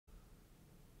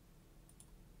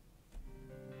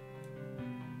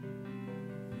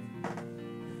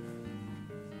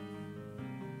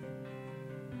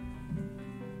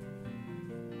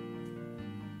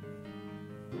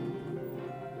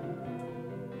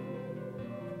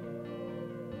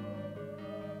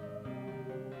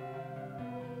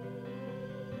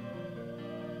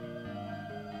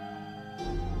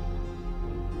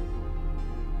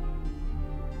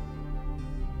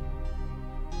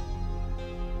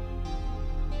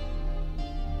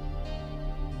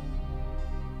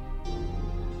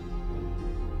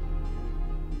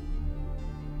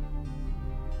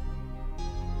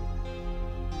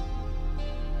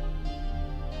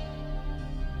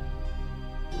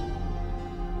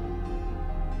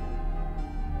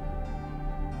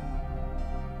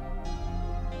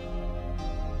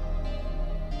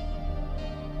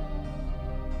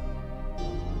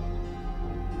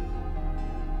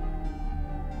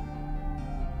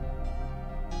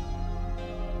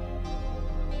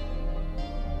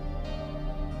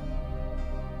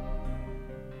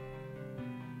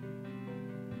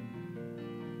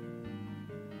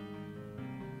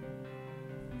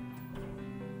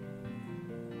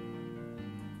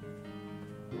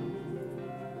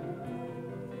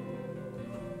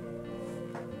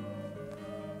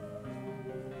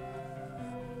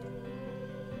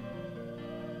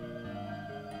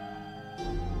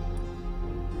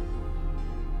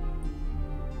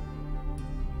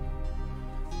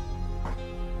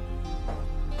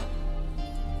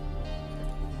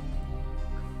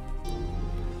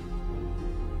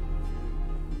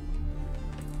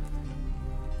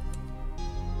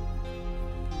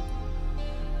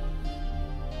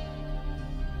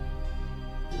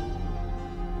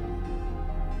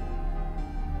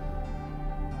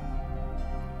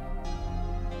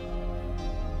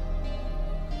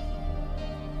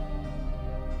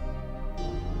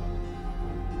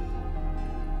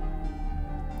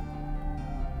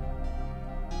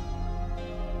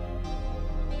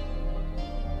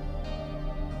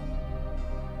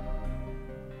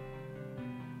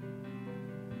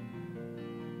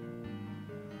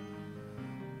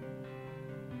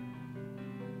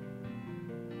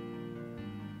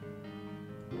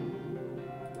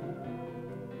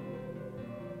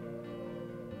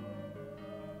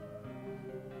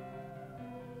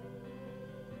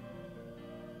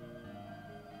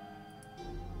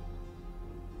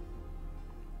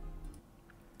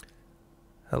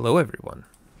Hello everyone.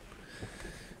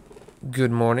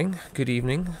 Good morning, good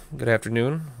evening, good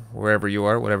afternoon, wherever you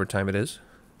are, whatever time it is.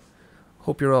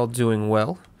 Hope you're all doing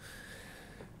well.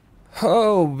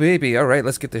 Oh baby, alright,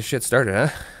 let's get this shit started, huh?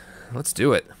 Let's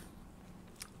do it.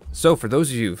 So for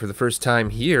those of you for the first time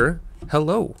here,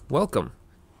 hello, welcome.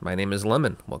 My name is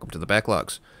Lemon, welcome to the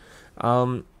Backlogs.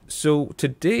 So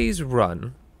today's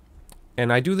run,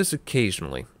 and I do this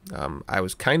occasionally, I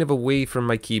was kind of away from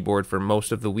my keyboard for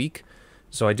most of the week,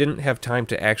 so I didn't have time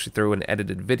to actually throw an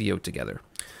edited video together.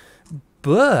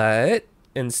 But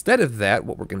instead of that,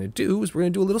 what we're going to do is we're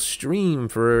going to do a little stream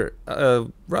for a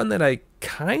run that I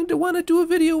kind of want to do a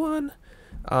video on.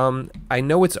 I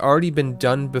know it's already been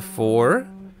done before.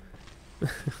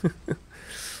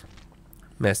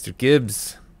 Master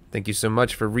Gibbs, thank you so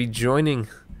much for rejoining.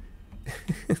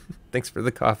 Thanks for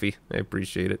the coffee. I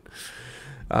appreciate it.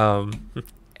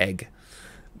 Egg.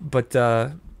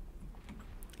 But,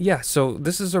 yeah, so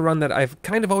this is a run that I've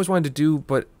kind of always wanted to do,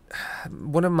 but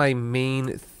one of my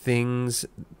main things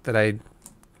that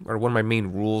or one of my main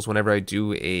rules whenever I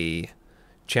do a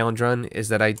challenge run is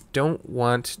that I don't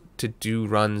want to do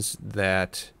runs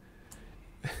that...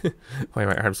 Why are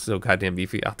my arms so goddamn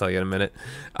beefy? I'll tell you in a minute.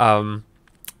 I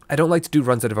don't like to do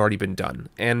runs that have already been done,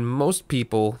 and most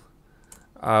people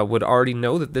would already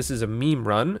know that this is a meme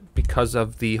run because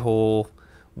of the whole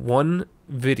one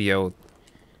video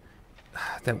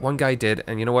that one guy did,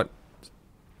 and you know what?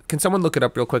 Can someone look it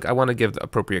up real quick? I want to give the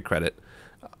appropriate credit.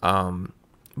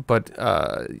 But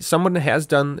someone has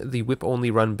done the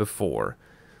whip-only run before,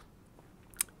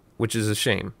 which is a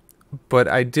shame. But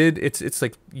I did, it's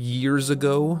like years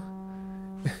ago.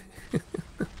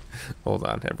 Hold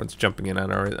on, everyone's jumping in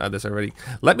on this already.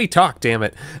 Let me talk, damn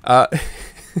it.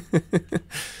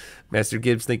 Master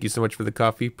Gibbs, thank you so much for the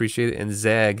coffee. Appreciate it. And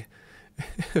Zag,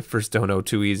 first don't know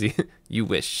too easy. You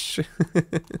wish.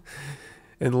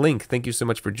 And Link, thank you so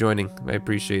much for joining. I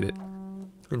appreciate it.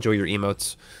 Enjoy your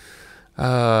emotes.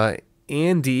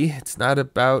 Andy, it's not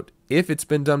about if it's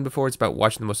been done before, it's about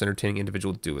watching the most entertaining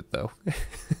individual do it, though.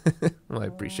 Well, I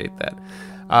appreciate that.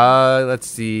 Let's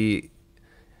see.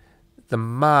 The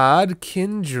mod,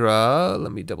 Kindra.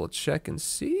 Let me double check and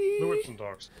see. The Whips and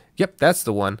Dogs. Yep, that's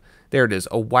the one. There it is.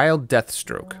 A Wild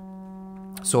Deathstroke.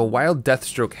 So a Wild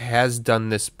Deathstroke has done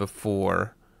this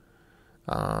before.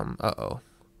 Uh-oh.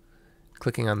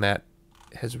 Clicking on that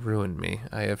has ruined me.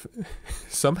 I have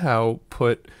somehow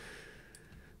put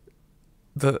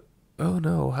the... Oh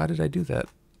no, how did I do that?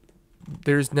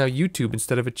 There's now YouTube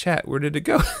instead of a chat. Where did it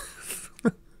go?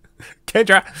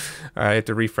 Kendra! Alright, I have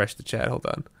to refresh the chat. Hold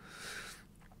on.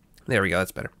 There we go,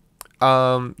 that's better.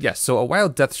 Yes, so a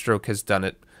Wild Deathstroke has done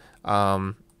it.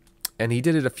 And he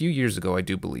did it a few years ago, I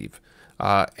do believe.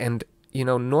 And, you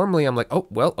know, normally I'm like, oh,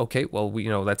 well, okay, well, you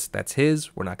know, that's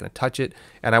his. We're not going to touch it.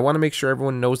 And I want to make sure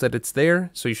everyone knows that it's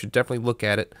there, so you should definitely look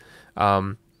at it.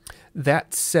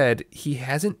 That said, he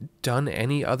hasn't done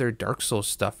any other Dark Souls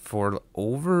stuff for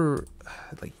over,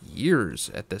 like,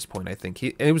 years at this point, I think.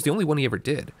 And it was the only one he ever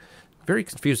did. Very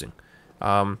confusing.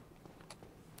 You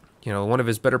know, one of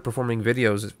his better performing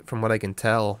videos, from what I can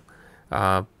tell.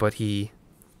 But he,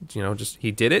 you know,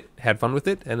 he did it, had fun with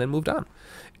it, and then moved on.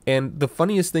 And the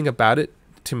funniest thing about it,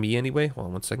 to me anyway, hold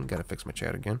on one second, gotta fix my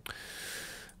chat again.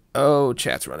 Oh,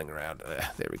 chat's running around.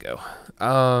 There we go.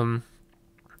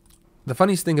 The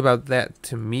funniest thing about that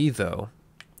to me, though,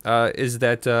 is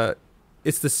that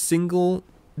it's the single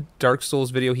Dark Souls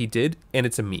video he did, and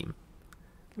it's a meme.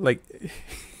 Like,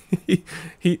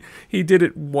 he did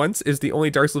it once, is the only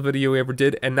Dark Souls video he ever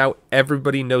did, and now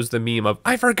everybody knows the meme of,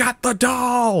 I forgot the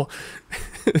doll!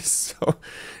 So,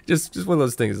 just one of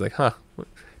those things, like, huh,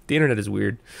 the internet is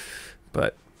weird.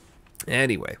 But,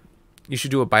 anyway, you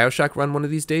should do a Bioshock run one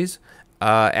of these days.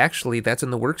 Actually, that's in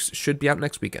the works, should be out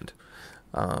next weekend.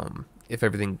 If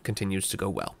everything continues to go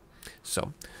well.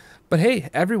 So, but hey,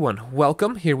 everyone,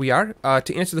 welcome. Here we are.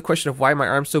 To answer the question of why my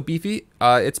arm's so beefy,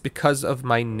 it's because of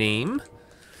my name.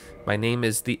 My name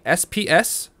is the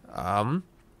SPS. I'm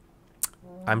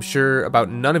sure about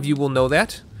none of you will know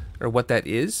that, or what that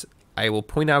is. I will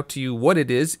point out to you what it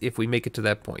is if we make it to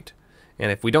that point. And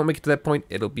if we don't make it to that point,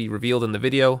 it'll be revealed in the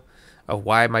video of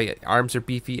why my arms are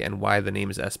beefy and why the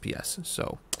name is SPS.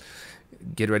 So,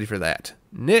 get ready for that.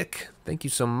 Nick, thank you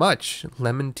so much.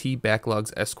 Lemon Tea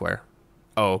Backlogs Esquire.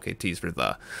 Oh, okay, T's for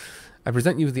the. I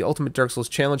present you with the ultimate Dark Souls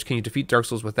challenge. Can you defeat Dark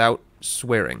Souls without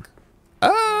swearing?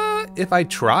 If I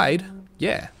tried,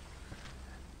 yeah.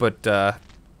 But, I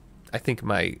think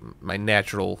my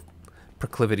natural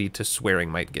proclivity to swearing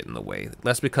might get in the way.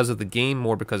 Less because of the game,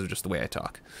 more because of just the way I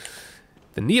talk.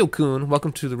 The Neo-kun,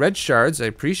 welcome to the Red Shards. I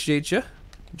appreciate you.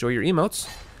 Enjoy your emotes.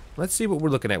 Let's see what we're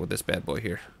looking at with this bad boy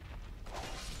here.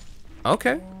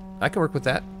 Okay, I can work with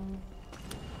that.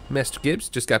 Master Gibbs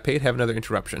just got paid. Have another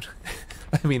interruption.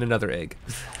 I mean, another egg.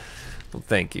 Well,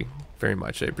 thank you very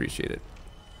much. I appreciate it.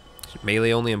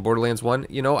 Melee only in Borderlands 1.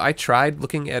 You know, I tried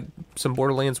looking at some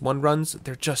Borderlands 1 runs.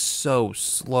 They're just so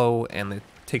slow, and it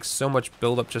takes so much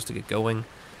build-up just to get going.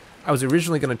 I was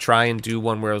originally going to try and do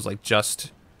one where I was like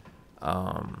just...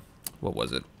 what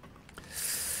was it?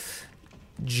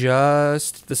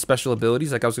 Just the special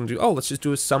abilities. Like I was going to do, oh, let's just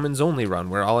do a summons only run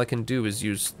where all I can do is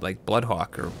use like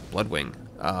Bloodhawk or Bloodwing.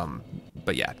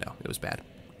 But yeah, no, it was bad.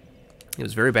 It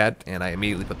was very bad, and I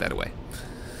immediately put that away.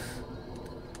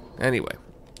 Anyway.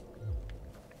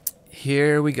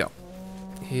 Here we go.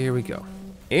 Here we go.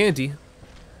 Andy.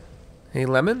 Hey,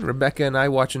 Lemon. Rebecca and I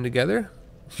watching together.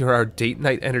 You're our date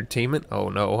night entertainment. Oh,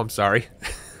 no. I'm sorry.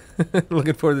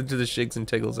 Looking forward to the shakes and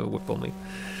tiggles of Whip Only.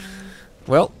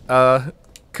 Well,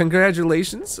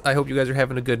 congratulations. I hope you guys are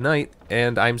having a good night,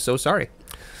 and I'm so sorry.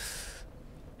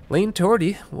 Lane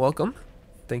Tordy, welcome.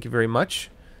 Thank you very much.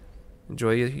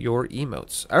 Enjoy your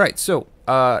emotes. All right, so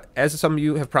as some of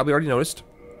you have probably already noticed,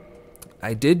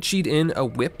 I did cheat in a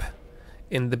whip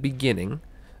in the beginning,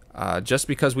 just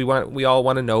because we all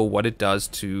want to know what it does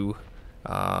to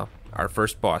our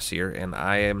first boss here, and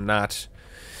I am not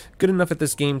good enough at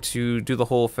this game to do the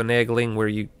whole finagling where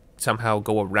you somehow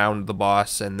go around the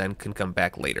boss and then can come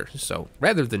back later. So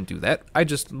rather than do that, I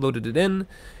just loaded it in,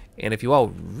 and if you all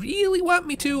really want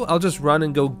me to, I'll just run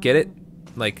and go get it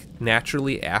like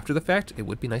naturally after the fact. It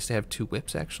would be nice to have 2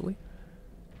 whips actually.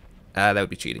 That would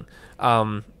be cheating.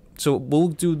 So we'll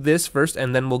do this first,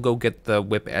 and then we'll go get the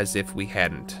whip as if we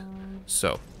hadn't.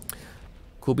 So,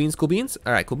 cool beans, cool beans?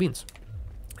 Alright, cool beans.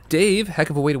 Dave, heck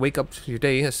of a way to wake up your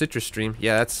day, a citrus stream.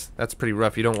 Yeah, that's pretty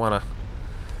rough. You don't want to...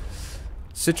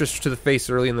 Citrus to the face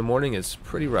early in the morning is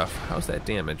pretty rough. How's that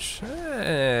damage?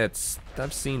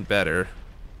 I've seen better.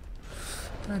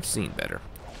 I've seen better.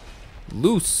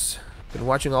 Loose. Been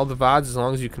watching all the VODs as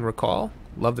long as you can recall.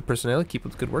 Love the personality. Keep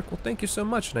up the good work. Well, thank you so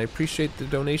much, and I appreciate the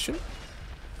donation.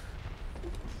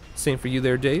 Same for you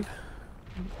there, Dave.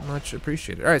 Much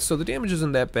appreciated. Alright, so the damage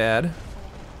isn't that bad.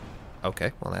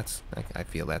 Okay, well that's... I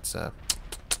feel that's...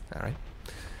 Alright.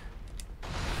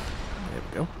 There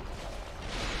we go.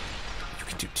 You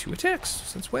can do 2 attacks.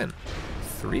 Since when?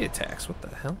 3 attacks. What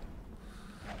the hell?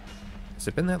 Has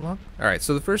it been that long? Alright,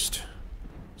 so the first...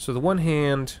 So the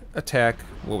one-hand attack,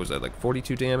 what was that, like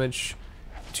 42 damage?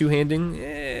 Two-handing,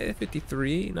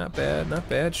 53. Not bad, not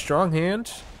bad. Strong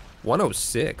hand,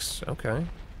 106. Okay.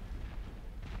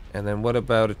 And then what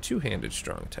about a two-handed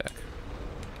strong attack?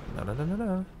 No, no, no, no,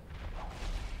 no.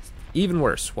 Even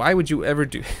worse. Why would you ever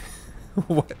do...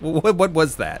 what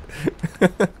was that?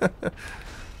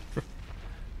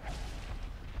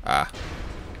 Ah.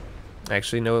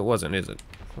 Actually, no, it wasn't, is it?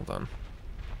 Hold on.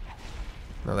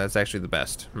 No, that's actually the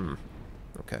best.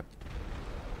 Okay.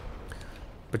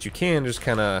 But you can just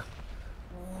kind of...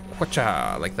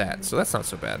 Whatcha, like that. So that's not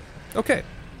so bad. Okay.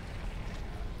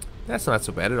 That's not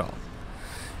so bad at all.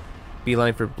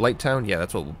 Beeline for Blighttown? Yeah,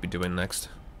 that's what we'll be doing next.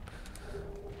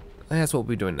 That's what we'll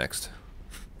be doing next.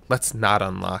 Let's not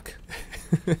unlock.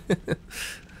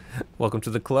 Welcome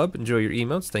to the club. Enjoy your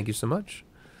emotes. Thank you so much.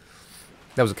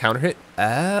 That was a counter hit.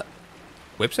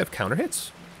 Whips have counter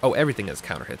hits? Oh, everything has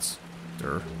counter hits.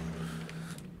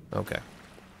 Okay.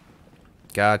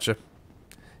 Gotcha.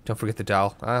 Don't forget the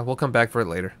doll. We'll come back for it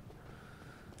later.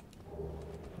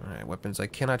 Alright, weapons I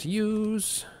cannot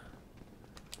use.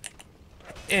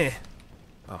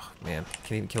 Oh, man.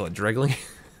 Can't even kill a Dregling.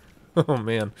 Oh,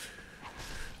 man.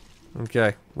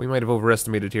 Okay. We might have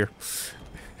overestimated here.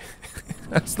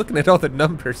 I was looking at all the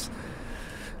numbers.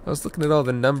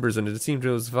 And it seemed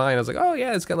it was fine. I was like, oh,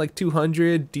 yeah, it's got like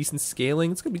 200, decent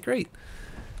scaling. It's going to be great.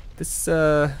 This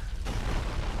might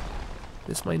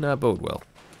not bode well.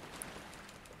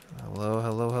 Hello,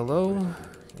 hello, hello.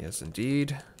 Yes,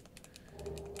 indeed.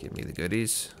 Give me the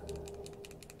goodies.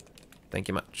 Thank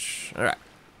you much. Alright.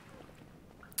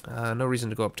 No reason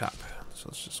to go up top. So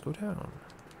let's just go down.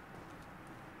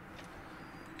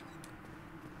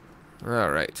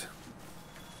 Alright.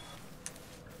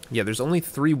 Yeah, there's only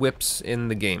 3 whips in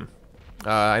the game.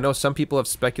 I know some people have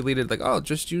speculated, like, oh,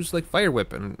 just use, like, Fire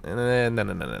Whip. And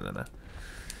no.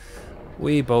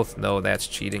 We both know that's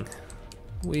cheating.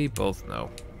 We both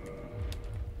know.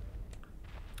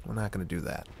 We're not going to do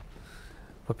that.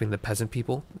 Whipping the peasant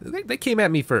people. They came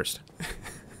at me first.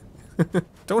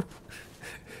 Don't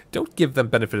give them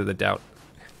benefit of the doubt.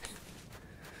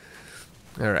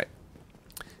 Alright.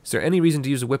 Is there any reason to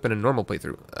use a whip in a normal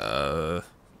playthrough?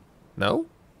 No?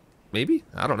 Maybe?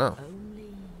 I don't know.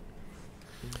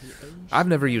 I've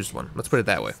never used one. Let's put it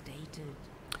that way.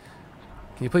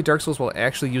 Can you play Dark Souls while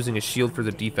actually using a shield for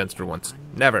the defense for once?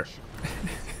 Never.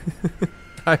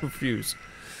 I refuse.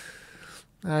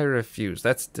 I refuse.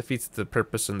 That defeats the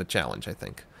purpose and the challenge, I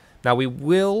think. Now we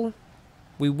will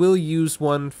use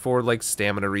one for like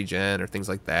stamina regen or things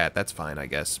like that. That's fine, I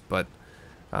guess. But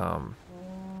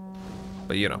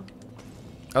you know,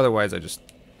 otherwise I just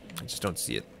don't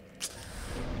see it.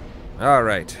 All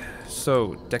right.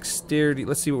 So dexterity.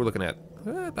 Let's see what we're looking at.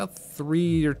 About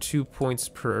 3 or 2 points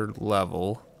per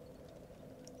level.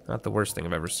 Not the worst thing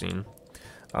I've ever seen.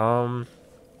 If I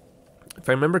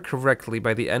remember correctly,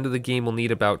 by the end of the game, we'll need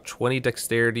about 20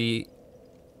 dexterity.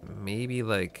 Maybe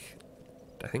like,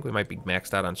 I think we might be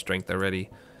maxed out on strength already.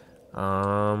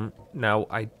 Now,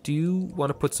 I do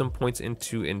want to put some points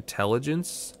into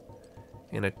intelligence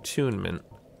and attunement,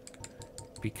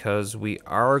 because we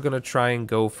are going to try and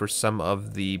go for some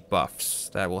of the buffs.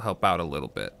 That will help out a little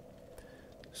bit.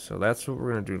 So that's what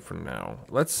we're going to do for now.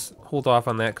 Let's hold off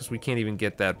on that, because we can't even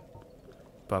get that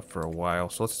buff for a while.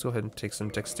 So let's go ahead and take some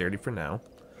dexterity for now.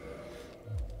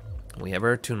 We have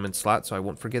our attunement slot, so I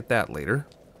won't forget that later.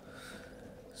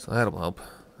 So that'll help.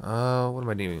 What am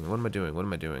I doing? What am I doing? What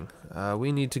am I doing?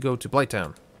 We need to go to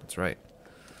Blighttown. That's right.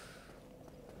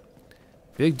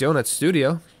 Big Donut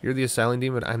Studio. You're the Asylum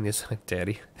Demon. I'm the Asylum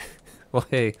Daddy. Well,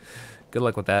 hey, good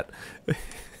luck with that.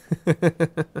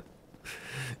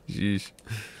 Jeez.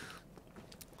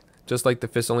 Just like the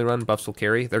Fist Only Run, buffs will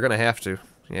carry. They're gonna have to.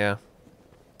 Yeah.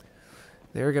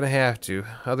 They're gonna have to.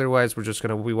 Otherwise, we're just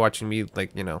gonna be watching me,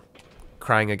 like, you know,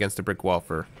 crying against a brick wall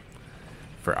for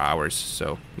hours.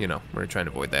 So, you know, we're trying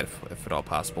to avoid that if at all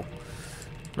possible.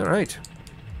 All right.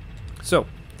 So,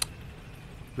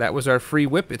 that was our free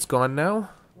whip. It's gone now.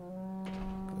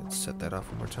 Let's set that off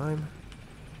one more time.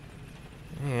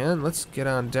 And let's get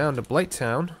on down to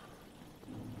Blighttown.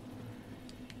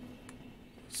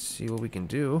 See what we can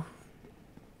do.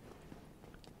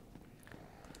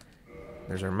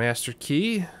 There's our master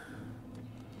key.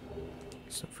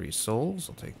 Some free souls.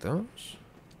 I'll take those.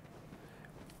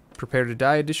 Prepare to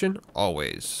die edition.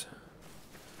 Always.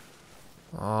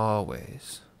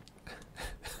 Always.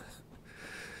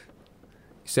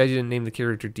 You said you didn't name the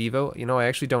character Devo. You know, I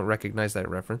actually don't recognize that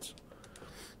reference.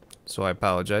 So I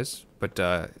apologize. But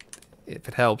if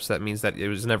it helps, that means that it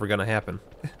was never going to happen.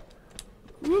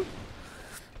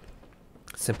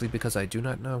 Simply because I do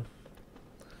not know.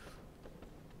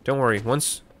 Don't worry.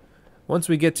 Once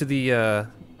we get to the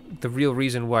real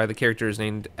reason why the character is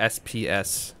named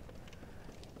SPS,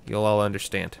 you'll all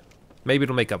understand. Maybe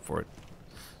it'll make up for it.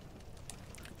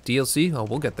 DLC? Oh,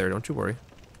 we'll get there. Don't you worry.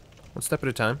 One step at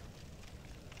a time.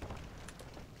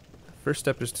 First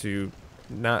step is to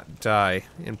not die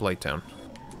in Blighttown.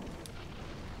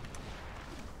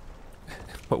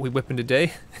 What we whipping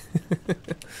today?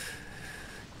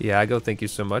 Yeah, I go thank you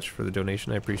so much for the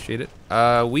donation. I appreciate it.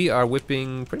 We are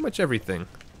whipping pretty much everything,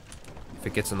 if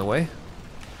it gets in the way.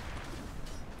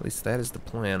 At least that is the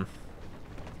plan.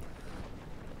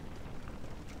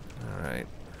 Alright.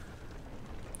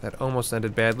 That almost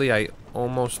ended badly. I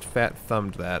almost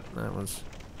fat-thumbed that. That was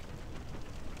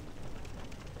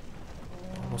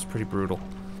almost pretty brutal.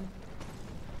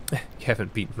 You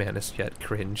haven't beat Manus yet.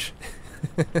 Cringe.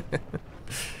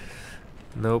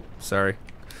 Nope. Sorry.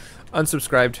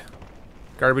 Unsubscribed.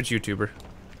 Garbage YouTuber.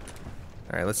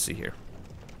 Alright, let's see here.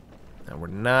 Now we're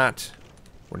not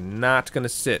gonna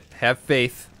sit. Have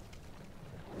faith.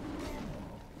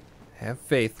 Have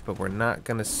faith, but we're not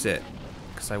gonna sit.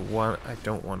 Because I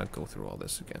don't want to go through all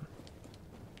this again.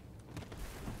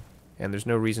 And there's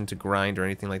no reason to grind or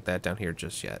anything like that down here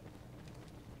just yet.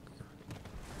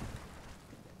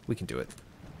 We can do it.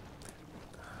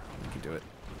 We can do it.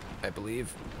 I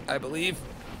believe. I believe.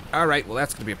 Alright, well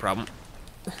that's gonna be a problem.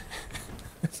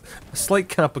 A slight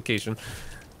complication.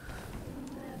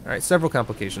 Alright, several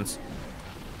complications.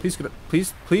 Please,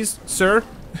 sir.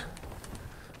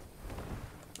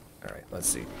 Alright, let's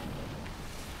see.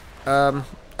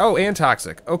 Oh, and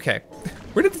toxic. Okay.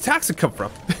 Where did the toxic come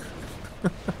from?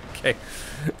 Okay.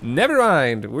 Never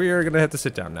mind. We are gonna have to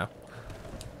sit down now.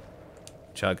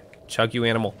 Chug. Chug, you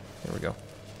animal. There we go.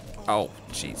 Oh,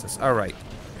 Jesus. Alright.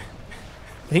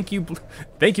 Thank you,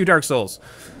 Dark Souls.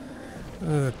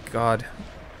 Oh, God.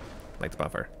 Light the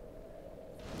bonfire.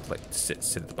 Like, sit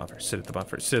at the bonfire. Sit at the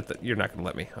bonfire. You're not gonna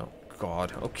let me. Oh,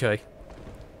 God. Okay.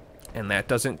 And that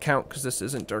doesn't count because this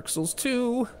isn't Dark Souls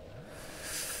 2.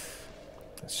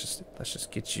 Let's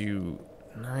just get you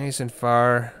nice and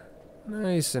far.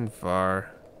 Nice and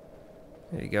far.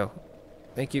 There you go.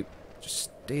 Thank you.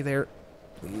 Just stay there.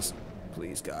 Please.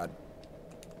 Please, God.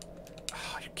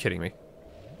 Oh, you're kidding me.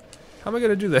 How am I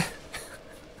gonna do that?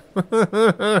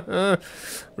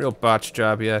 Real botch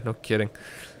job, yeah, no kidding.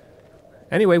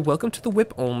 Anyway, welcome to the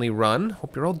whip only run.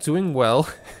 Hope you're all doing well.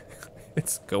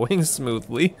 It's going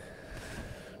smoothly.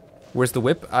 Where's the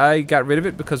whip? I got rid of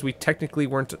it because we technically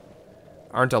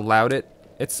aren't allowed it.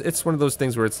 It's one of those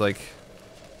things where it's like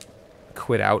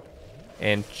quit out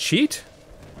and cheat.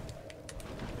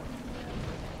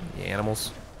 You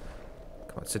animals.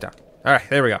 Come on, sit down. All right,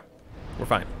 there we go. We're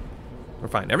fine. We're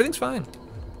fine. Everything's fine.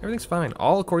 Everything's fine.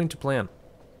 All according to plan.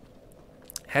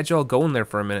 Had y'all going there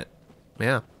for a minute.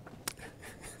 Yeah.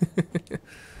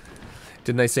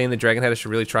 Didn't I say in the Dragon Head I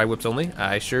should really try whips only?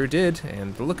 I sure did,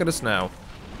 and look at us now.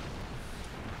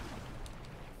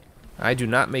 I do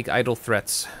not make idle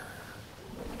threats.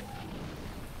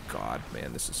 God,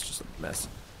 man, this is just a mess.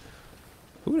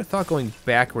 Who would have thought going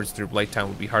backwards through Blighttown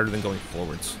would be harder than going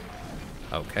forwards?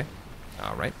 Okay.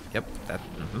 Alright, yep, that,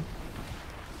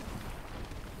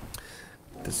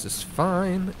 This is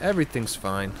fine. Everything's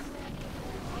fine.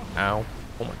 Ow.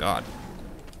 Oh my god.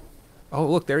 Oh,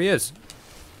 look, there he is.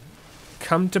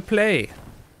 Come to play.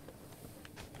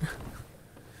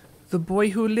 The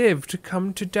boy who lived,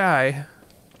 come to die.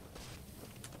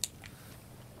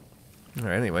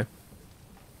 Alright, anyway.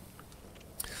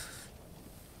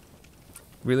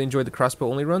 Really enjoyed the crossbow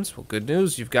only runs? Well, good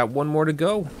news. You've got one more to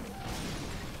go.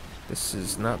 This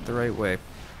is not the right way.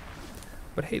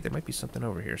 But hey, there might be something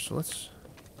over here, so let's...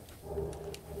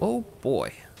 Oh,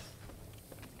 boy.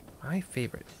 My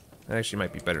favorite. That actually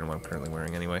might be better than what I'm currently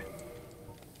wearing anyway.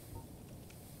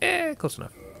 Close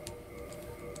enough.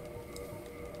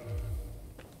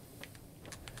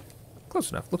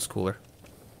 Close enough. Looks cooler.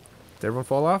 Did everyone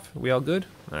fall off? Are we all good?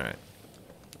 Alright.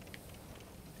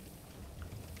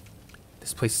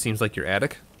 This place seems like your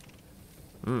attic.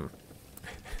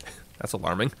 That's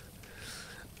alarming.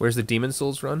 Where's the Demon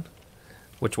Souls run?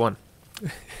 Which one?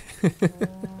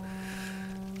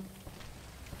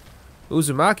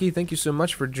 Uzumaki, thank you so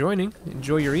much for joining.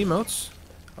 Enjoy your emotes.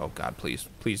 Oh god, please.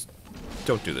 Please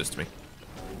don't do this to me.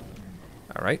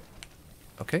 Alright.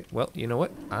 Okay, well, you know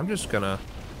what? I'm just gonna...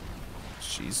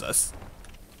 Jesus.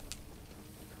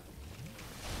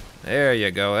 There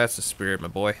you go. That's the spirit, my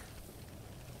boy.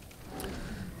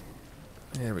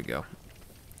 There we go.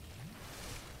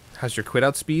 How's your quit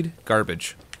out speed?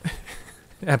 Garbage.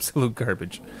 Absolute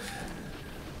garbage.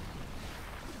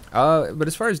 But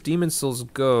as far as Demon Souls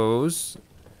goes,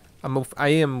 I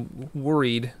am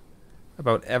worried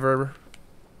about ever...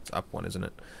 It's up one, isn't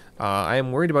it? I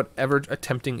am worried about ever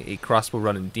attempting a crossbow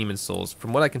run in Demon Souls.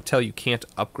 From what I can tell, you can't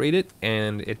upgrade it,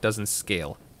 and it doesn't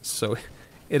scale. So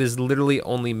it is literally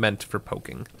only meant for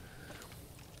poking.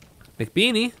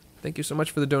 McBeanie, thank you so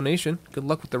much for the donation. Good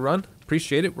luck with the run.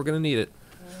 Appreciate it. We're going to need it.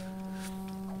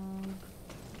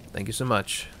 Thank you so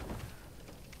much.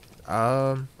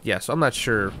 Yeah, so I'm not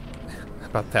sure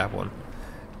about that one.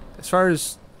 As far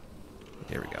as...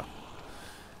 Here we go.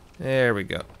 There we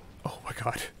go. Oh my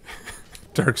god.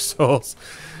 Dark Souls.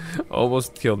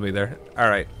 Almost killed me there.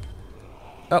 Alright.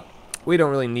 Oh, we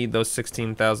don't really need those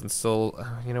 16,000 soul...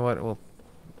 you know what? Well,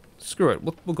 screw it.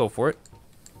 We'll go for it.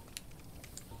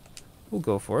 We'll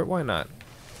go for it. Why not?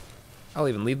 I'll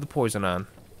even leave the poison on.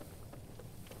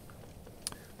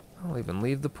 I'll even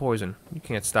leave the poison. You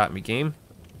can't stop me, game.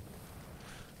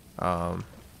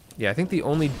 Yeah, I think the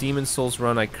only Demon Souls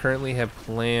run I currently have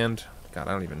planned... God,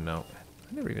 I don't even know.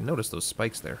 I never even noticed those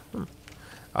spikes there.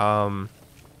 What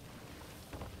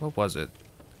was it?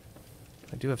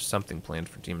 I do have something planned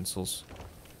for Demon Souls.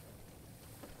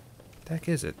 What the heck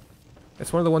is it?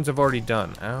 It's one of the ones I've already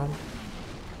done. Ow.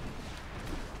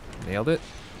 Nailed it.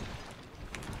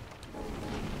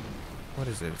 What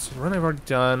is it? It's a run I've already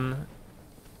done.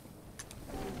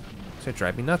 It's gonna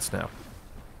drive me nuts now.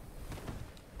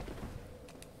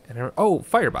 And oh,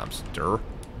 fire bombs. Durr.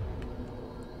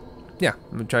 Yeah,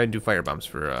 I'm gonna try and do fire bombs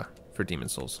for Demon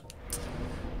Souls.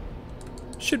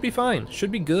 Should be fine.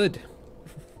 Should be good.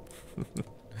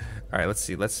 Alright, let's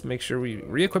see. Let's make sure we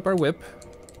re-equip our whip.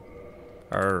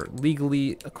 Our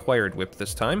legally acquired whip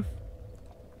this time.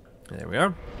 There we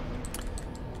are.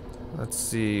 Let's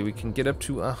see. We can get up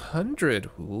to 100.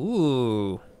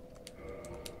 Ooh.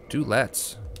 Do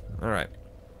let's. Alright.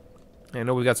 I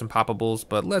know we got some poppables,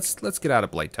 but let's get out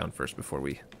of Blighttown first before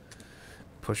we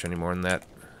push any more in that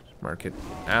market.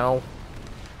 Ow.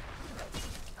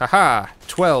 Haha!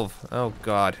 12. Oh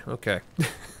god. Okay.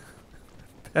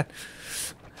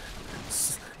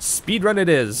 Speedrun it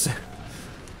is.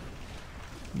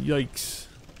 Yikes.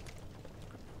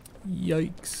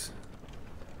 Yikes.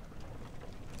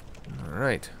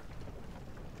 Alright.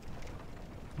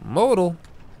 Modal.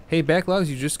 Hey, Backlogs,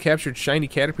 you just captured Shiny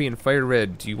Caterpie and Fire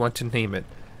Red. Do you want to name it?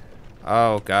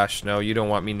 Oh, gosh, no, you don't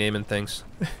want me naming things.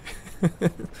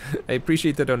 I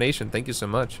appreciate the donation. Thank you so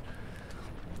much.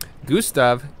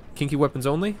 Gustav, kinky weapons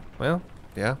only? Well,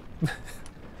 yeah.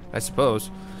 I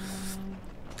suppose.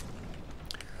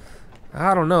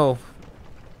 I don't know.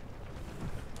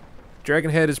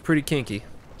 Dragon head is pretty kinky.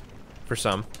 For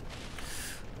some.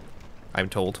 I'm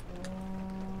told.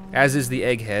 As is the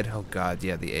egghead. Oh god,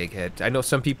 yeah, the egghead. I know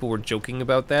some people were joking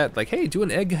about that. Like, hey, do an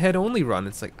egghead only run.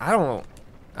 It's like, I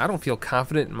don't feel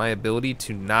confident in my ability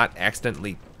to not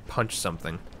accidentally punch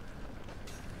something.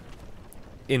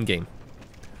 In-game.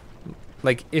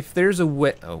 Like, if there's a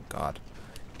way... Oh god.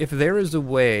 If there is a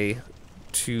way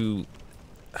to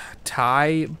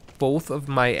tie both of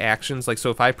my actions, like, so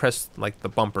if I press, like, the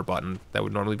bumper button, that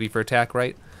would normally be for attack,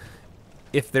 right?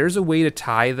 If there's a way to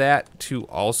tie that to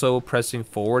also pressing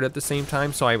forward at the same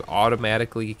time, so I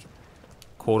automatically,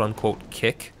 quote-unquote,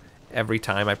 kick every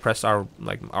time I press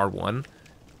R1,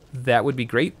 that would be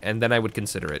great, and then I would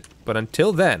consider it. But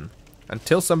until then,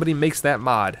 until somebody makes that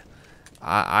mod,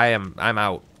 I'm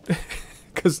out.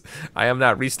 Because I am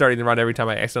not restarting the run every time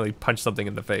I accidentally punch something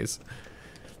in the face.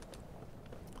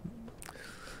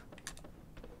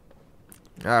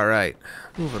 Alright,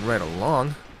 moving right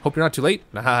along. Hope you're not too late.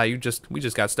 Nah, we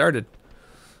just got started.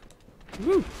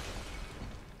 Woo!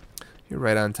 You're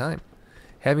right on time.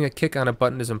 Having a kick on a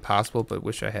button is impossible, but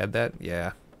wish I had that.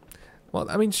 Yeah. Well,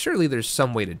 I mean, surely there's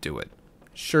some way to do it.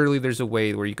 Surely there's a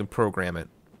way where you can program it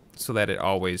so that it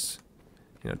always,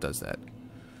 does that.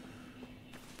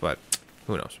 But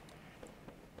who knows?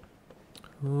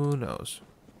 Who knows?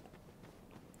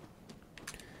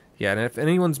 Yeah, and if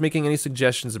anyone's making any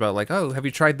suggestions about, like, oh, have you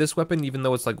tried this weapon, even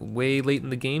though it's, like, way late in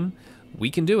the game,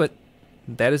 we can do it.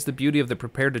 That is the beauty of the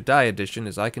Prepare to Die edition,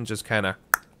 is I can just kind of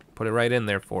put it right in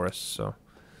there for us, so...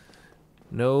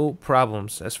 No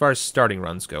problems. As far as starting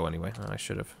runs go, anyway. Oh, I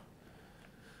should have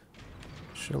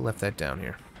left that down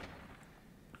here.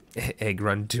 Egg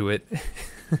run, do it.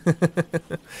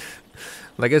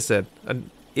 Like I said,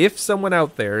 if someone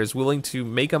out there is willing to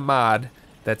make a mod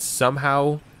that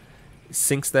somehow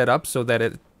syncs that up so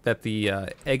that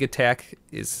the egg attack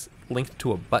is linked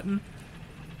to a button,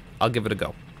 I'll give it a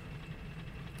go.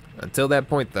 Until that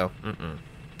point, though,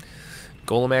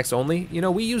 Golemax only.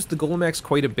 We used the Golemax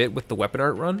quite a bit with the weapon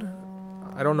art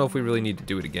run. I don't know if we really need to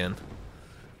do it again.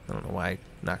 I don't know why I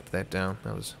knocked that down.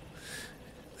 That was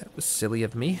silly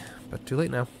of me, but too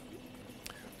late now.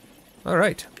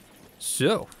 Alright,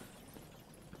 so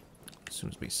as soon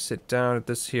as we sit down at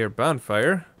this here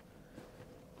bonfire,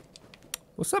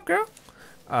 what's up, girl?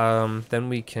 Then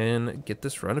we can get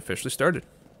this run officially started.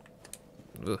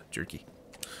 Ugh, jerky.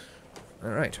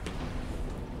 Alright.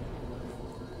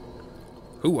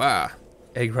 Hoo-ah!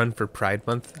 Egg run for Pride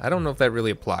Month. I don't know if that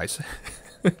really applies.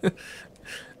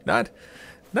 Not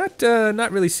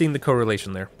really seeing the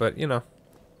correlation there, but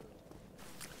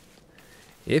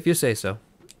if you say so.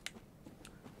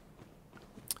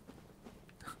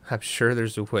 I'm sure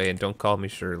there's a way, and don't call me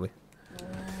Shirley.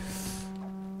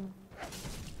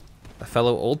 A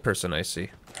fellow old person, I see.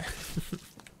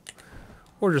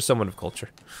 Or just someone of culture.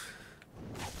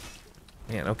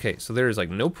 Man, okay, so there is like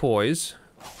no poise.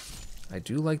 I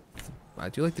do like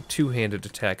the two-handed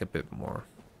attack a bit more.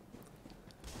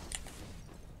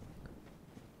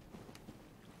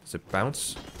 Does it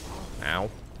bounce? Ow.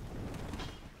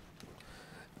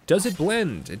 Does it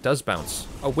blend? It does bounce.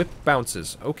 A whip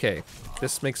bounces. Okay,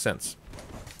 this makes sense.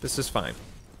 This is fine.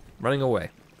 Running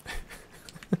away.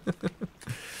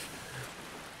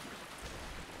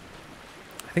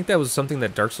 I think that was something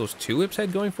that Dark Souls 2 whips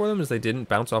had going for them, is they didn't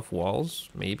bounce off walls,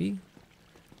 maybe?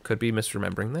 Could be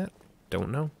misremembering that. Don't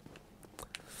know.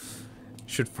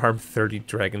 Should farm 30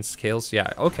 dragon scales.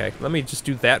 Yeah, okay. Let me just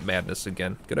do that madness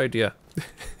again. Good idea.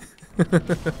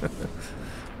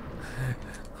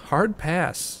 Hard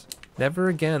pass. Never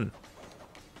again.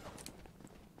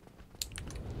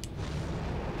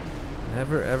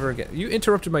 Never, ever again. You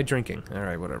interrupted my drinking.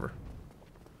 Alright, whatever.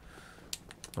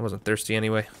 I wasn't thirsty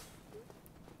anyway.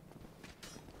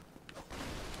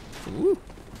 Ooh.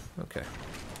 Okay.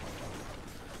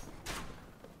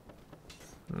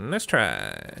 Let's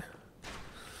try.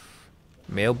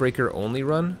 Mailbreaker only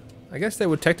run? I guess that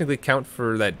would technically count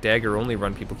for that dagger only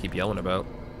run people keep yelling about.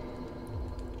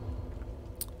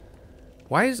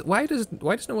 Why does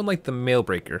no one like the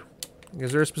Mailbreaker?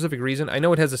 Is there a specific reason? I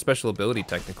know it has a special ability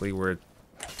technically where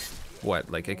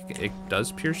it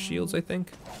does pierce shields, I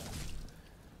think.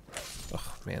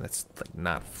 Oh man, that's like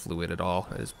not fluid at all.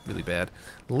 That is really bad.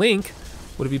 Link,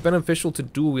 would it be beneficial to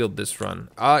dual wield this run?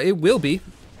 It will be.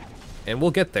 And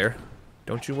we'll get there.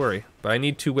 Don't you worry. But I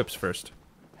need 2 whips first.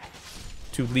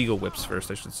 2 legal whips first,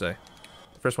 I should say.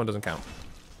 The first one doesn't count.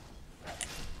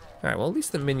 Alright, well at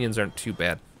least the minions aren't too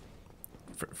bad.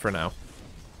 For now.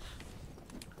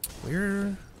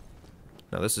 Where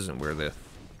No, this isn't where the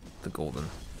golden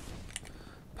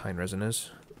pine resin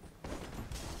is.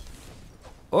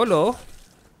 Olo!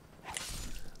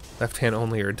 Left hand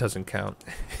only or it doesn't count.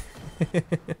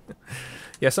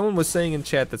 Yeah, someone was saying in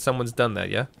chat that someone's done that,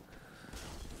 yeah?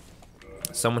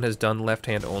 Someone has done left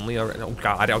hand only already. Oh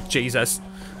god, oh Jesus.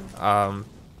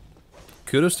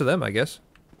 Kudos to them, I guess.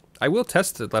 I will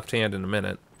test the left hand in a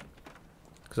minute.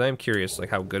 Because I am curious, like,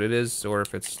 how good it is, or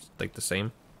if it's, like, the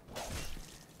same.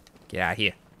 Get out of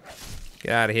here.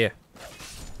 Get out of here.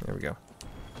 There we go.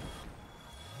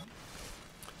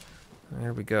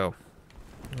 There we go.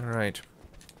 Alright.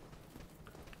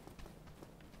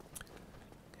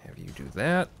 Have you do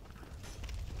that.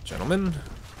 Gentlemen.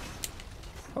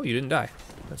 Oh, you didn't die.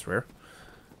 That's rare.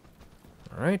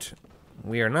 Alright.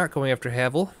 We are not going after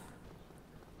Havel.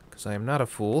 Because I am not a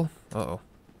fool. Uh-oh.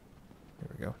 There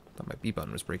we go. Thought my B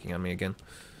button was breaking on me again.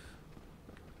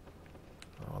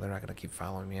 Oh, they're not going to keep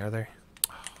following me, are they?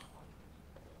 Oh.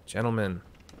 Gentlemen.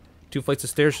 2 flights of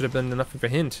stairs should have been enough of a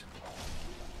hint.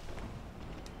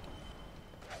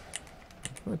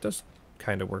 Well, it does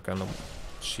kind of work on the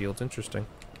shield. Interesting.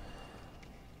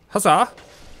 Huzzah!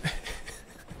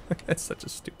 That's such a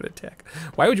stupid attack.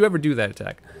 Why would you ever do that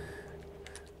attack?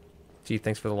 Gee,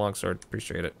 thanks for the longsword.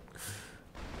 Appreciate it.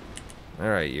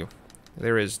 Alright, you.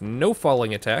 There is no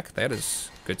falling attack. That is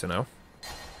good to know.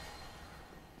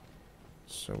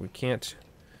 So we can't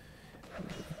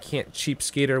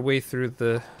cheapskate our way through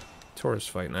the Taurus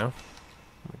fight now.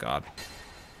 Oh my god.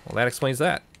 Well, that explains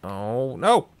that. Oh,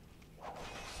 no!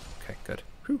 Okay, good.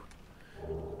 Whew.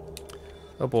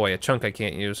 Oh boy, a chunk I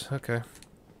can't use. Okay.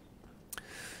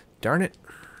 Darn it.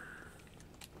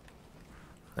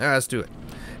 Let's do it.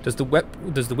 Does the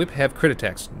whip have crit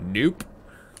attacks? Nope.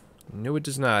 No, it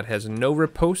does not. It has no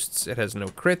riposts. It has no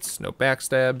crits, no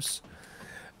backstabs.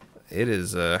 It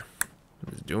is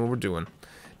doing what we're doing.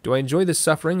 Do I enjoy this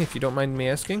suffering, if you don't mind me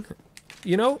asking?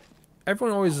 You know,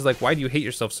 everyone always is like, why do you hate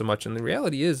yourself so much? And the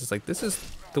reality is, it's like, this is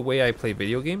the way I play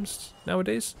video games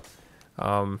nowadays.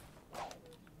 I've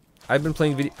been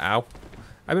playing video... Ow.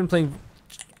 I've been playing...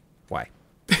 Why?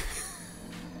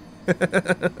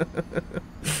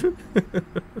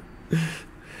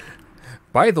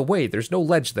 By the way, there's no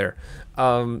ledge there.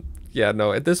 Yeah,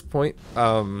 no, at this point,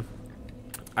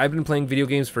 I've been playing video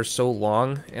games for so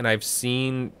long, and I've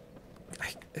seen...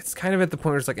 It's kind of at the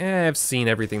point where it's like, I've seen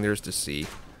everything there is to see.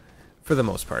 For the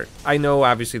most part. I know,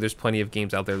 obviously, there's plenty of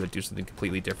games out there that do something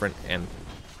completely different, and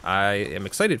I am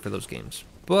excited for those games.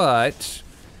 But,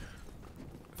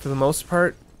 for the most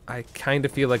part, I kind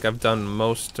of feel like I've done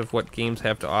most of what games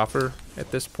have to offer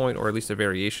at this point, or at least a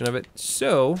variation of it.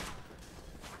 So,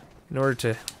 in order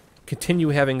to continue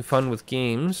having fun with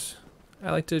games,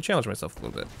 I like to challenge myself a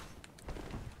little bit.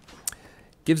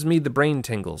 Gives me the brain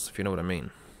tingles, if you know what I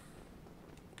mean.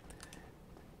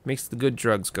 Makes the good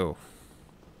drugs go.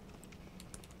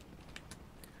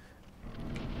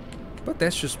 But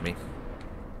that's just me.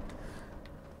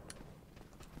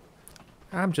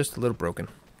 I'm just a little broken.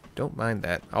 Don't mind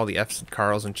that. All the F's and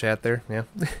Carl's in chat there, yeah.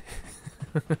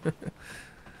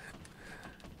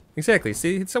 Exactly,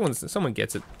 see? Someone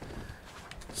gets it.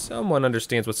 Someone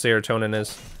understands what serotonin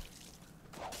is.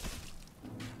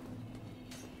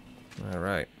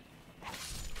 Alright.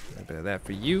 A bit of that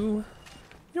for you.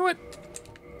 You know what?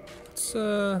 Let's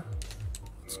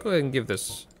go ahead and give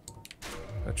this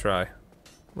a try.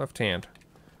 Left hand.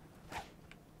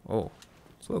 Oh,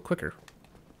 it's a little quicker.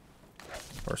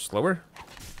 Or slower?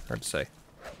 Hard to say.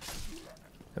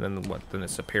 And then what? Then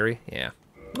it's a parry? Yeah.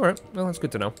 Alright, well, that's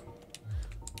good to know.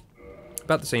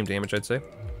 About the same damage, I'd say.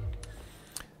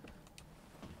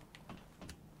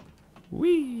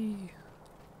 Whee!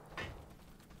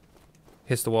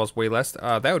 Hits the walls way less.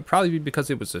 That would probably be because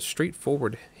it was a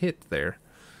straightforward hit there.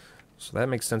 So that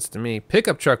makes sense to me.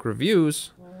 Pickup truck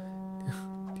reviews.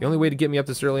 The only way to get me up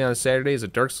this early on a Saturday is a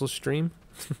Dark Souls stream.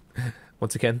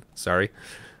 Once again, sorry.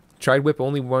 Tried whip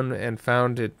only one and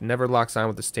found it never locks on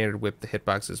with the standard whip. The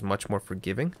hitbox is much more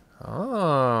forgiving.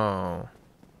 Oh.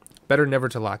 Better never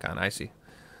to lock on, I see.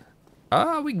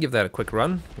 We can give that a quick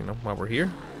run, you know, while we're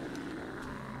here.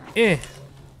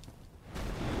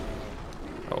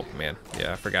 Oh, man.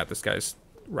 Yeah, I forgot this guy's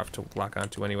rough to lock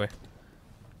onto anyway.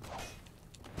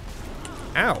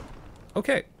 Ow.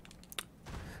 Okay.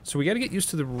 So we got to get used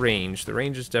to the range. The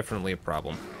range is definitely a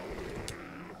problem.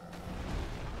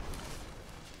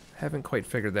 Haven't quite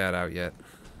figured that out yet.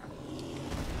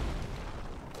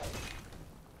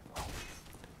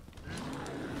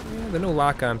 Yeah, the no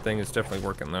lock-on thing is definitely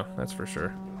working, though. That's for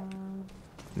sure.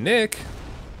 Nick!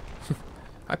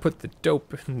 I put the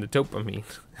dope in the dopamine.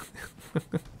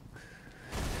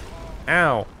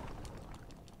 Ow.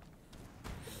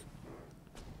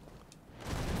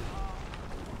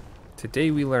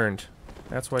 Today we learned.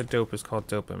 That's why dope is called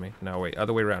dopamine. No, wait,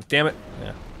 other way around. Damn it.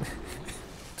 Yeah.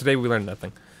 Today we learned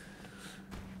nothing.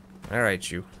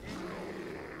 Alright, you.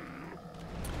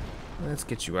 Let's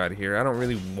get you out of here. I don't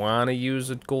really want to use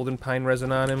a golden pine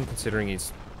resin on him, considering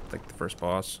he's like the first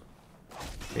boss,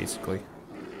 basically.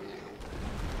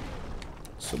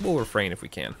 So we'll refrain if we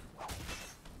can.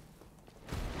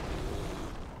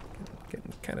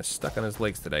 Getting kind of stuck on his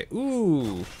legs today.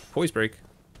 Ooh, poise break.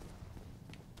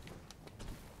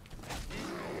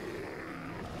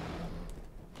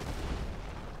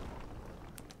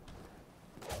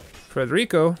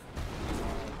 Frederico,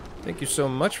 thank you so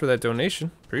much for that donation.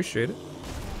 Appreciate it.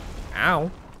 Ow.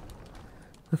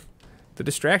 The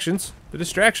distractions. The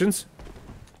distractions.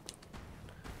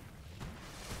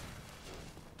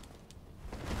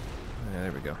 Yeah,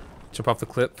 there we go. Jump off the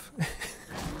cliff.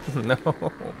 No,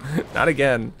 not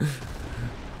again.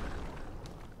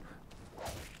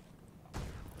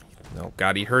 No,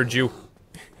 God, he heard you.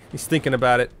 He's thinking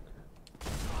about it.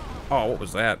 Oh, what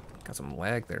was that? Got some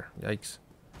lag there. Yikes.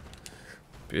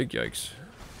 Big yikes.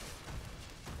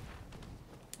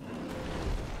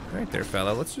 Alright there,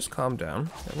 fella. Let's just calm down.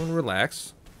 Everyone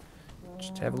relax.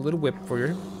 Just have a little whip for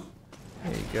you.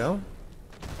 There you go.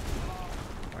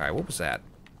 Alright, what was that?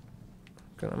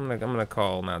 I'm gonna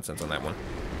call nonsense on that one.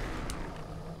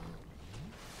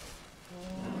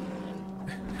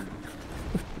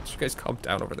 You guys calm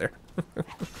down over there.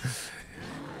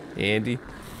 Andy.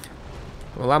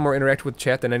 A lot more interactive with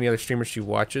chat than any other streamer she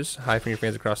watches. Hi from your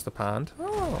fans across the pond.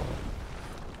 Oh.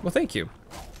 Well, thank you.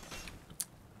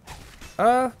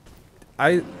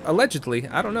 Allegedly,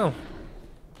 I don't know.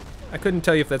 I couldn't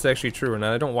tell you if that's actually true or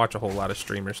not. I don't watch a whole lot of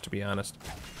streamers, to be honest.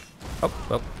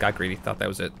 Oh, got greedy. Thought that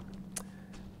was it.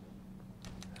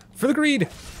 For the greed!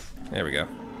 There we go.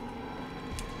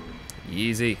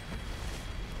 Easy.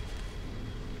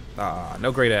 Ah,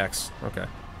 no great axe. Okay.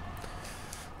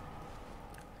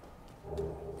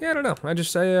 Yeah, I don't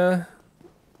know.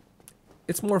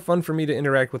 It's more fun for me to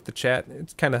interact with the chat.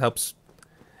 It kind of helps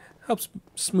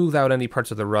smooth out any parts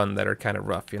of the run that are kind of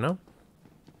rough, you know?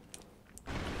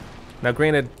 Now,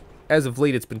 granted, as of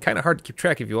late, it's been kind of hard to keep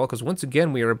track of you all, because once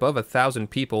again, we are above 1,000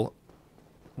 people.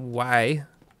 Why?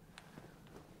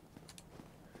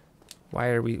 Why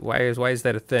is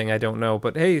that a thing? I don't know.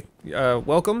 But hey,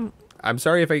 welcome. I'm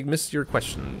sorry if I missed your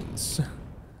questions.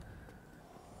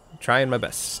 I'm trying my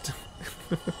best.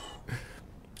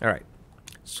 Alright.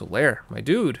 Solaire, my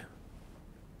dude.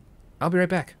 I'll be right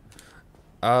back.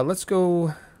 Let's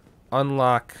go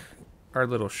unlock our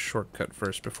little shortcut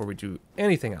first before we do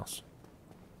anything else.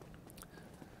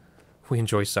 We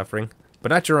enjoy suffering, but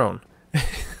not your own.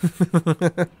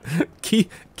 Key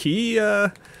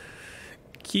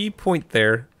point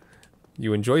there.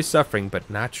 You enjoy suffering, but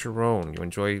not your own. You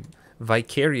enjoy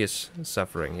vicarious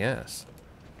suffering, yes.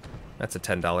 That's a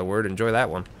 $10 word. Enjoy that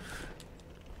one.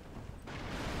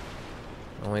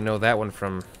 Only know that one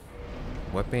from...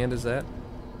 What band is that?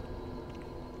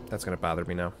 That's gonna bother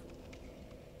me now.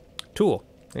 Tool.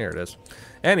 There it is.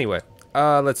 Anyway,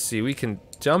 let's see. We can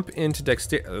jump into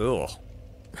dexterity. Ugh.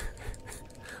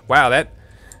 Wow, that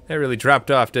really dropped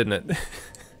off, didn't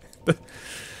it?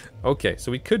 Okay,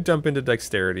 so we could jump into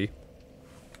dexterity.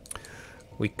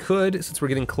 We could, since we're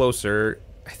getting closer,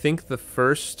 I think the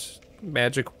first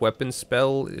magic weapon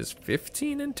spell is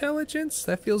 15 intelligence.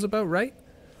 That feels about right.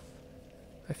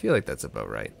 I feel like that's about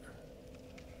right.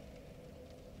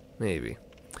 Maybe.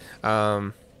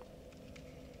 Yeah,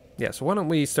 so why don't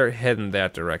we start heading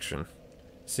that direction,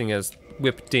 seeing as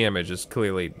whip damage is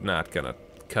clearly not gonna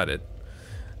cut it.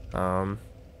 Alright,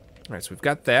 so we've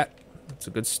got that. That's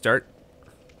a good start.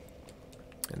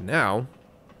 And now,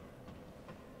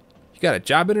 you got a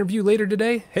job interview later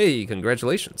today? Hey,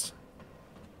 congratulations.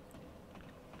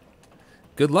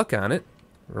 Good luck on it.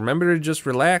 Remember to just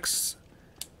relax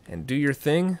and do your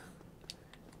thing.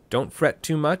 Don't fret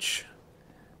too much.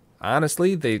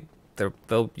 Honestly,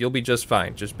 you'll be just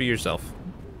fine. Just be yourself.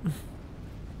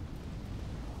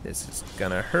 This is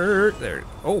gonna hurt. There.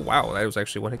 Oh wow, that was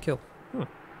actually one hit kill.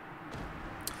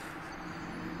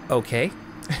 Okay.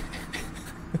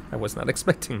 I was not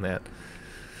expecting that.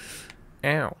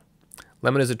 Ow.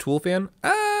 Lemon is a Tool fan?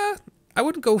 I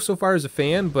wouldn't go so far as a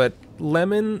fan, but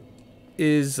Lemon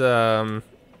is I'm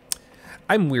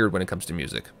weird when it comes to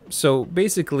music. So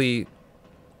basically,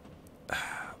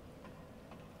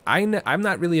 I'm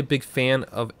not really a big fan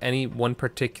of any one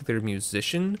particular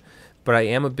musician, but I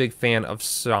am a big fan of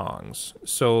songs.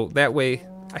 So that way,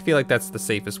 I feel like that's the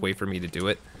safest way for me to do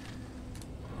it.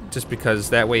 Just because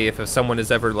that way, if someone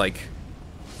is ever like,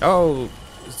 oh,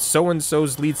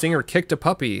 so-and-so's lead singer kicked a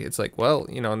puppy. It's like, well,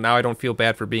 you know, now I don't feel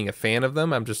bad for being a fan of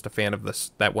them. I'm just a fan of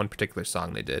that one particular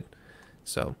song they did.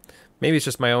 So maybe it's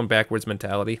just my own backwards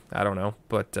mentality. I don't know.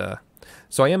 But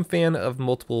so I am a fan of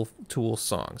multiple Tool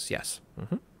songs. Yes.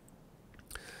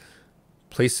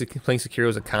 Playing Sekiro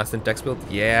is a constant dex build.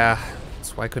 Yeah,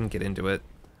 that's why I couldn't get into it.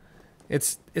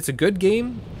 It's a good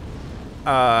game.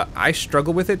 I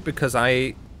struggle with it because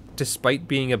I, despite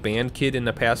being a band kid in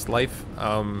a past life,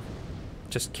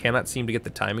 just cannot seem to get the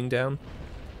timing down.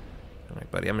 All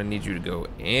right, buddy, I'm gonna need you to go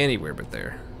anywhere but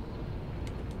there.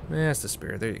 That's the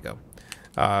spirit. There you go.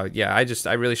 Yeah,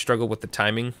 I really struggle with the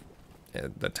timing,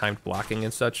 the timed blocking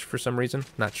and such for some reason.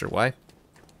 Not sure why.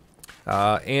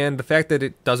 And the fact that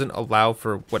it doesn't allow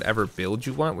for whatever build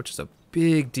you want, which is a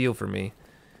big deal for me.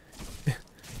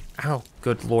 Ow,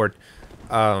 good lord.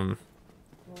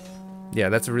 Yeah,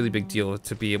 that's a really big deal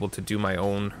to be able to do my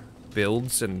own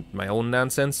builds and my own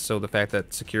nonsense. So the fact that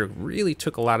Sekiro really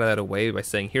took a lot of that away by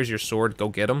saying, here's your sword, go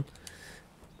get him,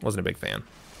 wasn't a big fan.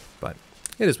 But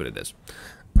it is what it is.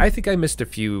 I think I missed a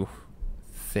few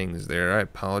things there. I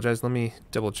apologize. Let me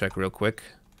double check real quick.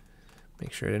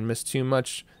 Make sure I didn't miss too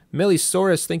much.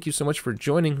 Millisaurus, thank you so much for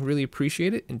joining. Really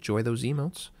appreciate it. Enjoy those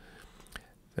emotes.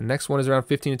 The next one is around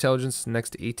 15 intelligence.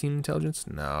 Next to 18 intelligence?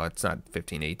 No, it's not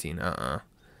 15, 18.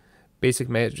 Basic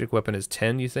magic weapon is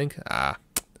 10, you think? Ah,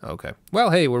 okay. Well,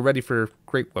 hey, we're ready for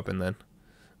great weapon then,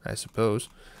 I suppose.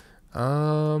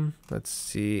 Let's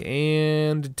see.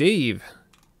 And Dave,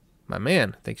 my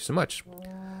man, thank you so much.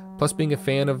 Plus, being a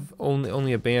fan of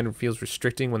only a band feels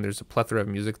restricting when there's a plethora of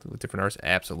music with different artists.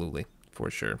 Absolutely,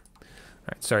 for sure. All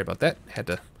right, sorry about that. Had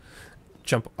to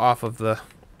jump off of the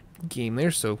game there,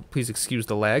 so please excuse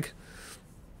the lag.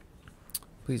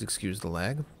 Please excuse the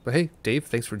lag. But hey, Dave,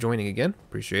 thanks for joining again.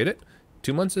 Appreciate it.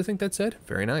 2 months, I think that said.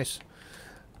 Very nice.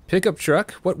 Pickup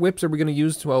truck. What whips are we going to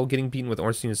use while getting beaten with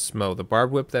Ornstein's Smo? The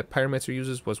barbed whip that Pyromancer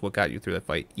uses was what got you through that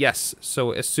fight. Yes.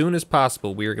 So as soon as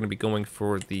possible, we are going to be going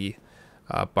for the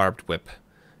barbed whip.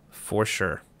 For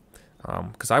sure.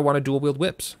 Because I want to dual wield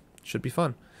whips. Should be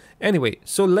fun. Anyway,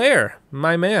 Solaire,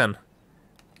 my man.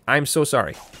 I'm so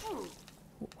sorry.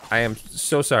 I am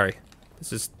so sorry.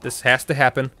 This has to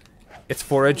happen. It's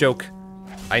for a joke.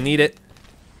 I need it.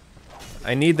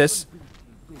 I need this.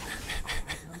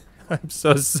 I'm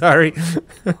so sorry.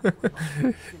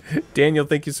 Daniel,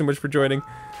 thank you so much for joining.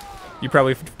 You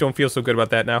probably don't feel so good about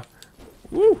that now.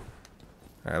 Woo!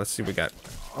 Alright, let's see what we got.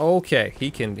 Okay,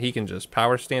 he can just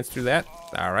power stance through that.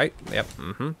 Alright, yep,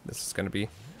 This is gonna be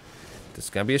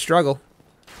a struggle.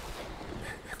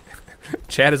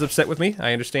 Chad is upset with me,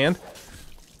 I understand.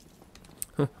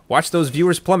 Watch those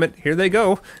viewers plummet. Here they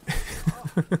go.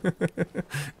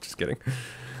 Just kidding.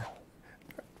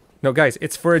 No, guys,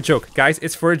 it's for a joke. Guys,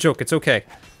 it's for a joke. It's okay.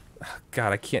 Oh,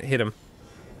 God, I can't hit him.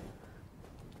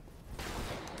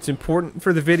 It's important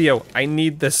for the video. I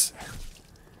need this.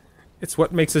 It's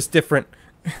what makes us different.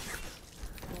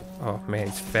 Oh, man,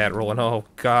 he's fat rolling. Oh,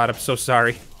 God, I'm so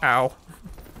sorry. Ow.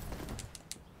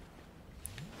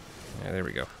 Yeah, there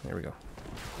we go. There we go.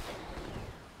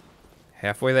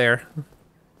 Halfway there.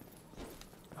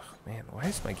 Oh, man, why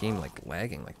is my game, like,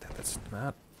 lagging like that? That's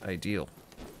not ideal.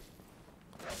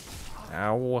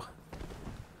 Ow.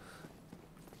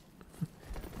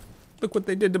 Look what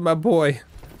they did to my boy.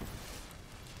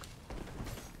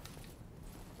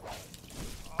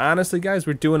 Honestly, guys,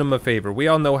 we're doing him a favor. We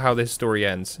all know how this story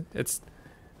ends.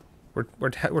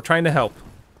 We're trying to help.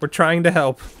 We're trying to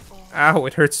help. Ow,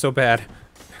 it hurts so bad.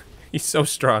 He's so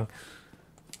strong.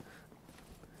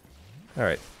 All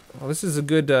right. Well, this is a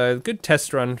good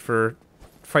test run for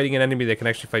fighting an enemy that can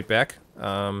actually fight back.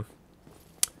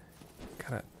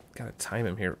 Gotta time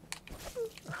him here.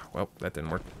 Well, that didn't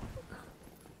work. I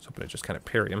was hoping to just kind of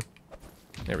parry him.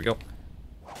 There we go.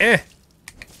 Eh!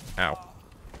 Ow.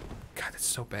 God, that's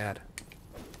so bad.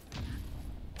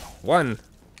 One.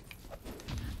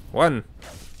 Yeah,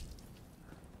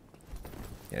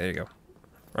 there you go.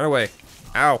 Run away.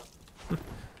 Ow.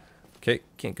 Okay,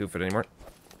 can't goof it anymore.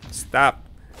 Stop.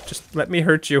 Just let me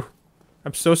hurt you.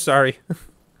 I'm so sorry.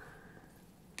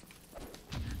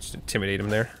 Just intimidate him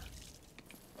there.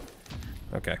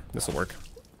 Okay, this'll work.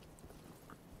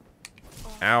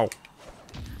 Ow.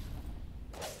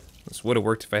 This would have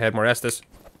worked if I had more Estus.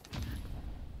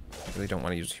 I really don't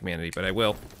want to use humanity, but I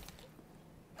will.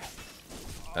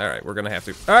 Alright, we're gonna have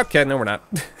to. Okay, no, we're not.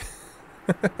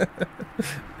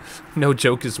 No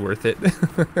joke is worth it.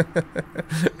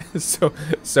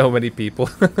 So many people.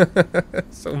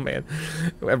 So mad.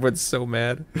 Everyone's so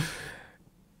mad.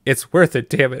 It's worth it,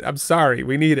 damn it. I'm sorry.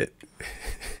 We need it.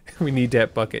 We need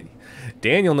that bucket.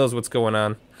 Daniel knows what's going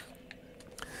on.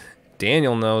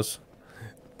 Daniel knows.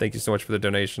 Thank you so much for the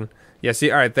donation. Yeah,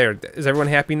 see, alright, there. Is everyone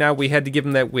happy now? We had to give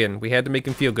him that win. We had to make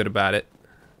him feel good about it.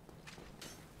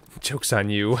 Joke's on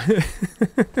you.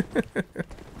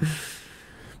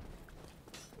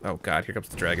 Oh god, here comes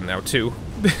the dragon now, too.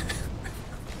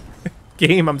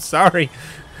 Game, I'm sorry.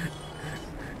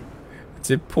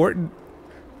 It's important.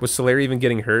 Was Solaire even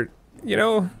getting hurt? You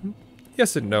know,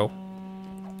 yes and no.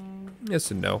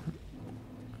 Yes and no.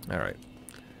 Alright.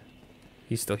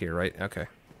 He's still here, right? Okay.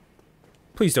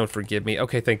 Please don't forgive me.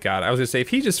 Okay, thank God. I was gonna say, if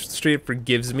he just straight up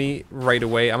forgives me right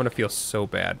away, I'm gonna feel so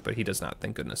bad, but he does not,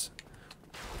 thank goodness.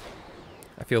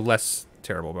 I feel less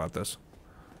terrible about this.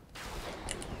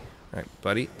 Alright,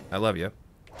 buddy, I love you.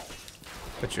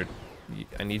 But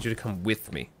I need you to come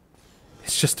with me.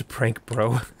 It's just a prank,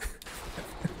 bro.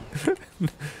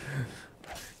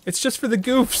 It's just for the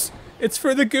goofs. It's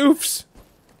for the goofs.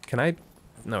 Can I?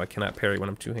 No, I cannot parry when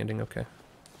I'm two-handing. Okay.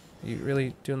 Are you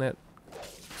really doing that?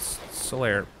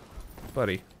 Solaire,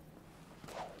 buddy.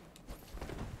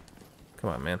 Come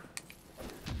on, man.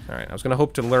 Alright, I was gonna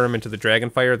hope to lure him into the dragon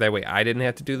fire. That way I didn't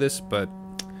have to do this, but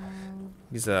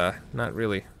he's not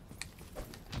really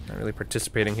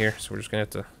participating here, so we're just gonna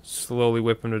have to slowly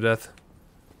whip him to death.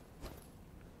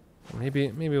 Maybe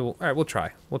we'll... Alright, we'll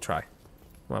try. We'll try.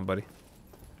 Come on, buddy.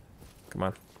 Come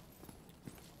on.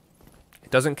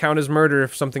 It doesn't count as murder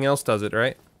if something else does it,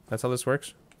 right? That's how this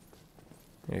works?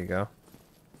 There you go.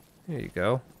 There you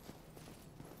go.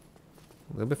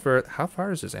 A little bit further. How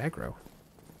far is his aggro?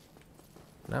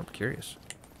 Now I'm curious.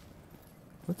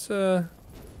 Let's, Oh,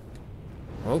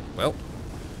 well.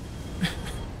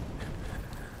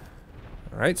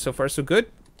 Alright, so far so good.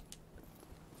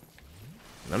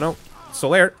 No.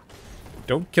 Solaire.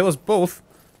 Don't kill us both.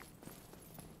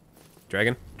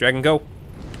 Dragon, go.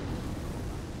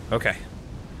 Okay.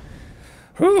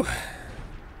 Whew.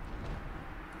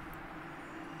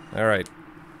 Alright.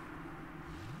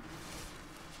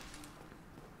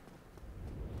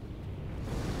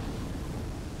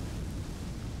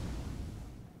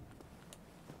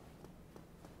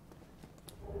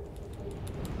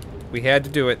 We had to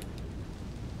do it.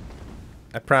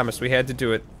 I promise, we had to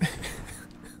do it.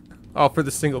 All for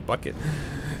the single bucket.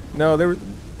 No, it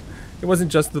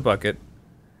wasn't just the bucket.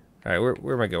 Alright,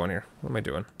 where am I going here? What am I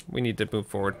doing? We need to move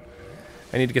forward.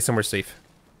 I need to get somewhere safe.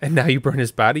 And now you burn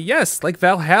his body? Yes, like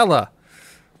Valhalla.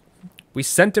 We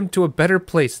sent him to a better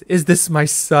place. Is this my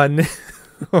son?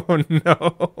 Oh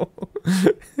no.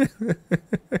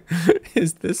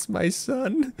 Is this my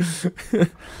son?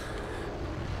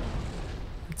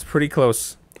 It's pretty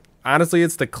close. Honestly,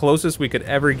 it's the closest we could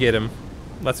ever get him.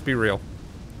 Let's be real.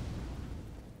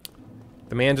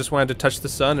 The man just wanted to touch the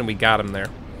sun, and we got him there.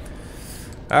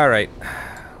 Alright.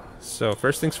 So,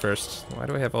 first things first. Why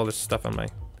do I have all this stuff on my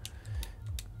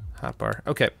hotbar?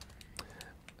 Okay.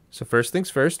 So, first things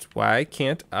first. Why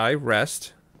can't I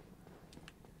rest?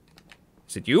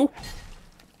 Is it you?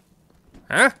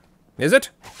 Huh? Is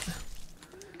it?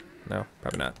 No,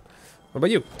 probably not. What about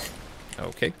you?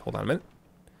 Okay, hold on a minute.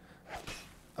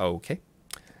 Okay.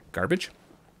 Garbage.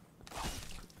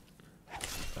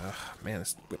 Ugh, man,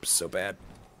 this whip is so bad.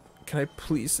 Can I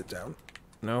please sit down?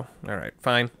 No? Alright,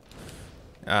 fine.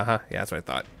 Uh-huh, yeah, that's what I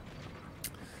thought.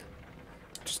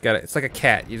 Just gotta, it's like a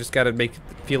cat. You just gotta make it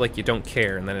feel like you don't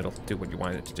care, and then it'll do what you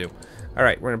want it to do.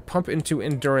 Alright, we're gonna pump into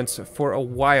endurance for a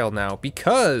while now,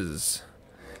 because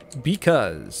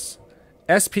SPS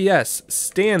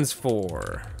stands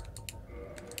for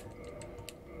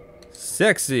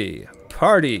Sexy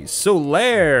Party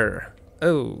Solaire.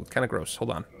 Oh, kind of gross.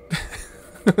 Hold on.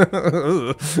 Let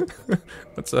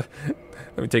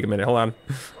me take a minute. Hold on.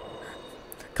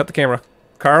 Cut the camera.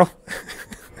 Carl.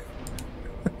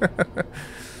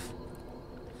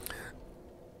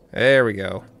 There we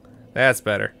go. That's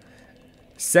better.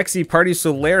 Sexy Party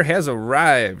Solaire has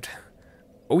arrived.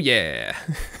 Oh yeah.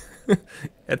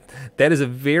 That is a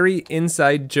very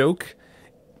inside joke.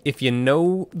 If you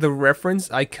know the reference,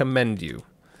 I commend you.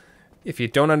 If you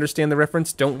don't understand the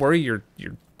reference, don't worry. You're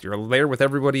there with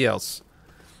everybody else.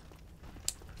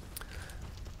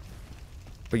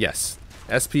 But yes,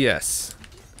 SPS.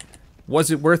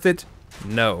 Was it worth it?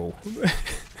 No.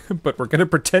 But we're gonna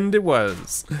pretend it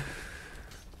was.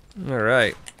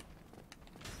 Alright.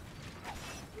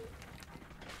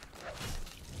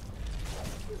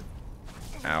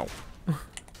 Ow.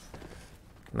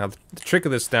 Now, the trick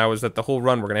of this now is that the whole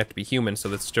run we're gonna have to be human, so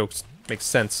this joke makes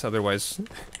sense. Otherwise,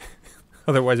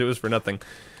 otherwise it was for nothing.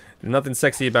 There's nothing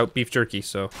sexy about beef jerky,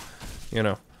 so, you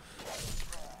know.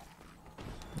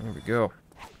 There we go.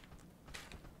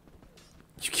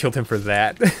 You killed him for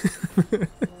that?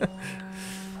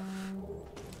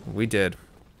 We did.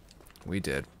 We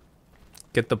did.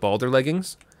 Get the Balder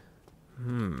leggings?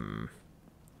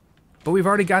 But we've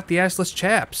already got the assless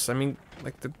chaps. I mean,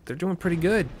 like, they're doing pretty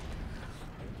good.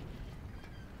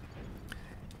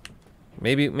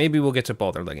 Maybe we'll get to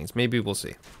Balder leggings. Maybe we'll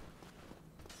see.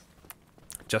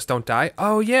 Just don't die?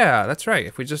 Oh, yeah, that's right.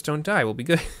 If we just don't die, we'll be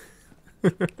good.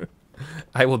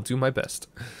 I will do my best.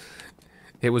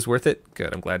 It was worth it?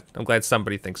 Good, I'm glad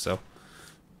somebody thinks so.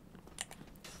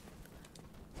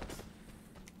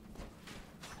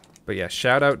 But yeah,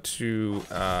 shout out to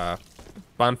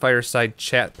Bonfireside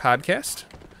Chat Podcast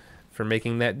for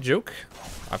making that joke.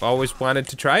 I've always wanted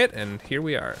to try it, and here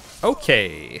we are.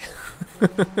 Okay.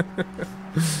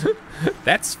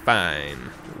 That's fine.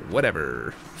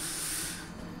 Whatever.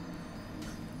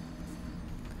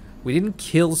 We didn't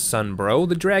kill Sunbro.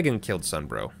 The dragon killed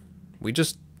Sunbro. We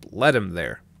just let him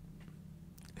there.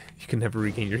 You can never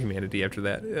regain your humanity after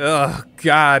that. Oh,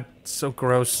 God. So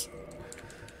gross.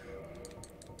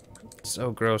 So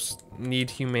gross.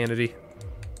 Need humanity.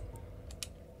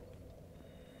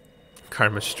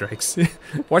 Karma strikes.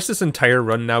 Watch this entire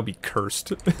run now be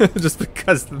cursed. Just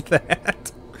because of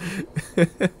that.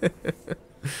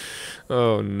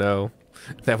 Oh, no.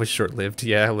 That was short-lived.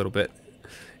 Yeah, a little bit.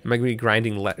 Am I going to be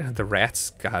grinding the rats?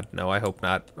 God, no, I hope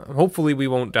not. Hopefully we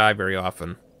won't die very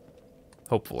often.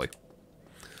 Hopefully.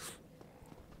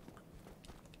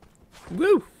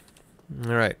 Woo!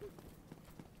 Alright.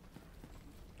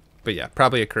 But yeah,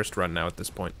 probably a cursed run now at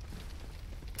this point.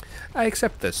 I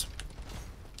accept this.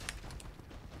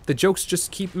 The jokes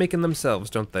just keep making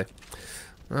themselves, don't they?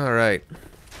 Alright.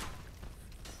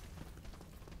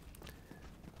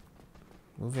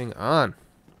 Moving on.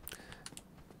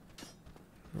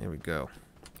 There we go.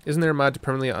 Isn't there a mod to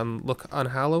permanently look on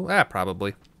hollow? Ah,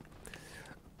 probably.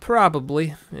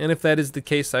 Probably. And if that is the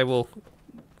case, I will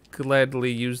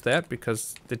gladly use that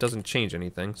because it doesn't change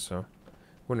anything, so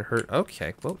wouldn't hurt.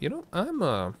 Okay, well, you know, I'm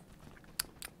gonna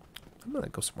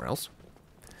go somewhere else.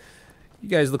 You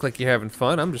guys look like you're having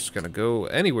fun. I'm just gonna go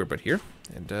anywhere but here.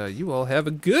 And you all have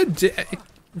a good day.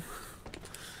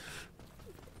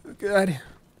 God.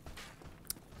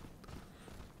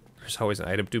 There's always an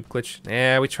item dupe glitch.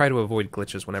 Yeah, we try to avoid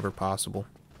glitches whenever possible.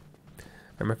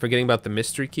 Am I forgetting about the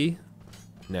mystery key?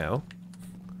 No.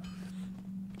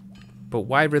 But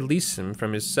why release him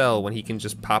from his cell when he can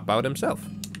just pop out himself?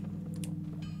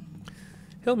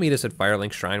 He'll meet us at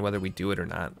Firelink Shrine whether we do it or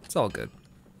not. It's all good.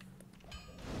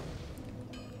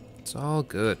 It's all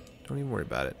good. Don't even worry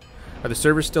about it. Are the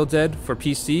servers still dead for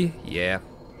PC? Yeah,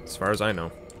 as far as I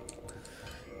know.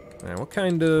 Now, what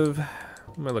kind of...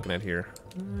 what am I looking at here?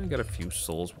 I got a few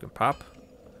souls we can pop.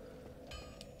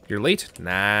 You're late?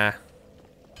 Nah.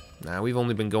 Nah, we've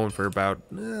only been going for about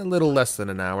a little less than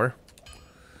an hour.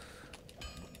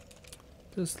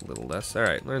 Just a little less.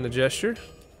 Alright, learn the gesture.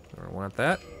 I don't want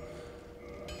that.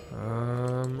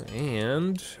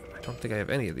 And I don't think I have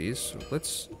any of these, so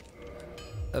let's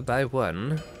buy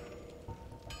one.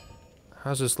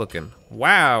 How's this looking?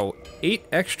 Wow, 8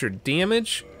 extra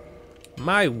damage?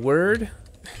 My word.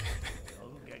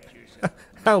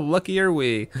 How lucky are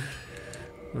we?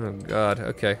 Oh god,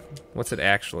 okay. What's it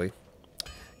actually?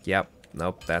 Yep,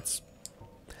 nope, that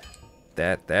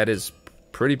is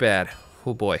pretty bad.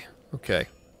 Oh boy, okay.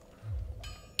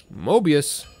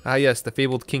 Mobius. Ah yes, the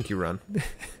fabled kinky run.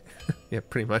 Yeah,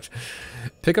 pretty much.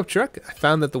 Pickup truck. I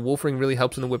found that the wolf ring really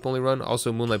helps in the whip only run.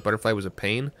 Also, Moonlight Butterfly was a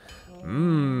pain.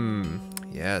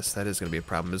 Yes, that is going to be a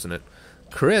problem, isn't it?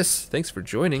 Chris, thanks for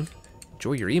joining.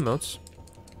 Enjoy your emotes.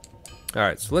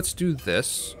 Alright, so let's do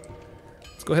this.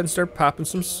 Let's go ahead and start popping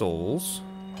some souls.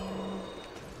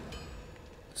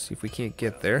 See if we can't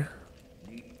get there.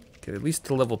 Get at least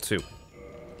to level 2.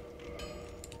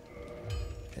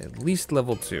 At least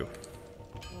level 2.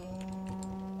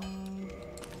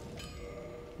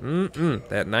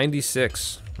 That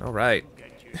 96. Alright.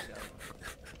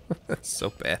 That's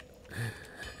so bad.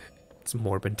 It's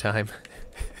Morbin time.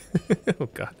 Oh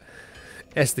god.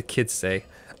 As the kids say,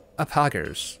 a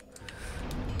poggers.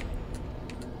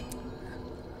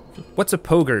 What's a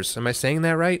pogers? Am I saying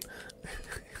that right?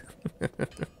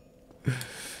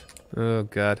 Oh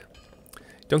god.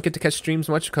 Don't get to catch streams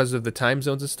much because of the time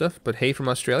zones and stuff, but hey from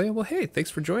Australia? Well, hey, thanks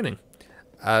for joining.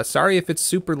 Sorry if it's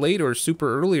super late or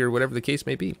super early or whatever the case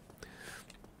may be.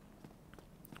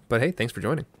 But hey, thanks for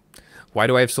joining. Why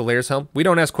do I have Solaire's helm? We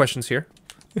don't ask questions here.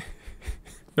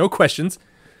 No questions.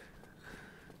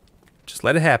 Just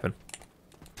let it happen.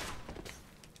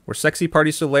 We're Sexy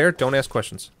Party Solaire, don't ask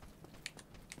questions.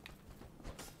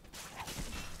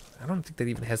 I don't think that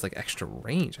even has like extra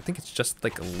range. I think it's just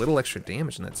like a little extra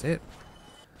damage and that's it.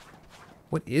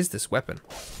 What is this weapon?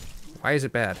 Why is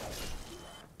it bad?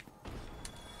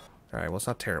 Alright, well it's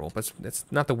not terrible, but it's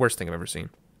not the worst thing I've ever seen.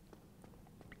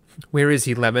 Where is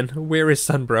he, Lemon? Where is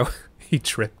Sunbro? He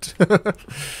tripped.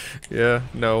 Yeah,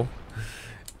 no.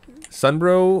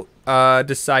 Sunbro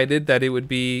decided that it would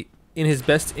be in his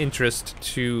best interest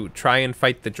to try and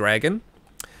fight the dragon,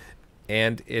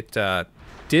 and it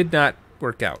did not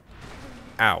work out.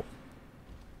 Ow.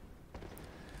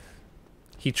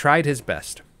 He tried his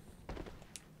best.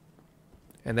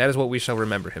 And that is what we shall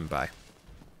remember him by.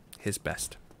 His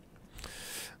best.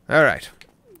 Alright.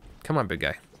 Come on, big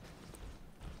guy.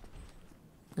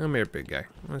 Come here, big guy.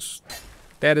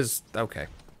 That is... okay.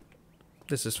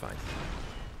 This is fine.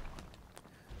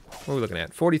 What are we looking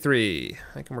at? 43.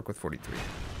 I can work with 43.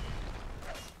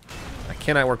 I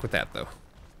cannot work with that, though.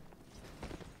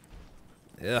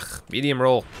 Ugh. Medium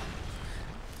roll.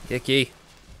 Icky.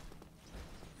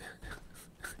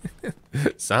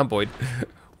 Zomboid.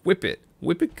 Whip it.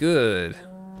 Whip it good.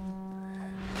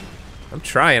 I'm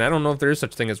trying. I don't know if there is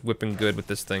such thing as whipping good with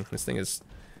this thing. This thing is...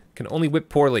 can only whip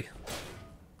poorly.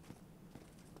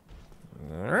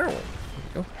 There we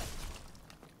go.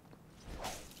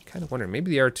 Kind of wondering.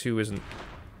 Maybe the R2 isn't...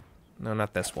 no,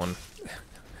 not this one.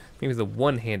 Maybe the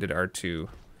one-handed R2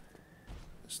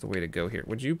 is the way to go here.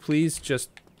 Would you please just...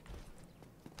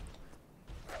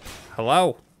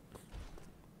 hello?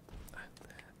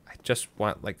 I just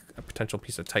want, like, a potential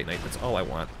piece of Titanite. That's all I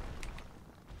want.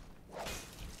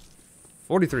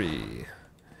 43.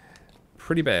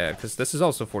 Pretty bad, because this is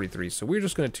also 43, so we're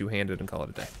just going to two-hand it and call it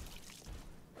a day.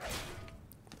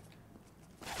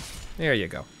 There you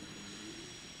go.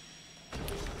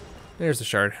 There's the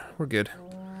shard. We're good.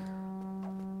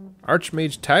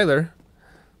 Archmage Tyler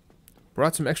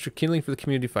brought some extra kindling for the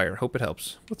community fire. Hope it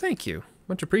helps. Well, thank you.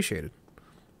 Much appreciated.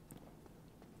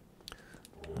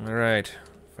 Alright.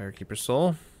 Firekeeper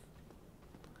Soul.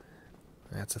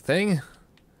 That's a thing.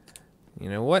 You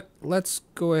know what? Let's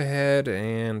go ahead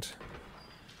and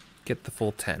get the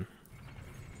full 10.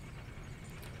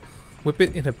 Whip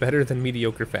it in a better than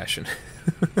mediocre fashion.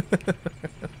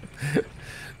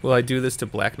 Will I do this to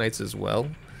Black Knights as well?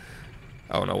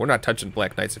 Oh no, we're not touching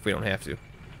Black Knights if we don't have to.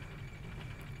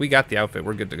 We got the outfit,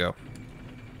 we're good to go.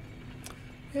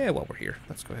 Yeah, while we're here,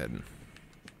 let's go ahead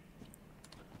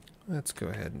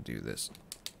and do this.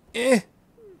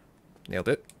 Nailed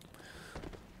it.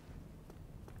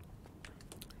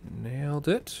 Nailed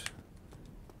it.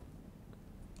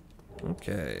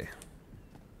 Okay.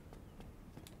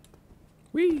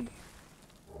 Whee!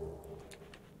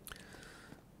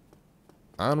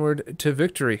 Onward to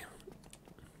victory.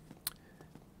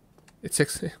 It's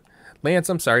 6. Lance,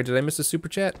 I'm sorry. Did I miss a super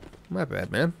chat? My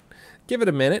bad, man. Give it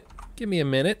a minute. Give me a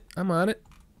minute. I'm on it.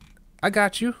 I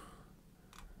got you.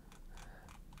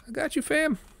 I got you,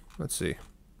 fam. Let's see.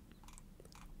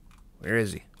 Where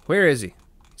is he? Where is he?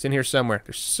 He's in here somewhere.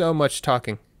 There's so much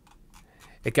talking.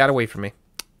 It got away from me.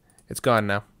 It's gone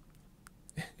now.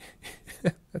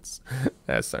 That's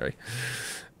sorry.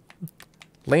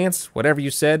 Lance, whatever you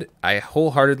said, I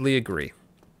wholeheartedly agree.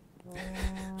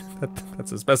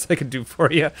 That's as best I can do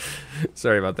for you.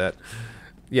 Sorry about that.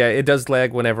 Yeah, it does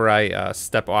lag whenever I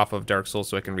step off of Dark Souls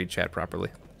so I can read chat properly.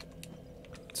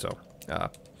 So,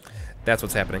 that's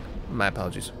what's happening. My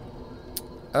apologies.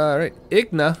 Alright,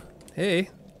 Igna. Hey,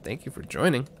 thank you for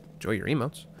joining. Enjoy your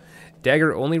emotes.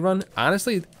 Dagger only run?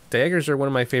 Honestly, daggers are one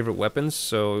of my favorite weapons,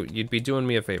 so you'd be doing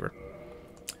me a favor.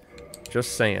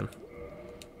 Just saying.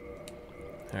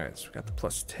 Alright, so we got the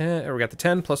plus 10, or we got the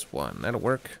 10 plus 1. That'll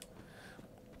work.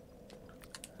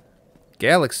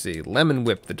 Galaxy, Lemon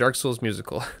Whip, the Dark Souls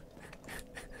musical.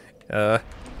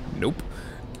 Nope.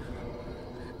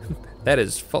 That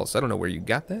is false. I don't know where you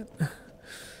got that.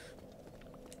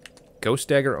 Ghost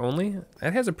Dagger only?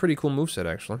 That has a pretty cool moveset,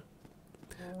 actually.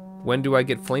 When do I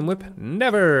get Flame Whip?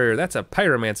 Never! That's a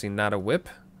pyromancy, not a whip.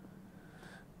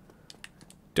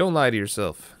 Don't lie to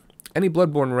yourself. Any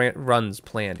Bloodborne runs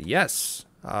planned? Yes.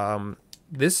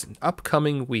 This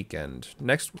upcoming weekend.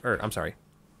 I'm sorry.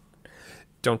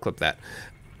 Don't clip that.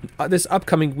 This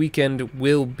upcoming weekend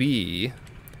will be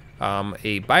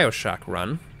a Bioshock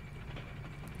run.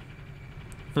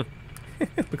 Look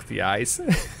at the eyes.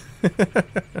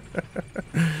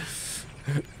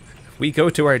 We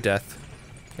go to our death,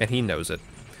 and he knows it.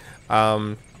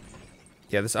 Yeah,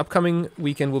 this upcoming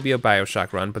weekend will be a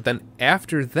Bioshock run, but then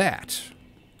after that,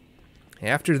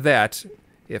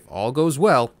 if all goes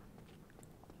well,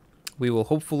 we will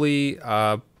hopefully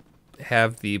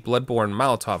have the Bloodborne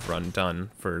Molotov run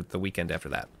done for the weekend after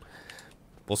that.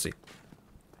 We'll see.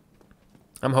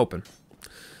 I'm hoping.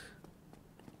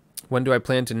 When do I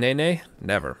plan to nay-nay?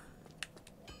 Never.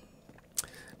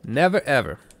 Never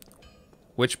ever.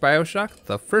 Which Bioshock?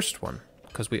 The first one.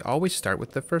 Because we always start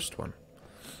with the first one.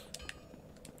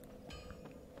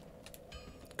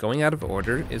 Going out of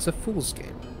order is a fool's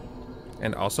game.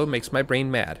 And also makes my brain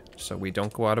mad, so we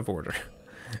don't go out of order.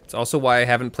 It's also why I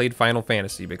haven't played Final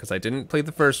Fantasy, because I didn't play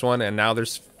the first one, and now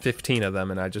there's 15 of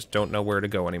them, and I just don't know where to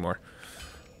go anymore.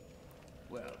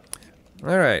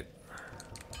 Alright.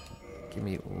 Give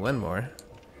me one more.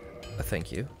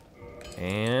 Thank you.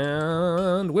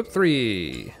 And whip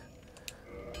 3.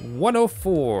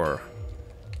 104.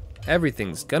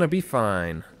 Everything's gonna be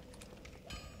fine.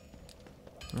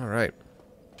 Alright.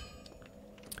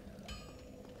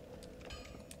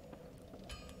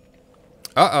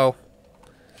 Uh-oh.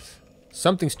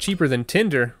 Something's cheaper than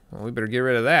Tinder. Well, we better get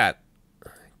rid of that.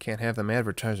 Can't have them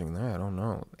advertising that. I don't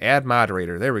know. Ad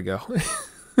moderator. There we go.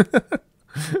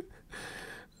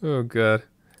 Oh, God.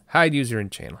 Hide user and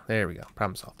channel. There we go.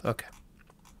 Problem solved. Okay.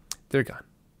 They're gone.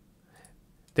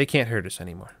 They can't hurt us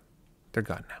anymore. They're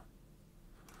gone now.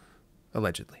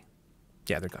 Allegedly.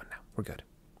 Yeah, they're gone now. We're good.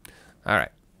 All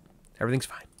right. Everything's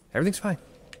fine. Everything's fine.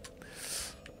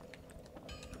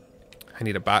 I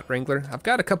need a bot wrangler. I've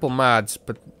got a couple mods,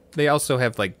 but they also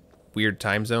have, like, weird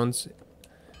time zones.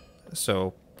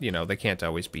 So, you know, they can't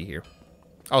always be here.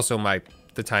 Also,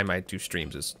 the time I do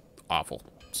streams is awful.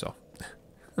 So.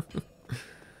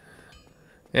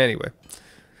 Anyway.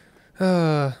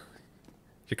 Your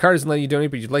card doesn't let you donate,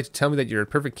 but you'd like to tell me that you're a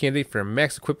perfect candidate for a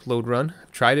max equipped load run.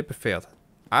 I've tried it, but failed.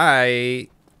 I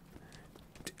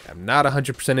am not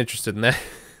 100% interested in that.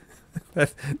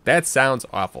 That sounds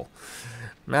awful.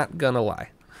 Not gonna lie.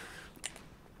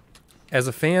 As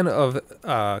a fan of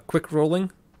quick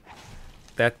rolling,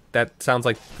 that sounds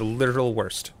like the literal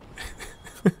worst.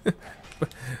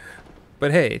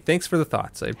 But hey, thanks for the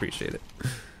thoughts. I appreciate it.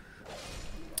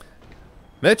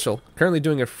 Mitchell, currently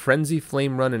doing a Frenzy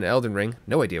Flame run in Elden Ring.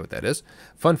 No idea what that is.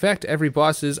 Fun fact, every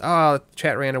boss is...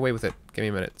 chat ran away with it. Give me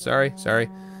a minute. Sorry.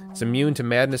 It's immune to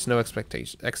madness, no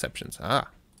exceptions. Got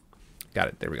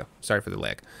it. There we go. Sorry for the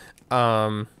lag.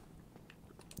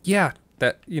 Yeah,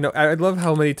 that, you know, I love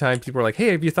how many times people are like,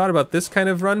 hey, have you thought about this kind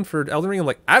of run for Elden Ring? I'm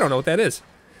like, I don't know what that is.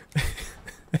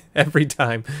 Every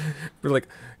time. We're like,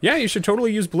 yeah, you should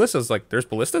totally use ballistas. Like, there's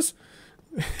ballistas?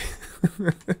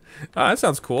 Oh, that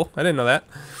sounds cool. I didn't know that.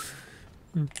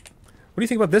 What do you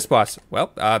think about this boss?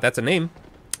 Well, that's a name.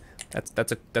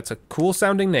 That's a cool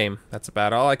sounding name. That's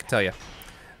about all I can tell you.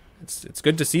 It's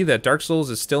good to see that Dark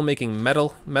Souls is still making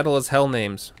metal as hell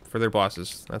names for their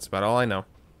bosses. That's about all I know.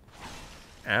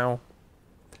 Ow.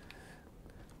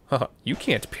 You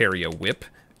can't parry a whip,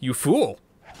 you fool.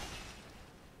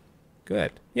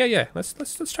 Good. Yeah. Let's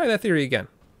try that theory again.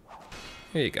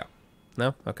 Here you go.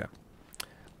 No? Okay.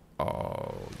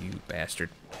 Oh, you bastard.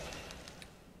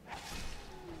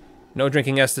 No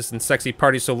drinking Estus and sexy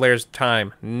party Solaire's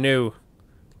time. No.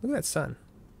 Look at that sun.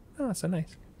 Oh, that's so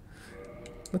nice.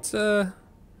 Let's, that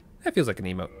feels like an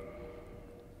emote.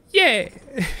 Yeah!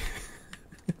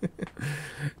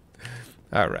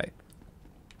 Alright.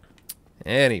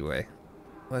 Anyway.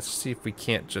 Let's see if we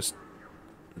can't just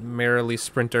merrily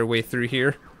sprint our way through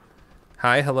here.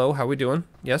 Hi, hello, how we doing?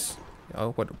 Yes?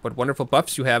 Oh, what wonderful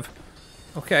buffs you have.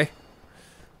 Okay.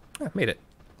 I made it.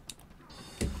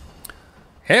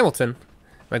 Hamilton.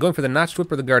 Am I going for the Notched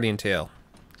Whip or the Guardian Tail?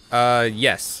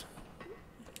 Yes.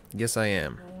 Yes, I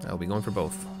am. I'll be going for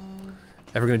both.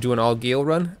 Ever gonna do an all Gale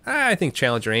run? I think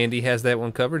Challenger Andy has that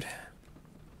one covered.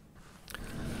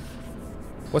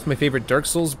 What's my favorite Dark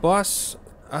Souls boss?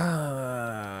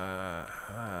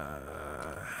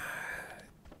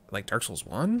 Like Dark Souls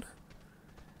 1?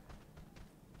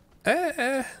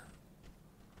 I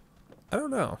don't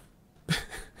know. I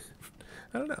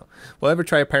don't know. Will I ever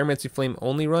try a Pyromancy Flame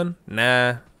only run?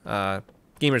 Nah.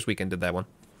 Gamers Weekend did that one.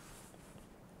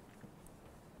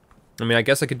 I mean, I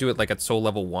guess I could do it like at Soul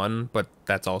Level 1, but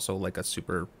that's also like a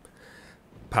super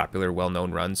popular,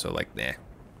 well-known run, so like, nah.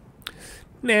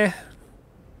 Nah.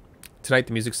 Tonight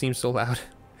the music seems so loud.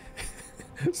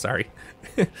 Sorry.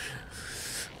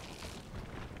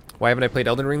 Why haven't I played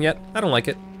Elden Ring yet? I don't like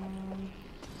it.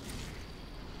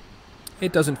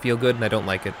 It doesn't feel good, and I don't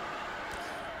like it.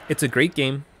 It's a great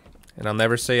game, and I'll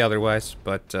never say otherwise,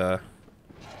 but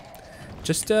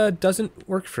just doesn't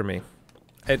work for me.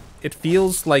 It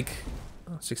feels like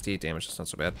 68 damage. That's not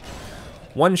so bad.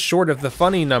 One short of the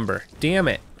funny number. Damn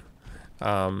it.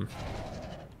 Yeah,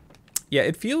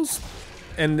 it feels,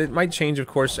 and it might change, of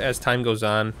course, as time goes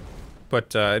on.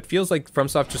 But it feels like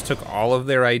FromSoft just took all of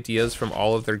their ideas from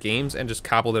all of their games and just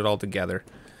cobbled it all together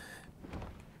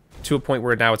to a point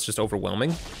where now it's just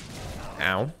overwhelming.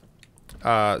 Ow.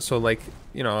 So like,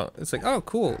 you know, it's like, oh,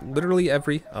 cool. Literally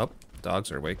every... Oh,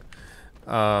 dogs are awake.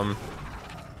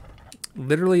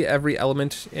 Literally every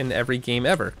element in every game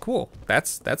ever. Cool.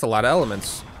 That's a lot of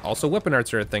elements. Also, weapon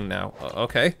arts are a thing now.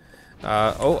 Okay.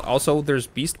 Oh, also there's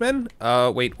Beastmen.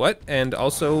 Wait, what? And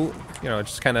also, you know,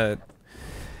 just kind of,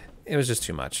 it was just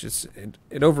too much.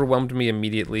 It overwhelmed me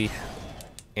immediately,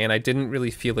 and I didn't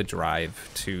really feel a drive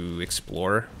to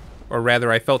explore, or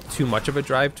rather, I felt too much of a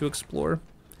drive to explore,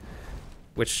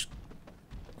 which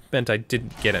meant I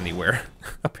didn't get anywhere.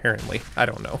 Apparently, I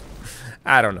don't know.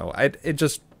 It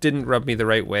just didn't rub me the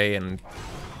right way, and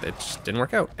it just didn't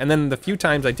work out. And then the few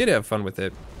times I did have fun with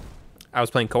it, I was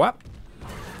playing co-op,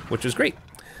 which was great.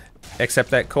 Except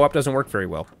that co-op doesn't work very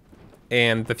well.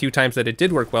 And the few times that it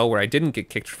did work well, where I didn't get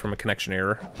kicked from a connection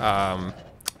error,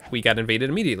 we got invaded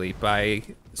immediately by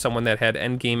someone that had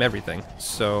endgame everything.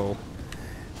 So,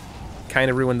 kind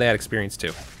of ruined that experience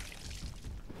too.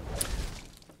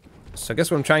 So I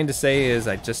guess what I'm trying to say is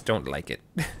I just don't like it.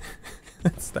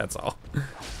 That's all.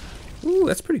 Ooh,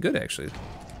 that's pretty good actually.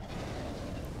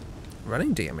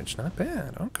 Running damage, not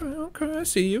bad. Okay, I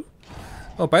see you.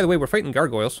 Oh, by the way, we're fighting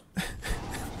gargoyles.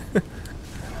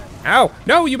 Ow!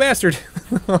 No, you bastard!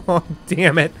 Oh,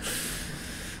 damn it.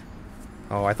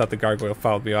 Oh, I thought the gargoyle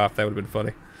followed me off. That would have been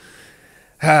funny.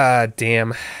 Ah,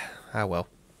 damn. Ah, well.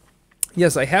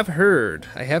 Yes, I have heard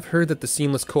that the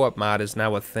seamless co-op mod is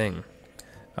now a thing.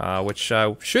 Which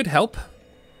should help.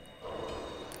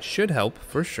 Should help,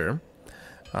 for sure.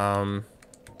 I'll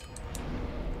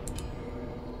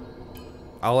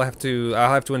have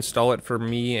to install it for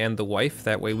me and the wife.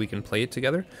 That way we can play it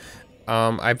together.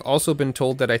 I've also been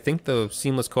told that I think the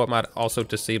seamless co-op mod also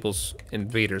disables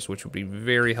invaders, which would be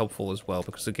very helpful as well.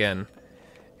 Because again,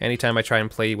 anytime I try and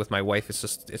play with my wife, it's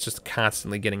just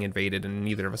constantly getting invaded, and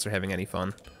neither of us are having any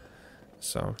fun.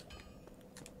 So,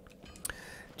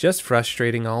 just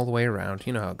frustrating all the way around.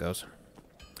 You know how it goes.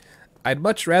 I'd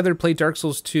much rather play Dark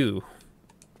Souls 2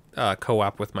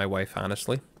 co-op with my wife,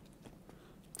 honestly.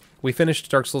 We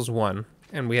finished Dark Souls 1,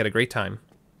 and we had a great time.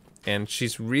 And she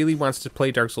really wants to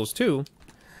play Dark Souls 2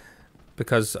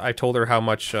 because I told her how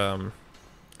much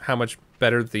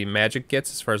better the magic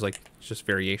gets as far as like just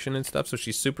variation and stuff. So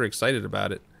she's super excited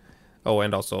about it. Oh,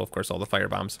 and also of course all the fire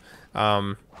bombs.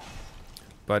 But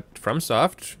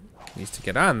FromSoft needs to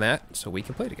get on that so we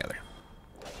can play together.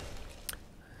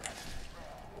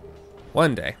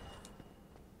 One day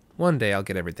I'll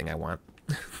get everything I want.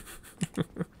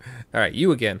 All right,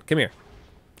 you again. Come here.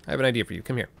 I have an idea for you.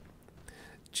 Come here.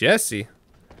 Jesse,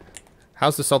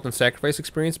 how's the Salt and Sacrifice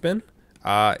experience been?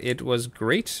 It was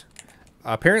great.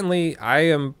 Apparently, I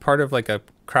am part of like a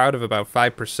crowd of about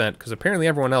 5%, because apparently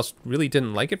everyone else really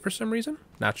didn't like it for some reason.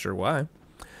 Not sure why.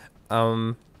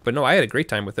 But no, I had a great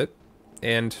time with it.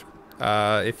 And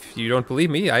if you don't believe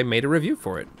me, I made a review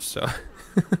for it. So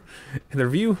the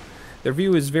review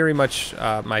is very much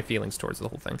my feelings towards the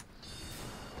whole thing.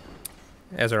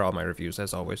 As are all my reviews,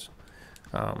 as always.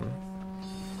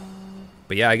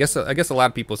 But yeah, I guess a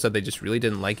lot of people said they just really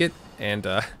didn't like it, and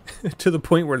to the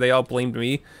point where they all blamed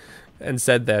me and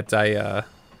said that I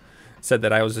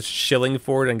was just shilling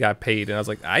for it and got paid. And I was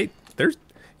like,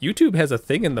 YouTube has a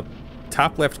thing in the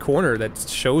top left corner that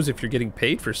shows if you're getting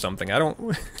paid for something. I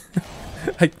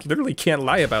literally can't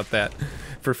lie about that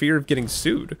for fear of getting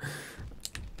sued.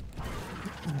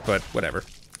 But whatever.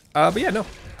 But yeah, no.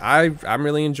 I'm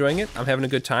really enjoying it. I'm having a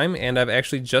good time, and I've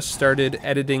actually just started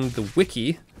editing the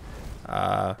wiki.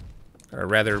 Or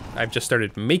rather, I've just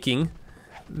started making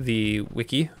the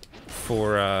wiki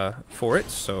for it,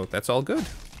 so that's all good.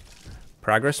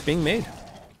 Progress being made.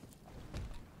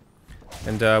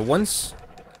 And once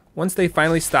they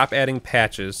finally stop adding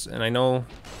patches, and I know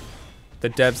the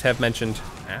devs have mentioned,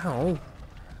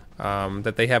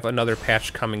 that they have another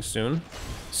patch coming soon,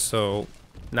 so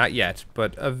not yet,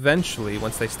 but eventually,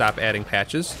 once they stop adding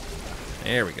patches,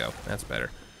 there we go, that's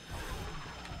better.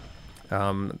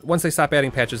 Once they stop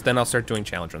adding patches, then I'll start doing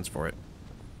challenge runs for it.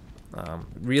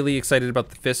 Really excited about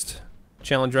the Fist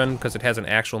challenge run because it has an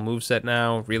actual moveset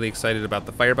now. Really excited about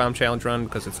the Firebomb challenge run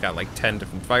because it's got like 10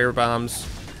 different firebombs.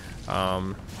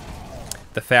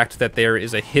 The fact that there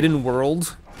is a hidden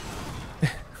world,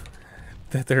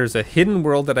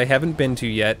 that I haven't been to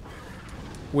yet,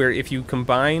 where if you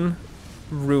combine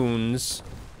runes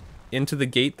into the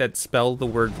gate that spell the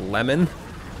word lemon,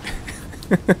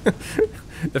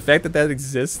 the fact that that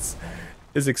exists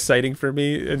is exciting for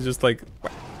me and just like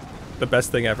the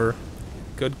best thing ever.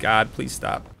 Good God, please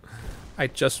stop. I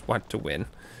just want to win.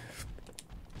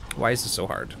 Why is this so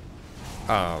hard?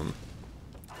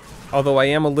 Although I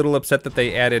am a little upset that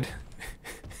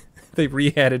they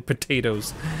re-added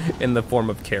potatoes in the form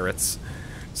of carrots.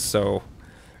 So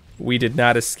we did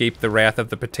not escape the wrath of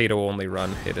the potato-only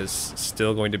run. It is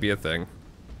still going to be a thing.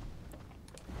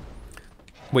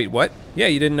 Wait, what? Yeah,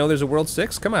 you didn't know there's a World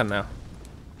 6? Come on now.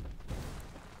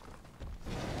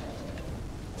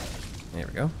 There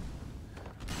we go.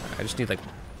 I just need like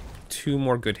 2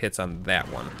 more good hits on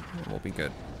that one, and we'll be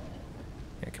good.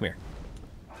 Yeah, come here.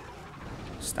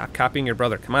 Stop copying your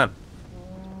brother. Come on.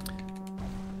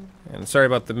 And sorry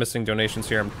about the missing donations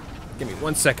here. Give me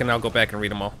 1 second. I'll go back and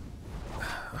read them all.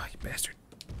 Oh, you bastard.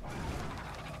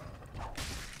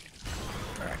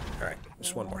 All right.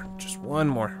 Just one more. Just one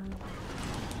more.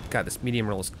 God, this medium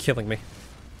roll is killing me.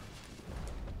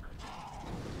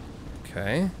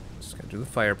 Okay. Just gotta do the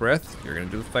fire breath. You're gonna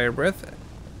do the fire breath.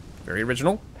 Very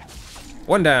original.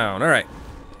 1 down. All right.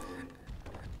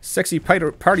 Sexy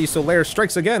party Solaire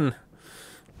strikes again.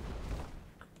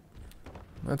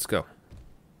 Let's go.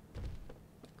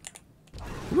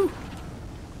 Woo.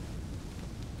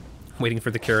 Waiting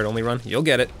for the carrot only run. You'll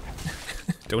get it.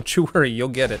 Don't you worry, you'll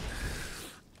get it.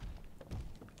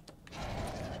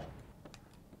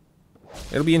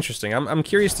 It'll be interesting. I'm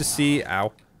curious to see.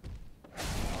 Ow.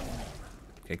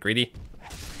 Okay, greedy.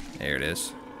 There it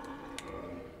is.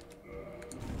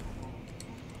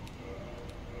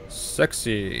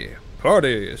 Sexy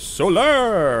party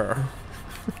Solaire.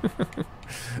 Alright,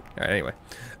 anyway.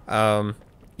 Yeah,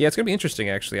 it's gonna be interesting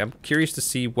actually. I'm curious to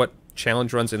see what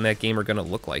challenge runs in that game are gonna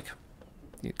look like.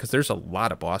 Because there's a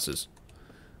lot of bosses.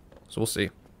 So we'll see.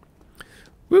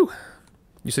 Woo!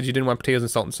 You said you didn't want potatoes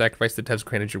and salt and sacrifice. The devs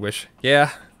granted your wish.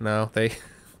 Yeah, no, they...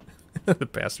 the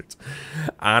bastards.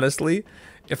 Honestly,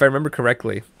 if I remember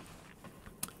correctly,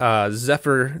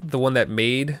 Zephyr, the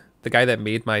guy that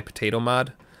made my potato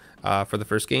mod for the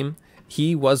first game,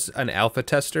 he was an alpha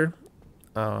tester.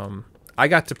 I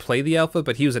got to play the alpha,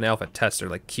 but he was an alpha tester,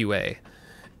 like QA.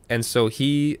 And so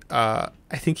he, I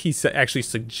think he actually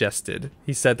suggested,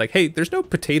 he said like, hey, there's no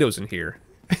potatoes in here.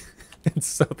 And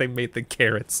so they made the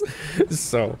carrots.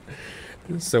 So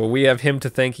we have him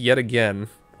to thank yet again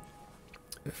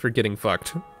for getting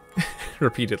fucked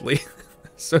repeatedly.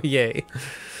 So yay.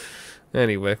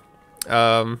 Anyway,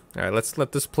 all right, let's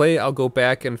let this play. I'll go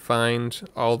back and find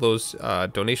all those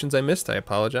donations I missed. I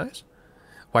apologize.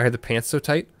 Why are the pants so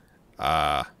tight?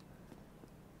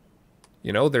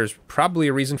 You know, there's probably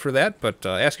a reason for that, but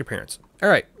ask your parents. All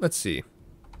right, let's see.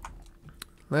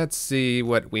 Let's see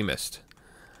what we missed.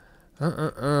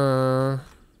 Okay.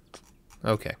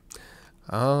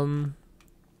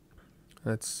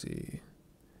 Let's see.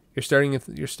 You're starting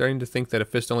to think that a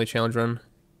fist-only challenge run,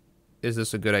 is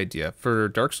this a good idea? For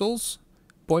Dark Souls?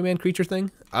 Boy-man creature thing?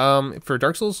 For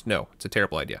Dark Souls? No, it's a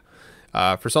terrible idea.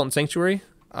 For Salt and Sanctuary,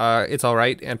 it's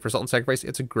alright, and for Salt and Sacrifice,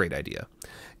 it's a great idea.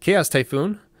 Chaos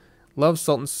Typhoon. Love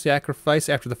Salt and Sacrifice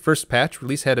after the first patch.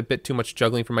 Release had a bit too much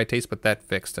juggling for my taste, but that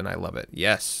fixed, and I love it.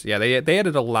 Yes. Yeah, they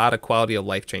added a lot of quality of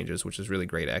life changes, which is really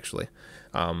great, actually.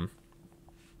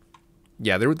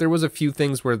 Yeah, there was a few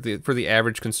things where for the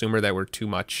average consumer that were too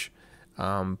much.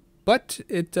 But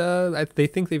I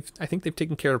think they've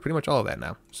taken care of pretty much all of that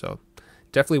now. So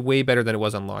definitely way better than it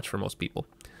was on launch for most people.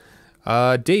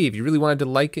 Dave, you really wanted to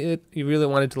like it. You really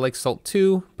wanted to like Salt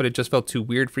 2, but it just felt too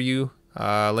weird for you.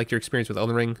 Like your experience with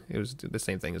Elden Ring, it was the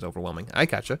same thing as overwhelming. I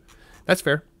gotcha. That's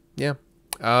fair. Yeah.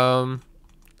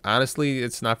 Honestly,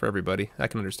 it's not for everybody. I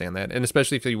can understand that. And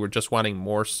especially if you were just wanting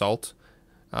more Salt,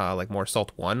 like more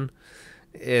Salt 1,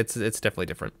 it's definitely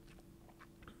different.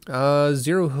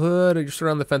 Zero Hood, you're sort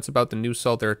of on the fence about the new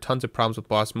Salt. There are tons of problems with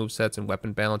boss movesets and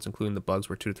weapon balance, including the bugs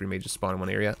where 2 to 3 mages spawn in one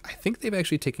area. I think they've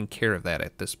actually taken care of that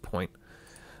at this point,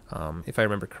 if I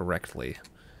remember correctly.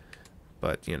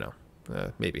 But, you know,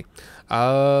 maybe.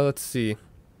 Let's see.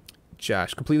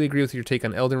 Josh, completely agree with your take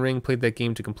on Elden Ring. Played that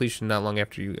game to completion not long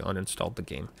after you uninstalled the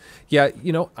game. Yeah,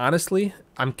 you know, honestly,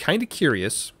 I'm kind of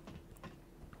curious.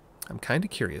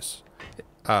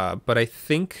 But I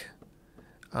think...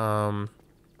 and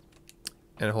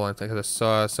hold on, because I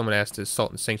saw someone asked, is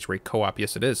Salt and Sanctuary co-op?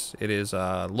 Yes, it is. It is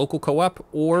local co-op,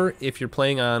 or if you're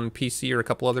playing on PC or a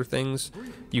couple other things,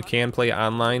 you can play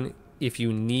online. If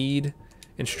you need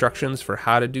instructions for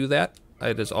how to do that,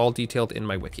 it is all detailed in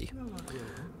my wiki.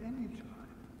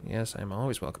 Yes, I'm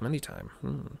always welcome anytime.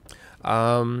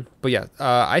 But yeah,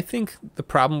 I think the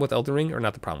problem with Elden Ring, or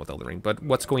not the problem with Elden Ring, but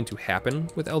what's going to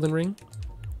happen with Elden Ring,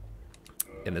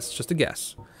 and this is just a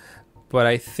guess, but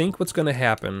I think what's going to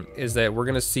happen is that we're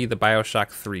going to see the BioShock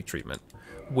 3 treatment,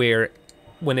 where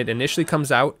when it initially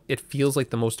comes out, it feels like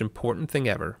the most important thing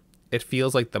ever. It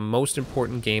feels like the most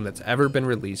important game that's ever been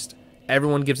released.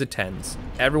 Everyone gives it 10s.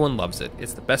 Everyone loves it.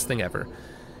 It's the best thing ever.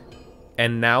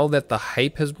 And now that the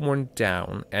hype has worn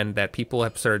down and that people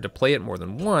have started to play it more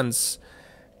than once,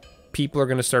 people are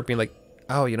going to start being like,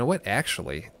 oh, you know what?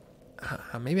 Actually,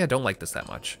 maybe I don't like this that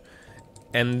much.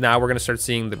 And now we're going to start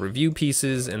seeing the review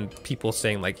pieces and people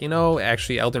saying like, you know,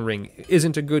 actually Elden Ring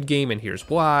isn't a good game and here's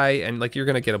why. And like, you're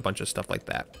going to get a bunch of stuff like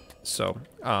that. So,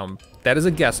 that is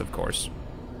a guess, of course.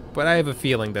 But I have a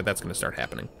feeling that that's going to start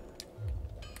happening.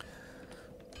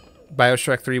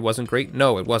 BioShock 3 wasn't great?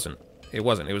 No, it wasn't. It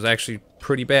wasn't. It was actually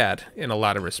pretty bad in a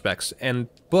lot of respects.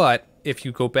 But if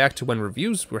you go back to when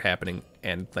reviews were happening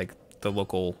and like the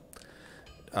local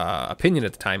opinion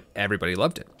at the time, everybody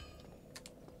loved it.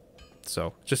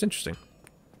 So, just interesting.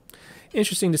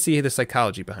 Interesting to see the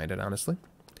psychology behind it, honestly.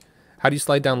 How do you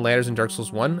slide down ladders in Dark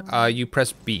Souls 1? You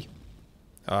press B.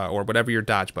 Or whatever your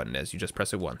dodge button is. You just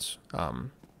press it once.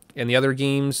 In the other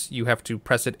games, you have to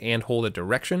press it and hold a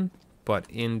direction. But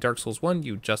in Dark Souls 1,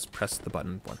 you just press the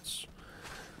button once.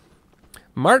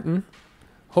 Martin,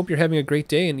 hope you're having a great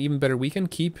day and even better weekend.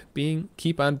 Keep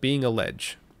on being a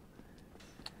ledge.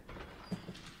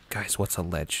 Guys, what's a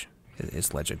ledge?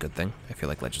 Is ledge a good thing? I feel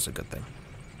like ledge is a good thing.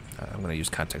 I'm going to use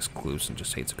context clues and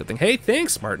just say it's a good thing. Hey,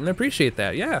 thanks, Martin. I appreciate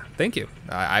that. Yeah, thank you.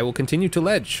 I will continue to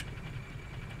ledge.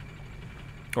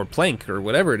 Or plank, or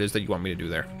whatever it is that you want me to do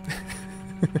there.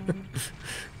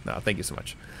 No, thank you so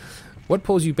much. What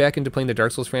pulls you back into playing the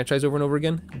Dark Souls franchise over and over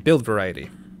again? Build variety.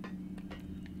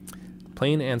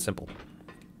 Plain and simple.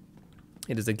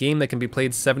 It is a game that can be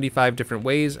played 75 different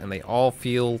ways, and they all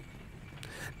feel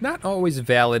not always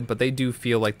valid, but they do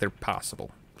feel like they're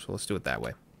possible. So let's do it that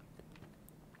way.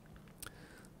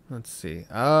 Let's see.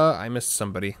 I missed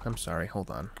somebody. I'm sorry. Hold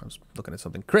on. I was looking at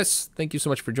something. Chris, thank you so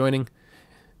much for joining.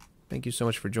 Thank you so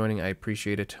much for joining. I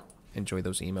appreciate it. Enjoy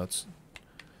those emotes.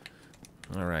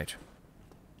 All right.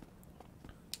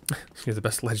 You're the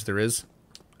best ledge there is.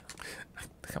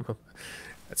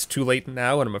 It's too late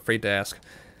now, and I'm afraid to ask.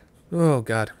 Oh,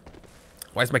 God.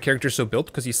 Why is my character so built?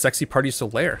 Because he's sexy party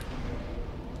Solaire.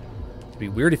 It'd be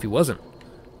weird if he wasn't.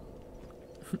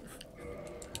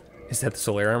 Is that the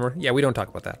Solaire armor? Yeah, we don't talk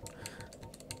about that.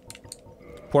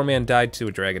 Poor man died to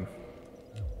a dragon.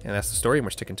 And that's the story, and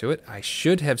we're sticking to it. I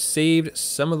should have saved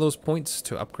some of those points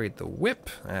to upgrade the whip.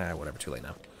 Whatever, too late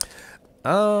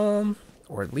now.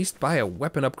 Or at least buy a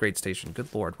weapon upgrade station.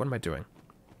 Good lord, what am I doing?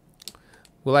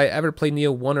 Will I ever play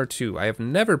Neo 1 or 2? I have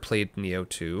never played Neo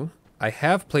 2. I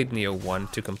have played Neo 1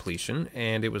 to completion,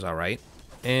 and it was alright.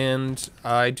 And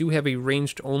I do have a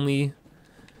ranged-only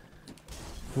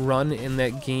run in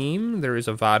that game. There is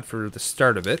a VOD for the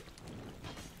start of it.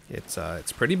 It's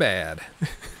pretty bad.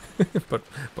 but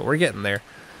we're getting there.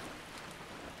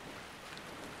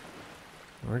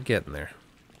 We're getting there.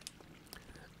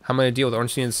 How am I going to deal with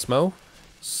Ornstein and Smo?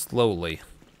 Slowly.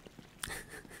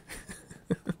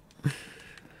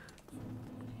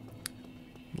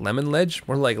 Lemon ledge?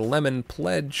 More like lemon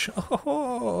pledge.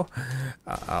 Oh,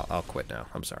 I'll quit now.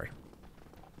 I'm sorry.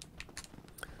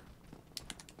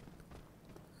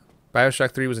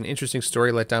 BioShock 3 was an interesting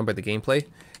story let down by the gameplay.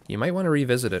 You might want to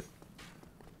revisit it.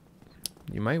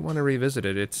 You might want to revisit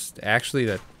it. It's actually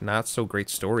a not so great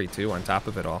story too, on top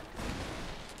of it all.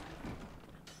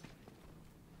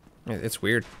 It's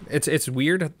weird. It's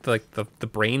weird, like the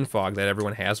brain fog that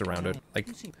everyone has around it. Like,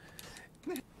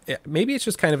 maybe it's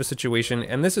just kind of a situation,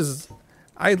 and this is,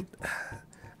 I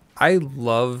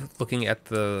love looking at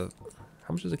the,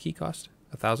 how much does a key cost?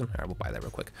 1,000? All right, we'll buy that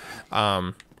real quick.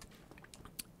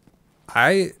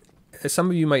 As some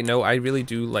of you might know, I really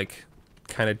do like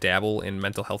kind of dabble in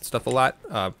mental health stuff a lot,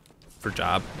 for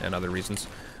job and other reasons.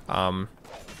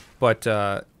 But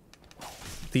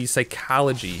the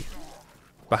psychology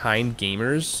behind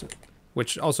gamers,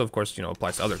 which also, of course, you know,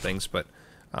 applies to other things, but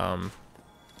a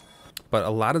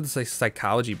lot of the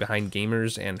psychology behind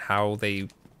gamers and how they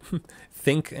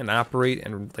think and operate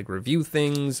and like review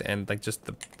things, and like just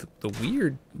the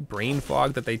weird brain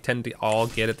fog that they tend to all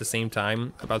get at the same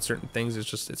time about certain things, is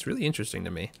just, it's really interesting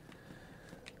to me.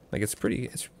 Like, it's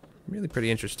really pretty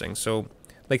interesting. So,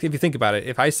 like, if you think about it,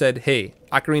 if I said, hey,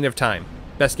 Ocarina of Time,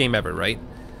 best game ever, right?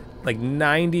 Like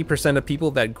 90% of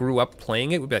people that grew up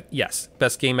playing it would be like, yes,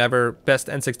 best game ever, best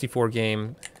N64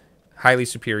 game, highly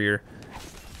superior,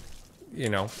 you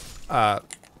know.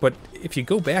 But if you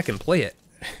go back and play it,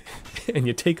 and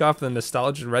you take off the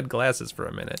nostalgia red glasses for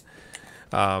a minute,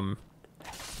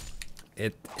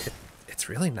 it's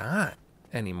really not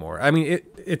anymore. I mean,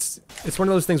 it's one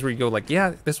of those things where you go like,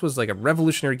 yeah, this was like a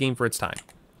revolutionary game for its time,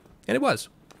 and it was.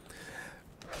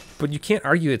 But you can't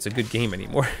argue it's a good game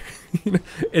anymore.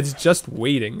 It's just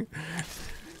waiting.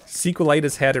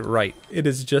 Sequelitis had it right. It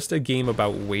is just a game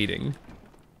about waiting.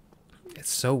 It's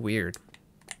so weird.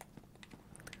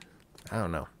 I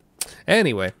don't know.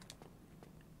 Anyway.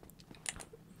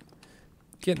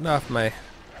 Getting off my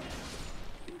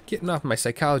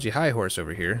psychology high horse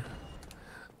over here.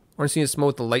 Ornstein and Smo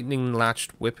with the lightning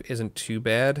latched whip isn't too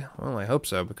bad. Well, I hope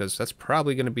so, because that's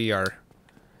probably going to be our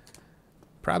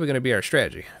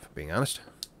strategy, if I'm being honest.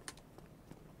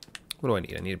 What do I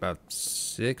need? I need about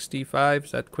 65.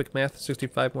 Is that quick math?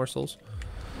 65 more souls.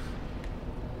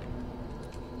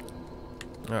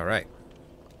 All right.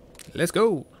 Let's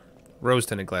go. Rose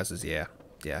tinted glasses. Yeah.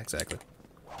 Yeah, exactly.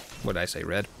 What did I say?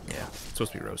 Red? Yeah. It's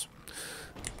supposed to be rose.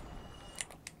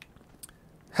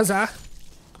 Huzzah!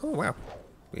 Oh, wow.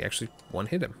 We actually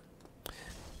one-hit him.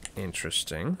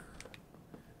 Interesting.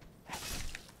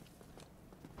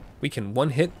 We can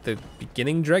one-hit the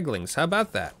beginning Dreglings. How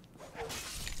about that?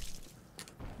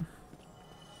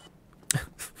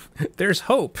 There's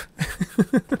hope.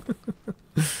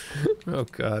 Oh,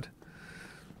 God.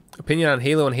 Opinion on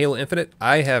Halo and Halo Infinite?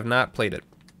 I have not played it.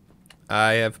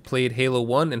 I have played Halo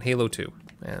 1 and Halo 2,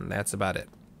 and that's about it.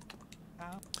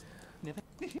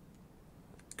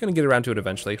 Gonna get around to it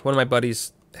eventually. One of my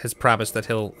buddies has promised that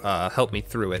he'll help me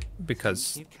through it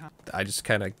because I just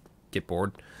kind of get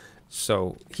bored.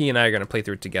 So he and I are gonna play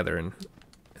through it together, and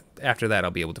after that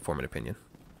I'll be able to form an opinion.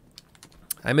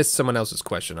 I missed someone else's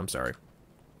question, I'm sorry.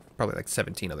 Probably like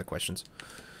 17 other questions.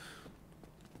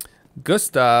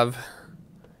 Gustav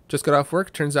just got off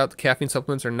work. Turns out the caffeine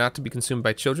supplements are not to be consumed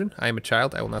by children. I am a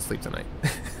child. I will not sleep tonight.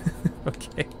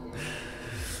 Okay.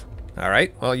 All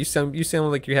right. Well, you sound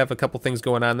like you have a couple things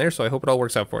going on there, so I hope it all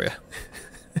works out for you.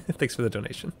 Thanks for the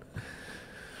donation.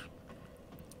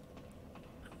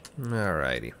 All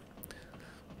righty.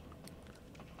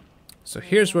 So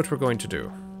here's what we're going to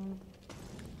do.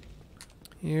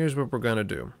 Here's what we're going to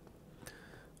do.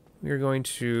 We're going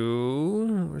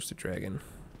to... Where's the dragon?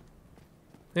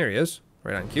 There he is.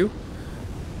 Right on cue.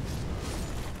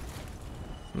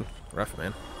 Rough,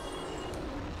 man.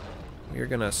 We're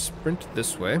going to sprint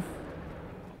this way.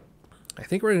 I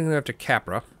think we're going to go after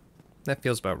Capra. That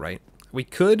feels about right. We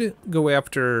could go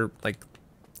after, like,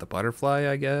 the butterfly,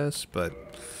 I guess, but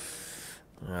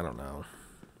I don't know.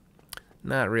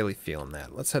 Not really feeling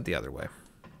that. Let's head the other way.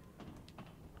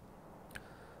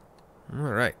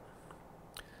 All right.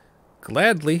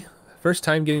 Gladly. First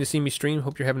time getting to see me stream.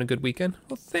 Hope you're having a good weekend.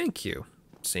 Well, thank you.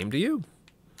 Same to you.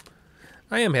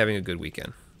 I am having a good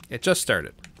weekend. It just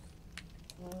started.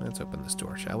 Let's open this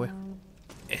door, shall we?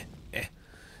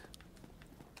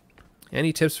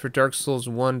 Any tips for Dark Souls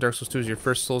 1? Dark Souls 2 is your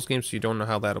first Souls game, so you don't know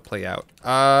how that'll play out.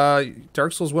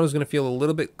 Dark Souls 1 is going to feel a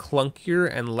little bit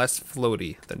clunkier and less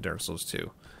floaty than Dark Souls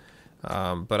 2.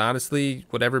 But honestly,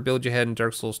 whatever build you had in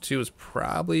Dark Souls 2 is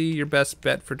probably your best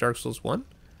bet for Dark Souls 1.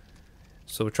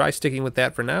 So try sticking with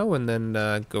that for now, and then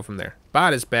go from there.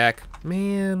 Bot is back.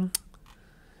 Man.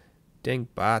 Dang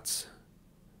bots.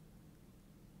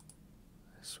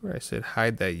 I swear I said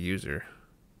hide that user.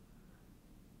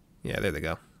 Yeah, there they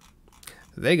go.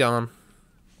 They gone.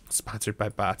 Sponsored by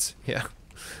bots. Yeah.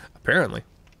 Apparently.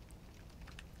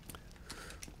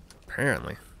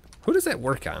 Apparently. Who does that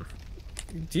work on?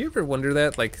 Do you ever wonder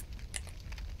that? Like,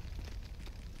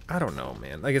 I don't know,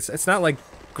 man. Like, it's not like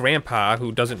Grandpa,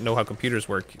 who doesn't know how computers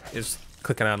work, is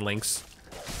clicking on links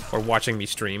or watching me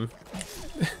stream.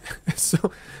 so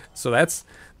that's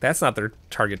not their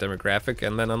target demographic.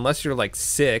 And then unless you're like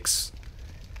 6,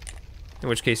 in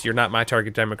which case you're not my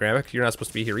target demographic, you're not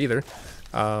supposed to be here either.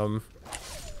 But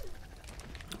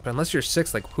unless you're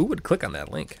 6, like, who would click on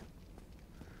that link?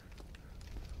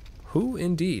 Who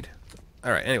indeed?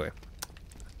 All right. Anyway,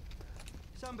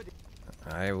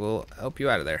 I will help you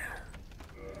out of there.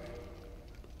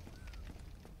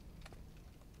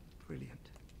 Brilliant.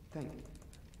 Thank you.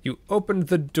 You opened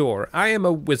the door. I am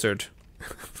a wizard.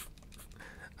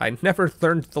 I never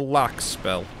learned the lock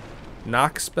spell.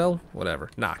 Knock spell? Whatever.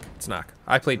 Knock. It's knock.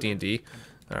 I play D&D.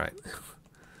 All right.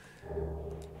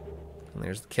 And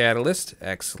there's the catalyst.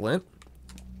 Excellent.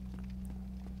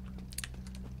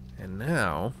 And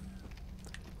now,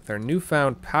 with our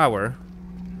newfound power...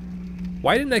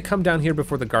 Why didn't I come down here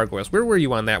before the gargoyles? Where were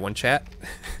you on that one, chat?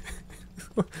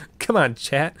 Come on,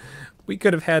 chat. We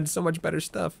could have had so much better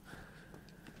stuff.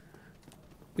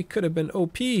 We could have been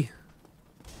OP.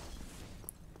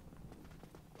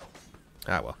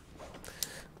 Ah, well.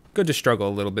 Good to struggle a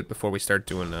little bit before we start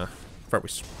doing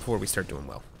before we start doing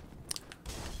well.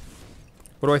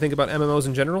 What do I think about MMOs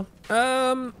in general?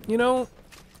 You know,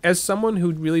 as someone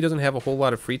who really doesn't have a whole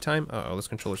lot of free time. Uh-oh, this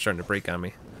controller's starting to break on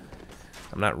me.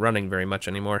 I'm not running very much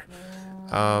anymore.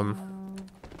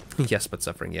 Yes, but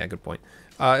suffering. Yeah, good point.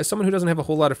 As someone who doesn't have a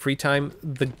whole lot of free time,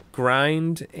 the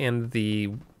grind and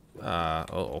the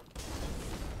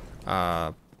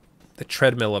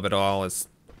treadmill of it all is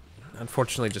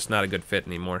unfortunately just not a good fit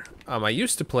anymore. I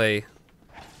used to play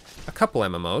a couple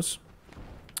MMOs.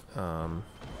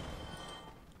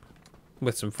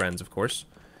 With some friends, of course.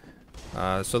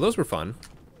 So those were fun.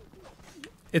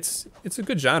 it's a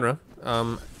good genre.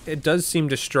 It does seem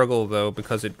to struggle though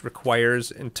because it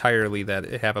requires entirely that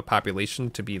it have a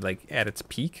population to be like at its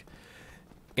peak,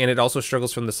 and it also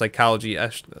struggles from the psychology.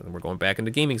 We're going back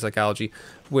into gaming psychology,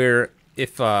 where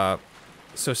if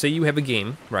so say you have a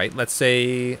game, right? Let's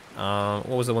say what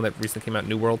was the one that recently came out?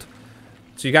 New World.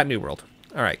 So you got New World.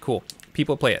 All right, cool.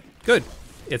 People play it. Good.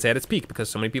 It's at its peak because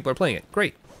so many people are playing it.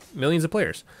 Great. Millions of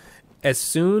players. As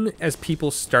soon as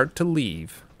people start to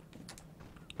leave,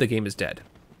 the game is dead,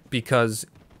 because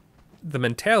the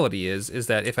mentality is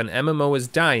that if an MMO is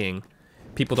dying,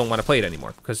 people don't want to play it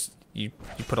anymore because you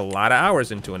put a lot of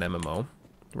hours into an MMO,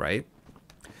 right?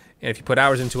 And if you put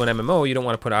hours into an MMO, you don't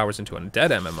want to put hours into a dead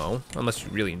MMO unless you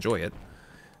really enjoy it.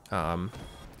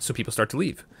 So people start to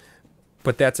leave.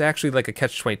 But that's actually like a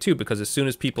catch-22, because as soon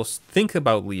as people think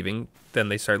about leaving, then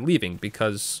they start leaving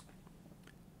because...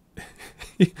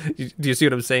 Do you see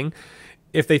what I'm saying?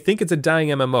 If they think it's a dying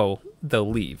MMO, they'll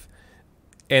leave.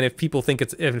 And if people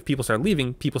start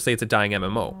leaving, people say it's a dying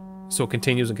MMO. So it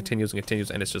continues and continues and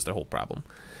continues, and it's just a whole problem.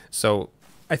 So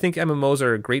I think MMOs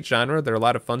are a great genre. They're a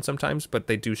lot of fun sometimes, but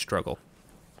they do struggle.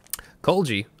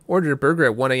 Kolji, ordered a burger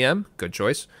at 1 a.m. Good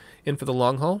choice. In for the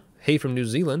long haul. Hey from New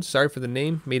Zealand. Sorry for the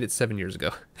name. Made it 7 years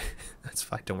ago. That's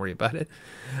fine. Don't worry about it.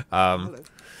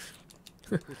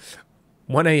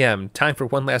 1 a.m. Time for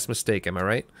one last mistake. Am I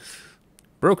right?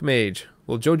 Broke Mage.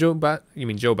 Will JoJo-bot... You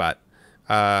mean Joe-bot.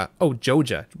 Oh,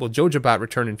 Joja. Will Joja-bot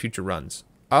return in future runs?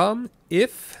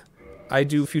 If I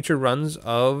do future runs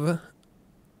of...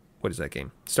 What is that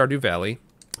game? Stardew Valley.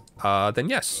 Then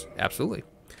yes. Absolutely.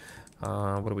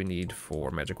 What do we need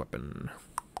for Magic Weapon?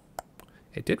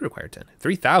 It did require 10.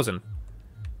 3,000.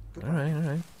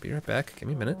 Alright. Be right back. Give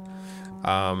me a minute.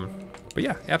 But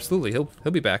yeah, absolutely.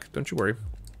 He'll be back. Don't you worry.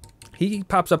 He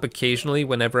pops up occasionally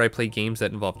whenever I play games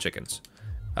that involve chickens.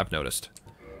 I've noticed.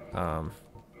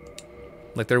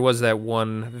 Like there was that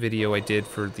one video I did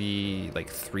for the like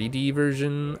 3D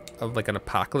version of like an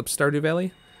Apocalypse Stardew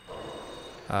Valley.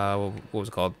 What was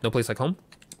it called? No Place Like Home.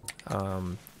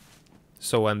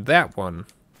 So on that one,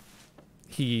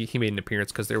 he made an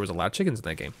appearance because there was a lot of chickens in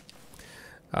that game.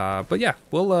 But yeah,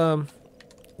 we'll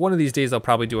one of these days I'll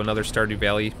probably do another Stardew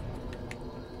Valley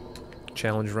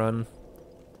challenge run.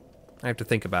 I have to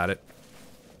think about it.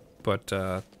 But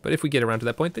if we get around to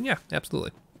that point, then yeah,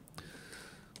 absolutely.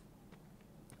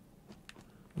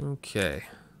 Okay.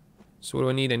 So what do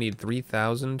I need? I need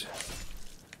 3,000.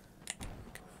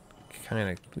 Kind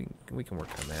of, we can work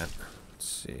on that. Let's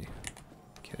see.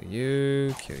 Kill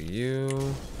you, kill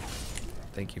you.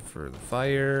 Thank you for the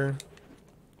fire.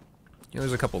 You know,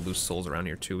 there's a couple loose souls around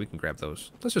here too. We can grab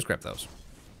those. Let's just grab those.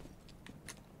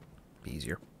 Be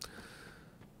easier.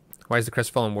 Why is the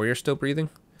Crestfallen Warrior still breathing?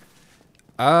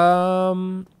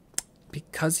 Because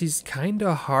he's kind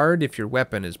of hard if your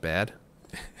weapon is bad.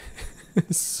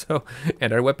 So,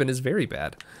 and our weapon is very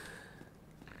bad.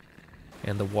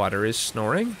 And the water is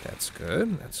snoring. That's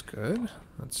good. That's good.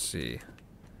 Let's see.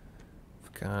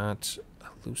 We've got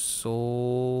a loose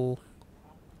soul.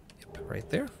 Yep, right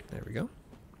there. There we go.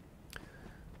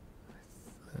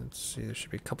 Let's see. There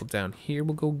should be a couple down here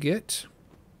we'll go get.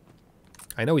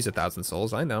 I know he's 1,000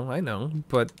 souls. I know.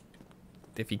 But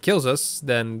if he kills us,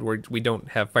 then we don't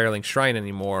have Firelink Shrine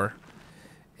anymore.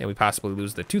 And we possibly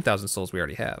lose the 2,000 souls we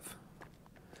already have.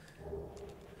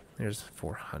 There's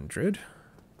 400.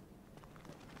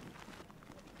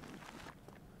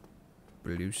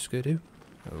 Blue skidoo.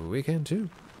 Oh, we can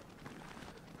too.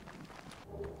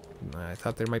 I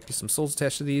thought there might be some souls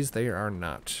attached to these. They are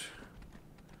not.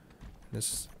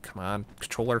 This, come on,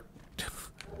 controller.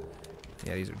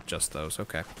 Yeah, these are just those.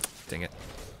 Okay. Dang it.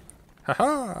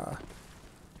 Haha!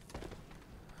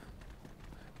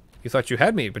 You thought you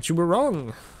had me, but you were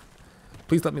wrong.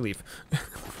 Please let me leave.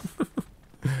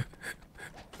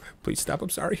 Please stop, I'm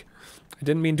sorry. I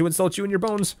didn't mean to insult you in your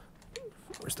bones.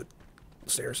 Where's the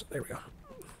stairs? There we go.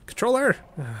 Controller!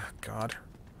 Oh, God.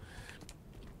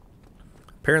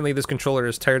 Apparently this controller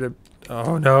is tired of...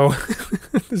 Oh, no.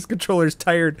 This controller is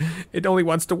tired. It only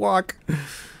wants to walk.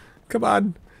 Come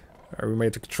on. Or we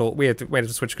might have to we have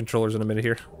to switch controllers in a minute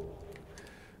here.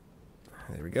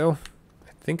 There we go.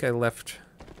 I think I left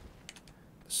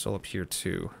the soul up here,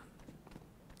 too.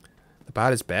 The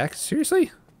bot is back? Seriously?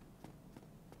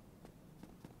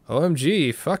 OMG,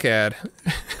 fuckad.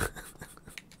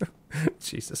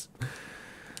 Jesus.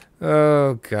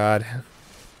 Oh, God.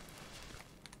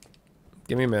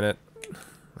 Give me a minute.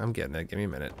 I'm getting it. Give me a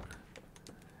minute.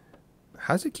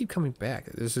 How does it keep coming back?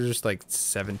 This is just like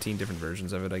 17 different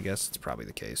versions of it, I guess. It's probably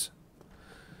the case.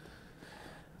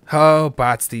 Oh,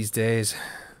 bots these days.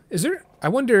 Is there... I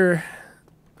wonder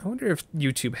if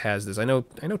YouTube has this. I know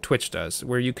Twitch does,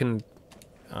 where you can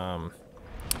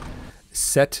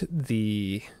set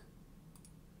the...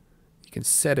 You can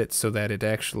set it so that it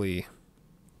actually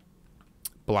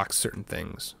blocks certain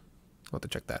things. I'll have to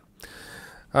check that.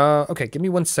 Okay, give me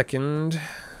 1 second.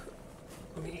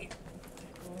 Let me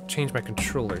change my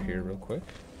controller here real quick.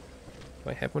 Do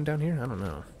I have one down here? I don't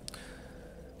know.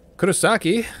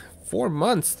 Kurosaki, 4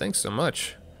 months. Thanks so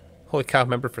much. Holy cow,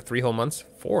 member for 3 whole months.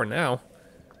 4 now.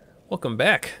 Welcome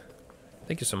back.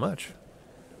 Thank you so much.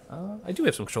 I do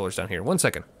have some controllers down here. 1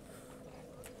 second.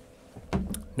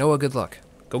 Noah, good luck.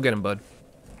 Go get him, bud.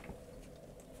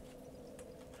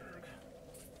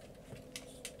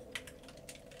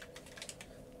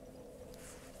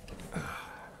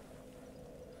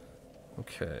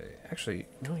 Okay. Actually,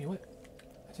 no, you know what?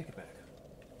 I take it back.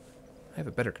 I have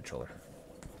a better controller.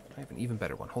 I have an even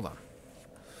better one. Hold on.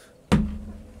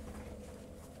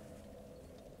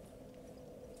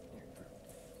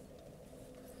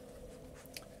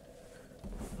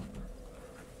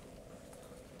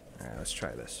 Alright, let's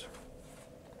try this.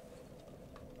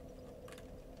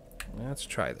 Let's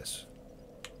try this.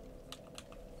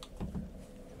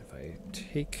 If I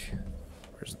take...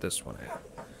 Where's this one at?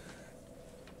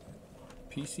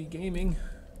 PC gaming.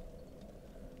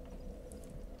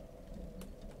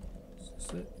 Is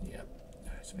this it? Yep.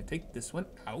 So if I take this one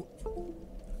out.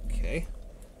 Okay.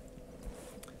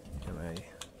 And I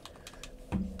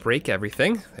break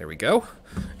everything. There we go.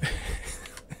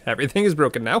 Everything is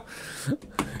broken now.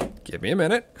 Give me a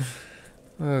minute.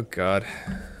 Oh, God.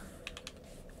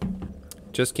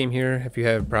 Just came here. If you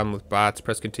have a problem with bots,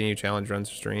 press continue. Challenge runs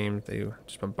stream. They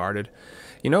just bombarded.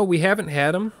 You know, we haven't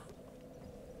had them.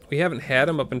 We haven't had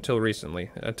them up until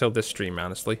recently. Until this stream,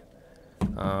 honestly.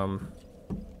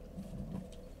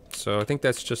 So I think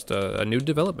that's just a new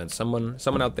development.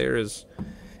 Someone out there is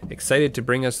excited to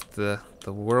bring us the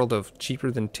world of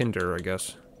cheaper than Tinder, I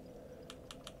guess.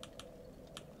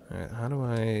 Alright, how do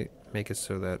I make it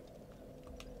so that...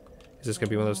 Is this going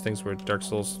to be one of those things where Dark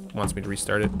Souls wants me to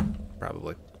restart it?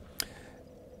 Probably.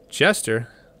 Jester,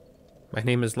 my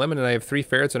name is Lemon and I have 3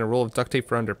 ferrets and a roll of duct tape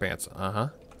for underpants. Uh-huh.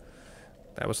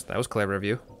 That was clever of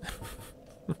you.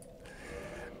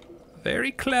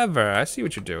 Very clever. I see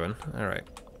what you're doing. Alright.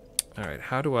 Alright,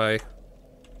 how do I...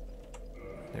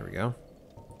 There we go.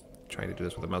 Trying to do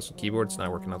this with a mouse and keyboard. It's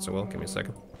not working out so well. Give me a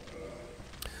second.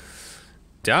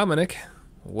 Dominic,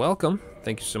 welcome.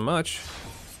 Thank you so much.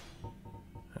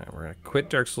 Alright, we're going to quit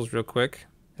Dark Souls real quick.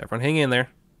 Everyone hang in there.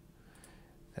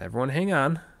 Everyone hang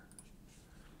on.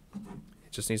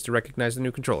 It just needs to recognize the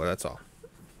new controller, that's all.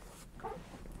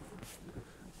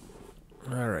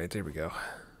 Alright, there we go.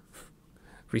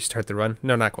 Restart the run?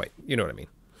 No, not quite. You know what I mean.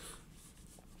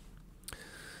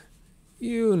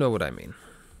 You know what I mean.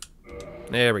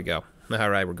 There we go.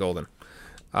 Alright, we're golden.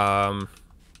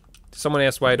 Someone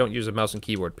asked why I don't use a mouse and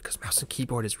keyboard. Because mouse and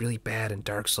keyboard is really bad in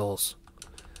Dark Souls.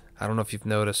 I don't know if you've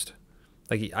noticed.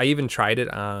 Like, I even tried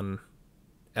it on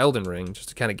Elden Ring just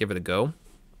to kind of give it a go.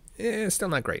 It's still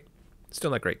not great.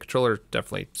 Still not great. Controller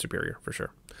definitely superior, for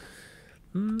sure.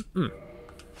 There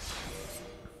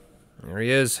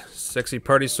he is. Sexy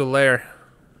Party Solaire.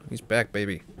 He's back,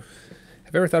 baby.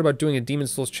 Have you ever thought about doing a Demon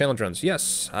Souls challenge runs?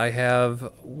 Yes, I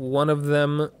have one of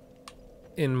them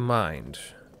in mind.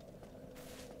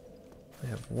 I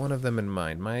have one of them in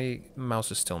mind. My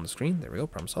mouse is still on the screen. There we go.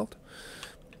 Problem solved.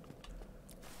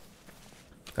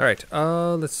 Alright,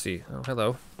 let's see. Oh,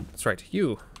 hello. That's right,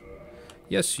 you.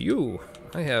 Yes, you.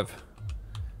 I have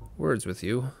words with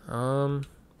you.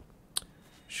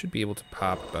 Should be able to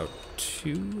pop about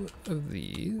 2 of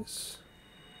these.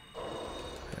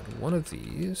 And 1 of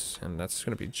these, and that's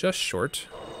going to be just short.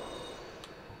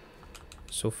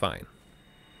 So fine.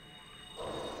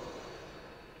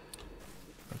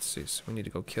 Let's see, so we need to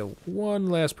go kill 1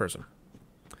 last person.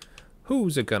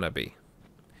 Who's it gonna be?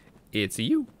 It's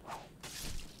you.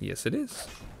 Yes, it is.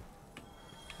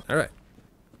 Alright.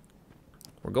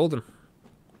 We're golden.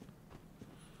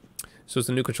 So is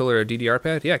the new controller a DDR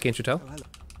pad? Yeah, can't you tell?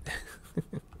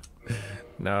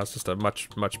 No, it's just a much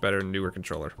better, newer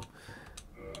controller.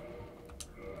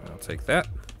 I'll take that.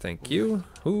 Thank you.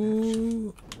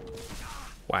 Ooh.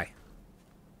 Why?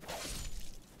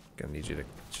 Gonna need you to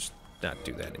just not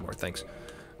do that anymore. Thanks.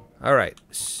 Alright,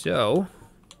 so...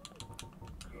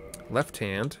 Left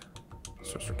hand.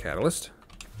 Switch for catalyst.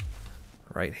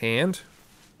 Right hand.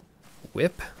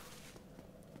 Whip.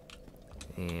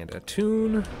 And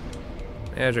attune.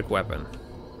 Magic weapon.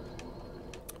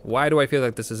 Why do I feel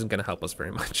like this isn't going to help us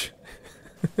very much?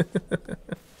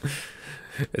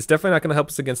 It's definitely not going to help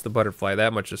us against the butterfly.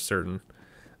 That much is certain.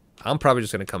 I'm probably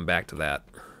just going to come back to that.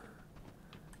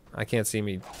 I can't see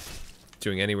me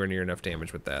doing anywhere near enough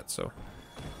damage with that, so...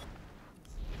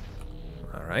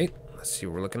 Alright. Alright, let's see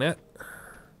what we're looking at.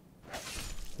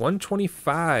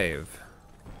 125.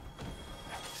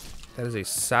 That is a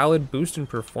solid boost in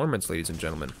performance, ladies and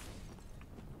gentlemen.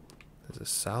 That is a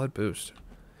solid boost.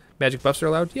 Magic buffs are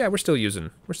allowed? Yeah, we're still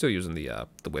using the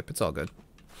whip. It's all good.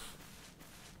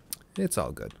 It's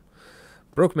all good.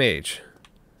 Broke Mage.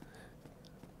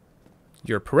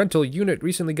 Your parental unit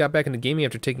recently got back into gaming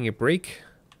after taking a break.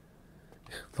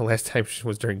 The last time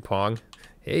was during Pong.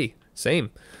 Hey,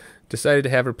 same. Decided to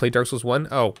have her play Dark Souls 1.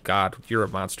 Oh, God, you're a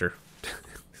monster.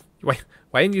 Why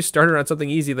didn't you start her on something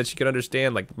easy that she could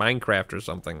understand, like Minecraft or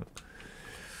something?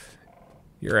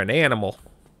 You're an animal.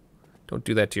 Don't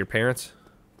do that to your parents.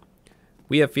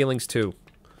 We have feelings, too.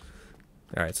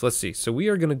 All right, so let's see. So we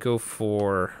are going to go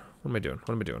for... What am I doing?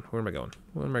 What am I doing? Where am I going?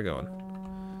 Where am I going?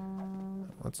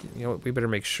 You know what? We better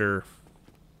make sure...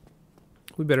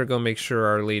 We better go make sure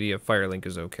Our Lady of Firelink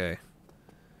is okay.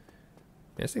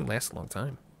 Man, this thing lasts a long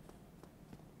time.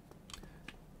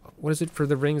 What is it for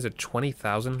the ring? Is it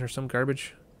 20,000 or some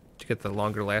garbage to get the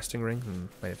longer lasting ring?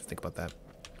 I have to think about that.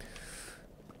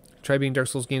 Try beating Dark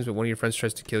Souls games, but one of your friends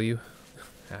tries to kill you.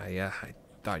 Yeah, I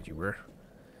thought you were.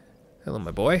 Hello, my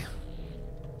boy.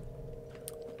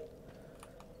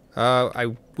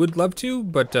 I would love to,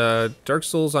 but Dark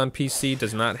Souls on PC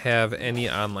does not have any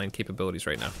online capabilities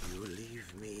right now. You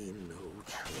leave me no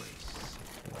choice.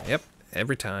 Yep,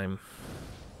 every time.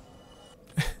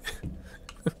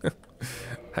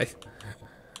 Hi.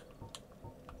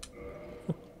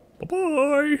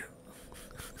 Bye-bye.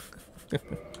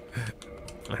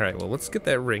 Alright, well, let's get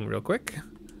that ring real quick.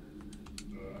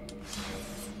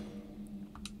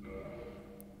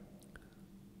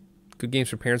 Good games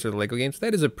for parents are the Lego games.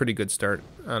 That is a pretty good start,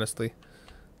 honestly.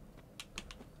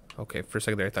 Okay, for a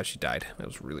second there I thought she died. I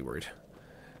was really worried.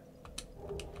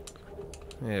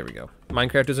 There we go.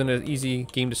 Minecraft isn't an easy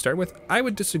game to start with. I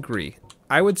would disagree.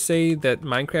 I would say that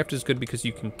Minecraft is good because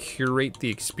you can curate the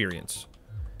experience,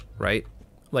 right?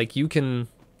 Like you can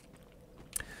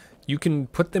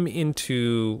put them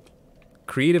into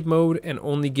creative mode and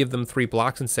only give them 3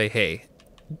 blocks and say, hey,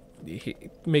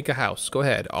 make a house. Go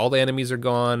ahead. All the enemies are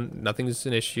gone. Nothing's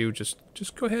an issue. Just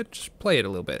go ahead. Just play it a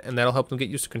little bit, and that'll help them get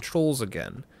used to controls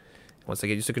again. Once they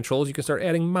get used to controls, you can start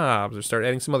adding mobs or start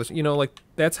adding some others. You know, like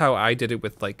that's how I did it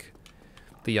with like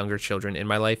the younger children in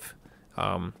my life.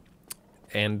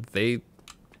 And they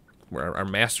are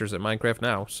masters at Minecraft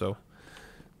now, so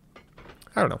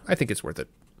I don't know. I think it's worth it.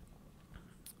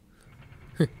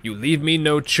 You leave me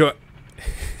no choice.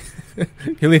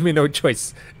 You leave me no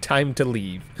choice. Time to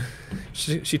leave.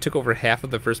 She took over half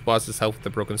of the first boss's health with the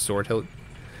broken sword hilt.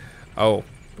 Oh,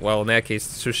 well, in that case,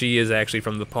 so she is actually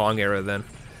from the Pong era then.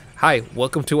 Hi,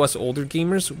 welcome to us older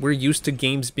gamers. We're used to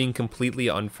games being completely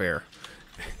unfair.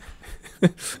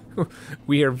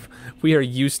 we are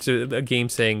used to a game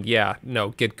saying, yeah, no,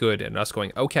 get good, and us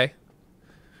going, okay.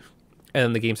 And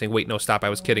then the game saying, wait, no, stop, I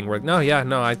was kidding. We're like, no, yeah,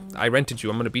 no, I rented you.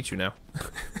 I'm going to beat you now.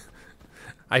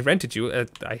 I rented you.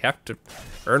 I have to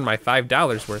earn my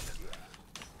 $5 worth.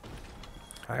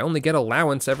 I only get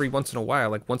allowance every once in a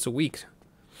while, like once a week.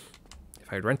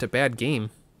 If I rent a bad game,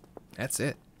 that's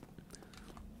it.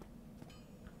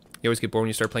 You always get bored when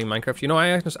you start playing Minecraft. You know,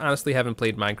 I honestly haven't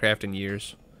played Minecraft in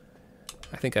years.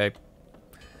 I think I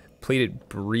played it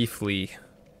briefly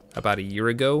about a year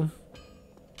ago.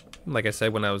 Like I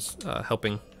said, when I was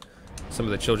helping some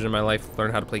of the children in my life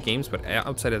learn how to play games. But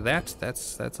outside of that,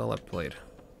 that's all I've played.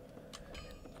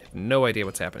 I have no idea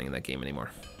what's happening in that game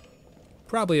anymore.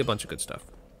 Probably a bunch of good stuff.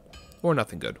 Or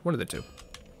nothing good. One of the two.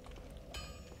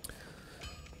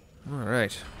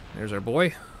 Alright. There's our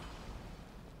boy.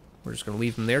 We're just going to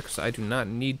leave him there because I do not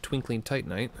need Twinkling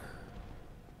Titanite.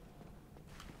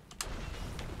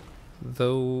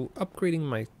 Though upgrading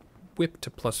my whip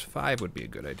to +5 would be a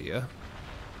good idea.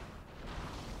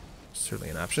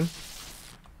 Certainly an option.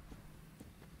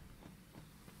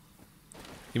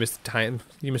 You missed the time.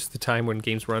 You missed the time when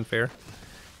games were unfair.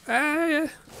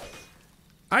 I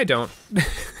don't.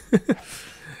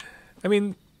 I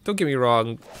mean, don't get me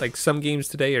wrong. Like some games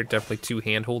today are definitely too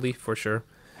hand-holdy for sure.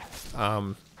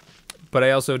 But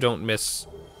I also don't miss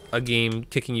a game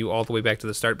kicking you all the way back to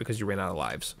the start because you ran out of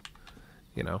lives.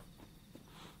 You know.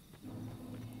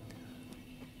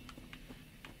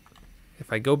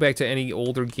 If I go back to any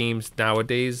older games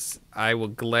nowadays, I will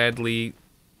gladly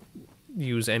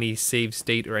use any save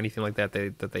state or anything like that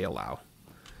that they allow.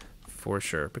 For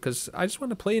sure. Because I just want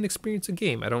to play and experience a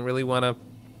game. I don't really want to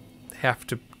have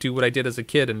to do what I did as a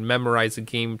kid and memorize a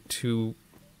game to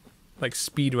like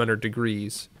speedrunner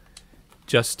degrees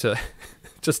just to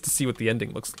just to see what the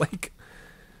ending looks like.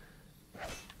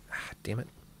 Ah, damn it.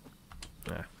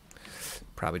 Ah,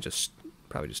 probably just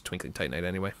Twinkling Titanite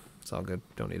anyway. It's all good.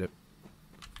 Don't need it.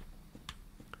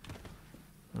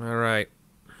 Alright.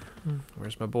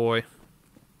 Where's my boy?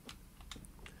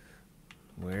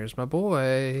 Where's my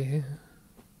boy?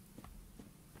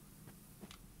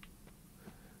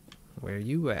 Where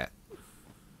you at?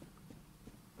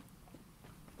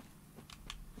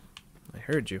 I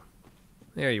heard you.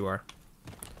 There you are.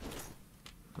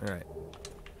 Alright.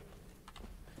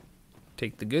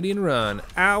 Take the goodie and run.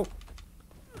 Ow!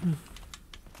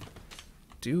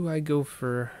 Do I go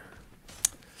for...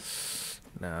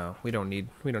 No, we don't need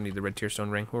the red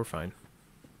tearstone ring. We're fine.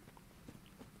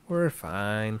 We're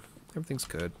fine. Everything's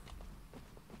good.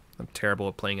 I'm terrible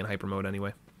at playing in hyper mode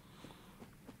anyway.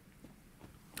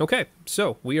 Okay,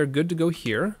 so we are good to go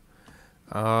here.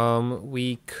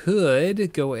 We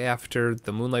could go after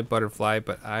the Moonlight Butterfly,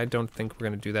 but I don't think we're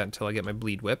going to do that until I get my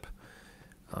Bleed Whip.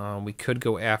 We could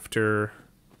go after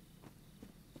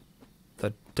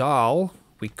the doll.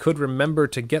 We could remember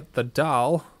to get the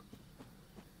doll.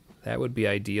 That would be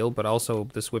ideal, but also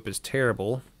this whip is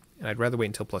terrible, and I'd rather wait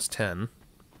until plus 10.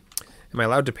 Am I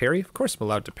allowed to parry? Of course I'm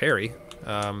allowed to parry.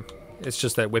 It's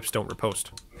just that whips don't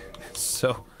riposte.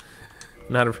 So,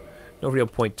 no real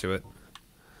point to it.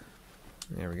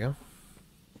 There we go.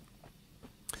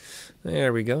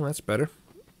 There we go, that's better.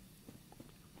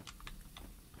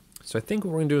 So I think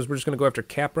what we're going to do is we're just going to go after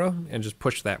Capra and just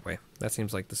push that way. That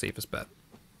seems like the safest bet.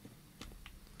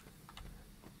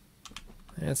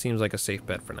 That seems like a safe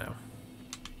bet for now.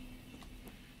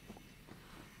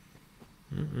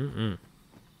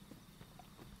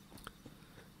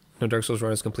 No Dark Souls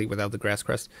run is complete without the Grass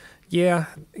Crest. Yeah,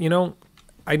 you know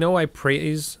I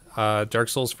praise Dark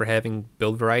Souls for having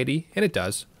build variety, and it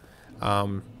does.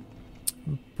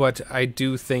 But I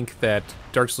do think that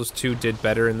Dark Souls 2 did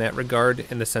better in that regard,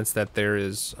 in the sense that there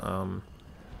is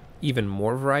even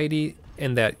more variety,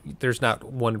 in that there's not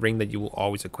one ring that you will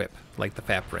always equip, like the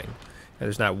FAP ring. And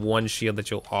there's not one shield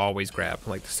that you'll always grab,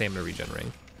 like the Stamina Regen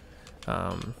ring.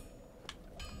 I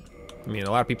mean, a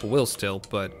lot of people will still,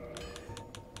 but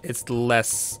it's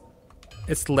less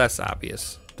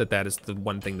obvious that that is the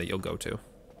one thing that you'll go to,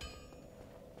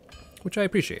 which I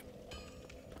appreciate.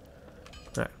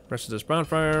 All right, rest of this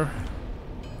bonfire.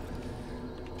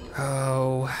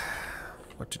 Oh,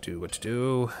 what to do? What to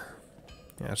do?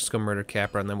 Yeah, let's just go murder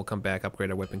Capra, and then we'll come back, upgrade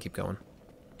our whip, and keep going.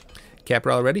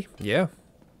 Capra already? Yeah.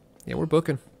 Yeah, we're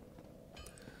booking.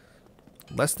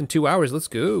 Less than 2 hours. Let's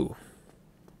go.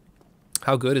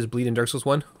 How good is Bleed in Dark Souls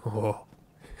 1? Oh,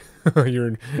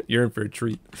 you're in for a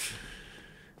treat.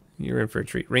 You're in for a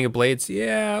treat. Ring of Blades.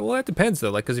 Yeah, well that depends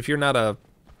though. Like, because if you're not a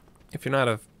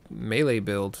melee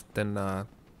build, then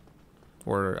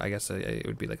or I guess it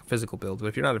would be like a physical build. But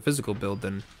if you're not a physical build,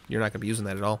 then you're not gonna be using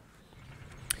that at all.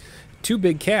 Two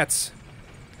big cats.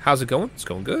 How's it going? It's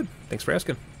going good. Thanks for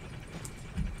asking.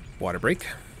 Water break.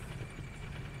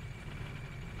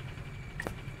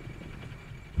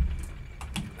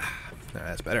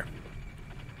 That's better.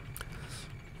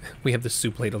 We have the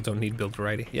soup ladle, don't need build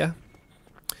variety. Yeah.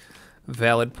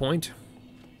 Valid point.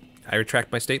 I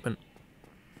retract my statement.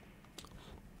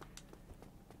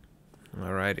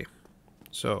 Alrighty.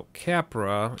 So,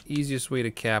 Capra. Easiest way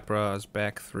to Capra is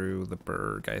back through the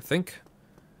Berg, I think.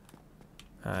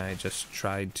 I just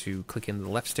tried to click in the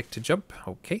left stick to jump.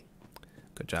 Okay.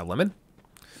 Good job, Lemon.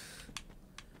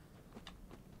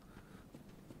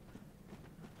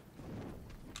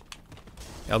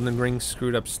 Elden Ring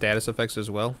screwed up status effects as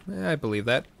well. I believe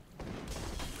that.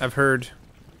 I've heard...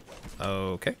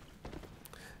 Okay.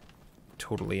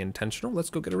 Totally intentional. Let's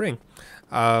go get a ring.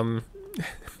 I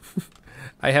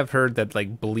have heard that,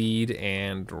 like, Bleed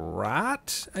and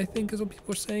Rot, I think is what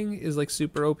people are saying, is, like,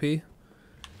 super OP.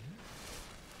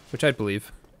 Which I'd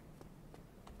believe.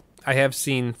 I have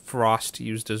seen Frost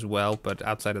used as well, but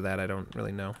outside of that, I don't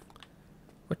really know.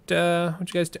 What you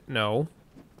guys do? No.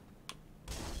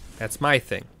 That's my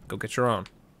thing. Go get your own.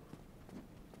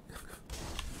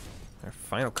 Alright,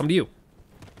 fine, I'll come to you.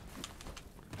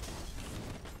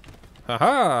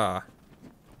 Haha!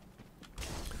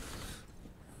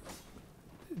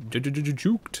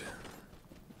 Juked.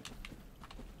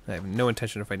 I have no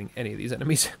intention of fighting any of these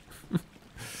enemies.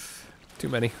 Too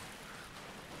many.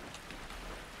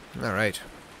 Alright.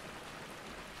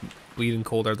 Bleed and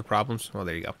cold are the problems. Oh,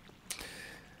 there you go.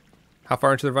 How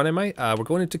far into the run am I? We're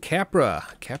going into Capra.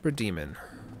 Capra Demon.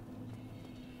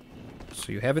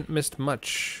 So you haven't missed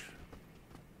much.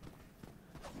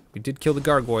 We did kill the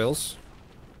gargoyles.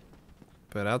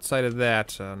 But outside of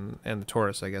that, and the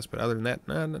Taurus, I guess. But other than that,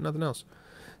 nothing else.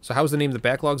 So how's the name of the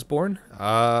Backlogs born?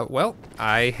 Well,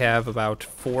 I have about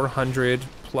 400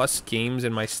 plus games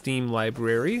in my Steam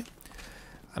library.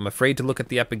 I'm afraid to look at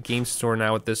the Epic Games Store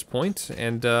now at this point,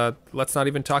 and let's not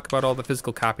even talk about all the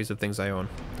physical copies of things I own.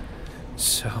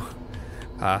 So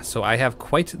I have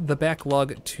quite the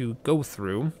backlog to go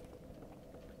through,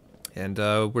 and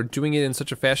we're doing it in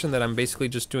such a fashion that I'm basically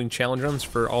just doing challenge runs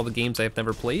for all the games I've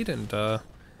never played, and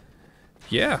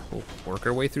yeah, we'll work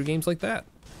our way through games like that.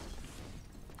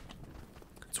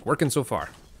 It's working so far.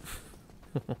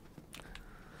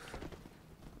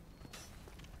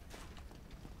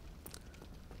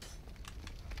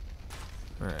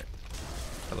 Alright.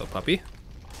 Hello, puppy.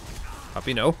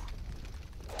 Puppy, no.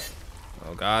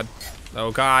 Oh, God.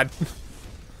 Oh, God.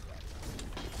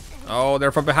 Oh,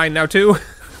 they're from behind now, too.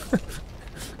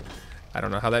 I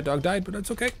don't know how that dog died, but that's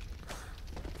okay.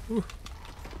 Ooh.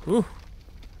 Ooh.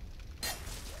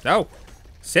 No.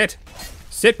 Sit.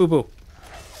 Sit, boo-boo.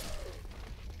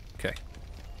 Okay.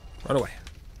 Run away.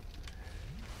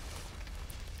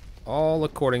 All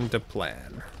according to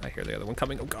plan. I hear the other one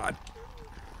coming. Oh, God.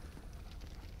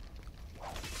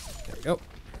 There we go.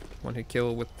 One hit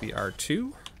kill with the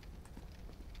R2.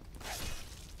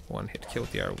 One hit kill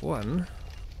with the R1.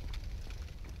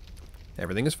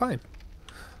 Everything is fine.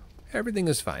 Everything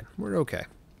is fine. We're okay.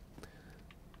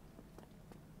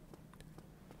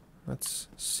 Let's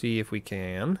see if we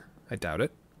can. I doubt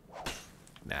it.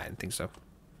 Nah, I didn't think so.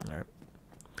 Alright.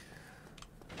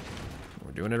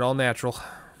 We're doing it all natural.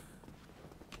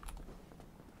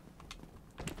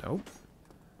 Nope.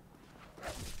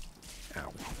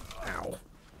 Ow. Ow.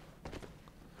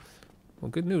 Well,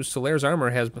 good news. Solaire's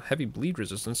armor has heavy bleed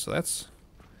resistance, so that's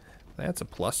a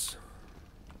plus.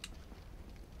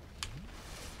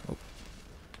 Oh.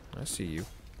 I see you.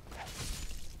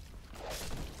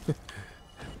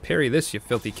 Parry this, you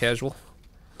filthy casual.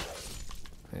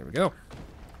 There we go.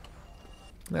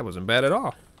 That wasn't bad at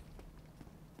all.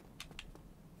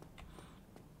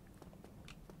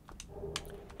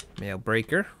 Mail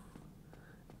breaker.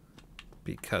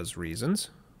 Because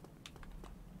reasons.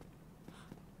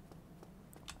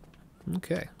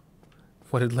 Okay.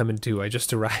 What did Lemon do? I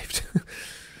just arrived.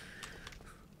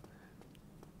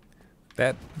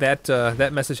 That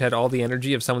message had all the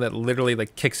energy of someone that literally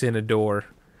like kicks in a door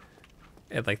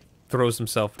and like throws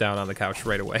himself down on the couch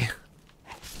right away.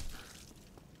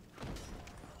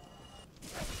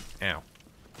 Ow.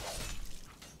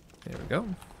 There we go.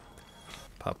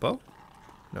 Puppo.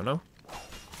 No.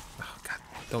 Oh, God.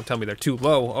 Don't tell me they're too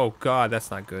low. Oh, God. That's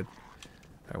not good.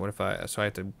 All right, what if I... So I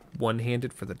have to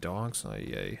one-handed for the dogs? Oh,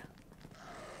 yay.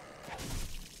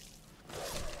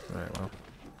 All right, well.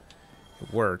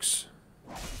 It works.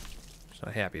 Just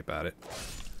not happy about it.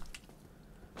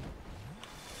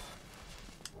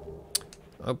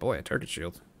 Oh, boy. A target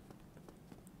shield.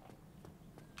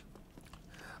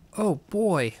 Oh,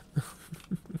 boy.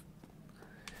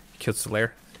 Killed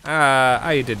Solaire.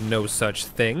 I did no such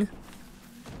thing.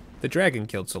 The dragon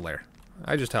killed Solaire.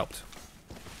 I just helped.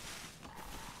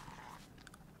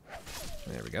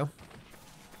 There we go.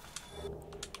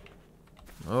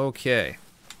 Okay.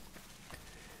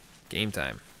 Game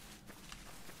time.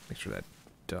 Make sure that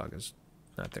dog is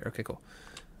not there. Okay, cool.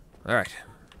 Alright.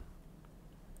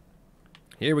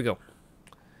 Here we go.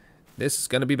 This is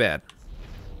gonna be bad.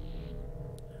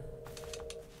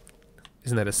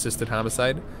 Isn't that assisted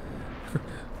homicide?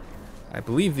 I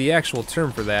believe the actual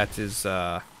term for that is,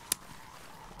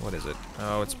 what is it?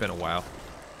 Oh, it's been a while.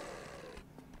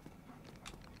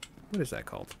 What is that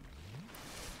called?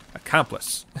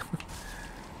 Accomplice.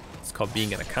 It's called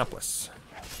being an accomplice.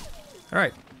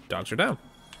 Alright, dogs are down.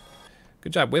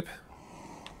 Good job, Whip.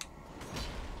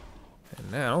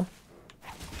 And now,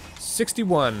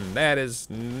 61. That is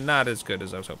not as good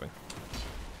as I was hoping.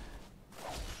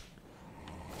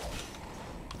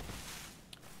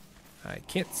 I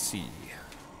can't see.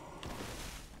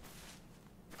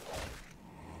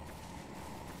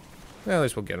 Well, at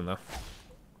least we'll get him, though.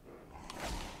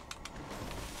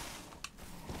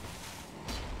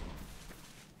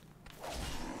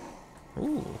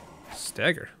 Ooh,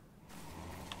 stagger.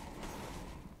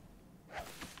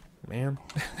 Man.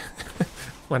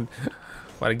 Why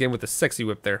again with the sexy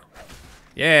whip there?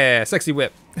 Yeah, sexy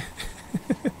whip.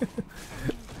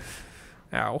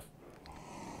 Ow.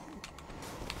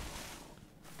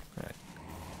 Alright.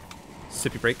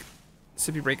 Sippy break.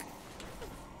 Sippy break.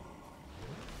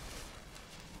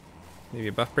 Maybe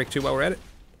a buff break too while we're at it.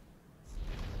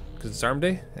 Because it's arm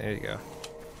day? There you go.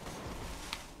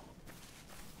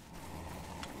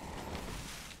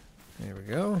 There we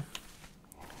go.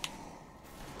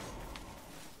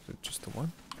 Is it just the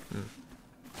one?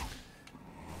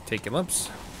 Take your lumps.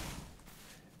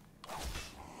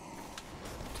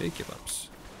 Take your lumps.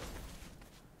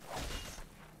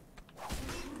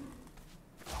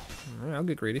 Alright, I'll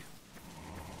get greedy.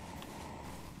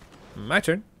 My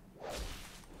turn.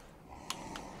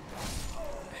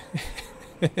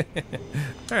 Alright,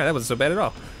 that wasn't so bad at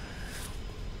all.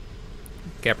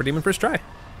 Capper Demon first try.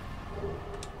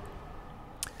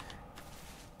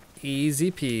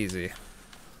 Easy peasy.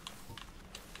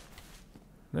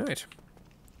 Alright.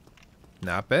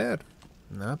 Not bad.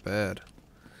 Not bad.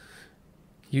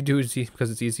 You do it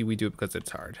because it's easy, we do it because it's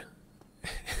hard.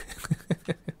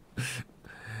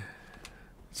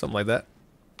 Something like that.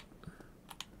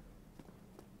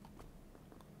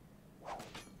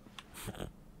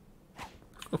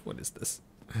 What is this?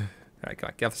 Alright, come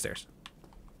on, get off the stairs.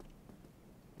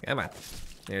 Come on.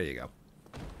 There you go.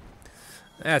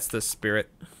 That's the spirit.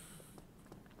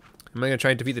 Am I going to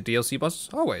try and defeat the DLC boss?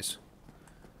 Always.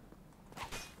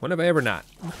 When have I ever not?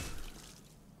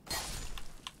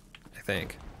 I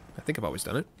think I've always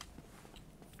done it.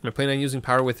 Am I planning on using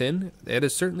Power Within? That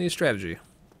is certainly a strategy.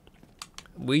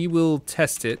 We will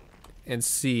test it and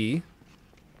see.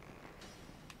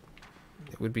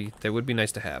 That would be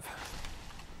nice to have.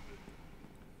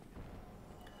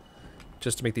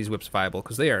 Just to make these whips viable,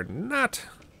 because they are not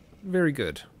very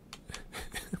good.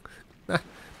 not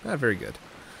very good.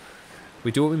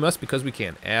 We do what we must because we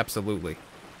can. Absolutely.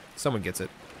 Someone gets it.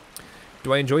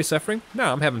 Do I enjoy suffering?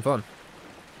 No, I'm having fun.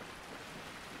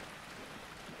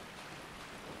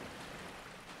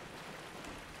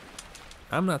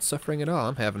 I'm not suffering at all.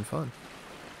 I'm having fun.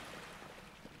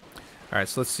 Alright,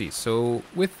 so let's see. So,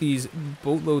 with these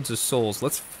boatloads of souls,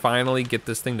 let's finally get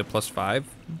this thing to +5.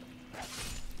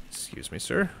 Excuse me,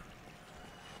 sir.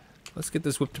 Let's get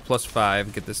this whip to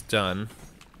 +5, get this done.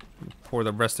 Pour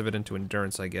the rest of it into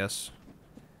endurance, I guess.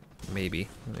 Maybe.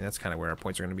 I mean, that's kind of where our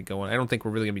points are going to be going. I don't think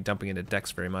we're really going to be dumping into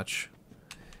Dex very much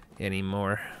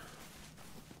anymore.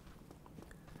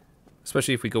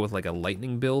 Especially if we go with like a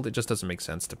lightning build, it just doesn't make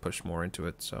sense to push more into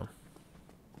it, so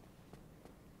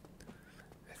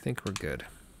I think we're good.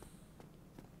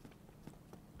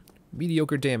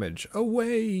 Mediocre damage.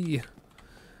 Away!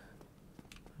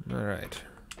 Alright.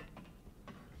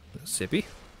 Sippy.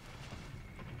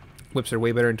 Whips are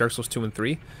way better in Dark Souls 2 and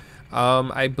 3.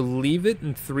 I believe it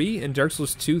in 3. In Dark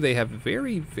Souls 2, they have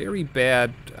very, very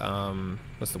bad,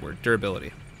 what's the word?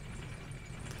 Durability.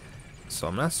 So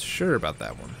I'm not sure about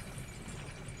that one.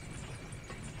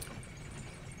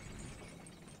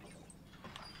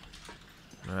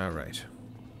 Alright.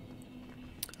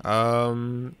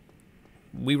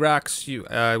 We rocks you.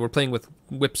 We're playing with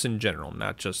whips in general,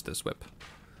 not just this whip.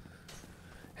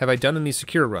 Have I done any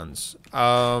Sekiro runs?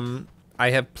 I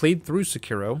have played through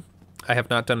Sekiro. I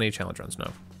have not done any challenge runs,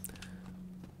 no.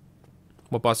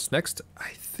 What boss is next? I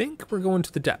think we're going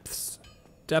to the depths.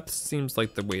 Depths seems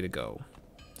like the way to go.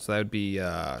 So that would be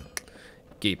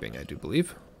gaping, I do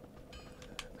believe.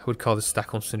 I would call this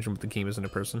Stockholm Syndrome, but the game isn't a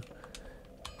person.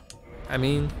 I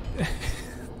mean...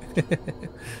 Am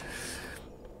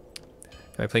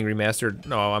I playing Remastered?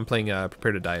 No, I'm playing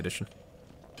Prepare to Die Edition.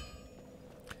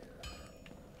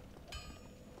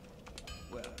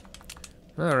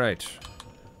 Alright.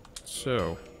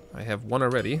 So, I have one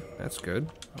already. That's good.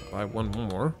 I'll buy one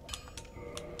more.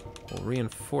 We'll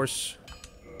reinforce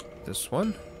this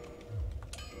one.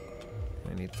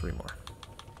 I need 3 more.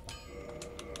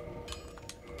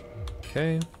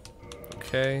 Okay.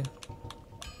 Okay.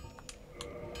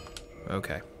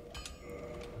 Okay.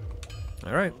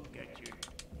 Alright.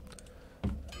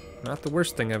 Not the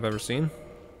worst thing I've ever seen.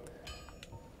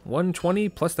 120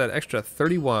 plus that extra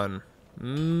 31.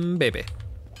 Baby.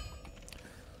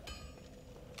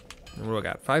 And what do I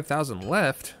got? 5,000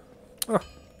 left? Oh,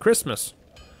 Christmas.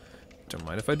 Don't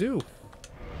mind if I do.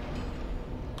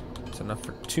 It's enough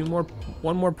for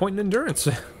one more point in endurance.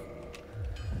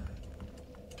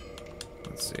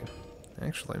 Let's see.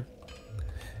 Actually,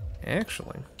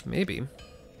 maybe.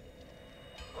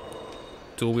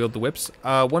 Dual wield the whips.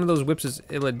 One of those whips is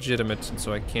illegitimate, and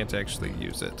so I can't actually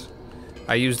use it.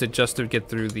 I used it just to get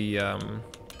through the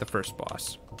first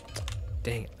boss.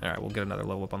 Dang it. Alright, we'll get another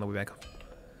level up on the way back.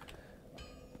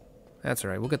 That's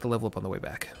alright, we'll get the level up on the way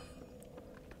back.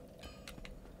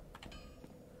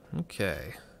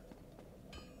 Okay.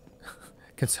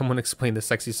 Can someone explain the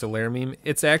sexy Solaire meme?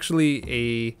 It's actually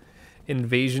a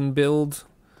invasion build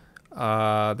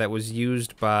that was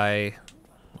used by,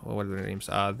 what are their names?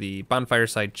 The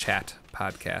Bonfireside Chat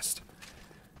podcast.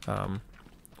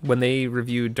 When they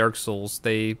reviewed Dark Souls,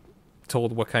 they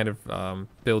told what kind of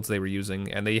builds they were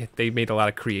using, and they made a lot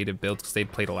of creative builds because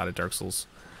they'd played a lot of Dark Souls.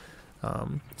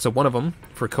 So one of them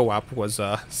for co-op was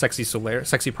Sexy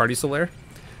Party Solaire,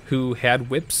 who had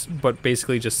whips, but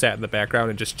basically just sat in the background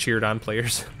and just cheered on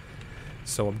players.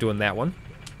 So I'm doing that one.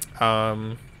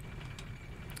 And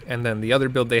then the other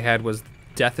build they had was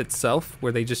death itself,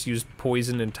 where they just used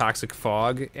poison and toxic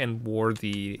fog and wore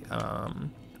the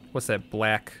what's that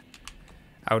black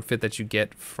outfit that you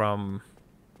get from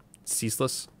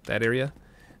Ceaseless, that area.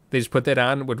 They just put that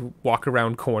on, would walk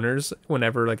around corners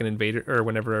whenever like an invader or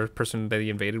whenever a person that he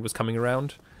invaded was coming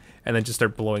around, and then just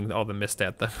start blowing all the mist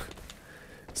at them.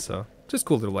 So just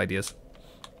cool little ideas.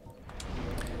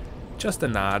 Just a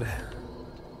nod.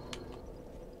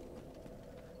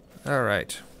 All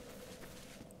right.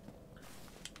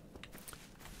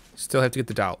 Still have to get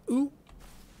the doll. Ooh.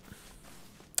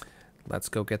 Let's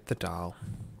go get the doll.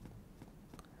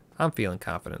 I'm feeling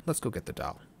confident. Let's go get the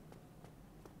doll.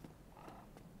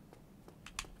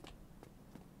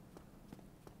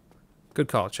 Good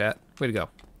call, chat. Way to go.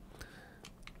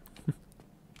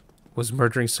 Was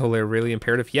murdering Solaire really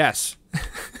imperative? Yes.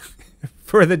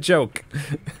 For the joke.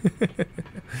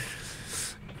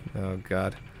 Oh,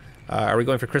 God. Are we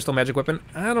going for Crystal Magic Weapon?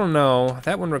 I don't know.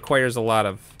 That one requires a lot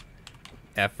of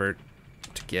effort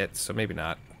to get, so maybe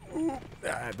not.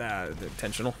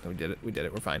 Intentional. We did it. We did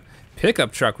it. We're fine.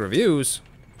 Pickup truck reviews.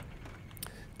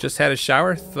 Just had a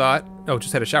shower thought. Oh,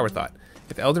 just had a shower thought.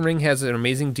 If Elden Ring has an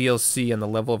amazing DLC on the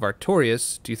level of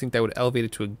Artorias, do you think that would elevate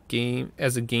it to a game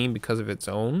as a game because of its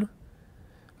own?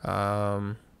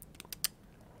 I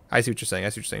see what you're saying. I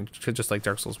see what you're saying. Just like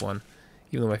Dark Souls 1,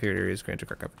 even though my favorite area is Grand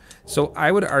Kharkov. So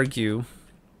I would argue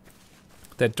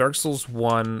that Dark Souls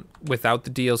 1 without the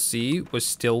DLC was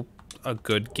still a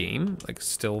good game, like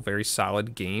still a very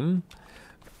solid game,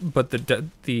 but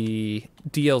the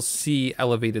DLC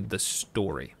elevated the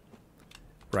story.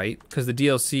 Right? Because the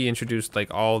DLC introduced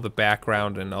like all the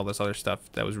background and all this other stuff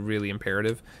that was really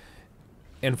imperative.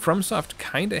 And FromSoft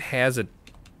kind of has a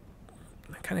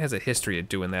history of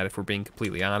doing that, if we're being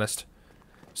completely honest.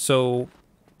 So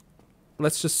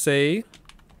let's just say,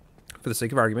 for the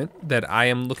sake of argument, that I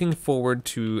am looking forward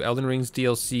to Elden Ring's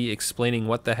DLC explaining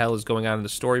what the hell is going on in the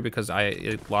story, because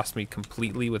it lost me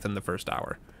completely within the first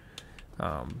hour.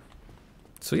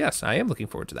 So yes, I am looking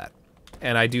forward to that.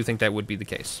 And I do think that would be the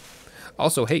case.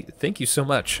 Also, hey, thank you so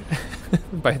much,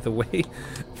 by the way,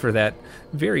 for that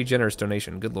very generous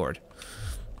donation. Good Lord.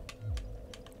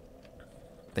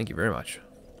 Thank you very much.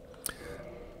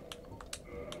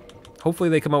 Hopefully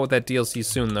they come out with that DLC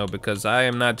soon, though, because I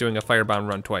am not doing a Firebound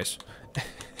run twice.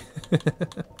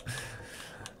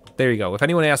 There you go. If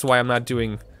anyone asks why I'm not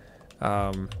doing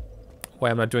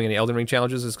any Elden Ring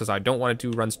challenges, is because I don't want to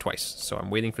do runs twice. So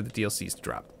I'm waiting for the DLCs to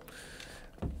drop.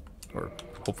 Or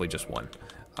hopefully just one.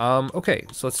 Okay,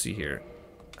 so let's see here.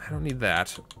 I don't need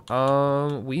that.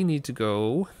 We need to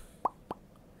go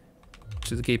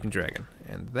to the Gaping Dragon,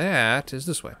 and that is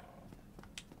this way.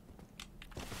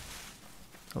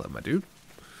 Hello, my dude.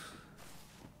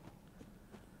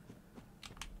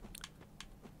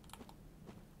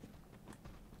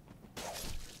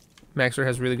 Maxer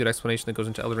has a really good explanation that goes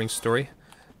into Elden Ring's story.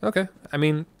 Okay, I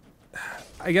mean,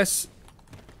 I guess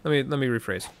let me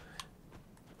rephrase.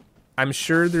 I'm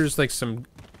sure there's like some,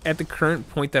 at the current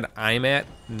point that I'm at,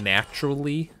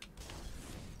 naturally,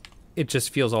 it just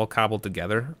feels all cobbled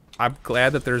together. I'm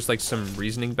glad that there's like some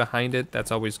reasoning behind it.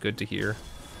 That's always good to hear.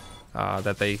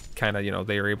 That they kind of, you know,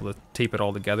 they are able to tape it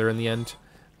all together in the end.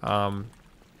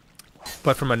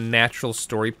 But from a natural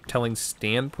storytelling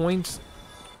standpoint,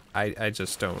 I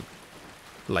just don't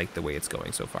like the way it's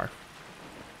going so far.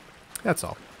 That's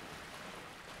all.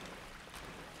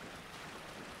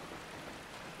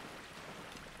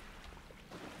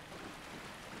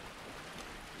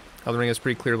 Elden Ring has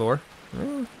pretty clear lore.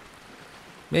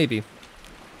 Maybe.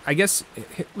 I guess,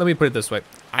 let me put it this way.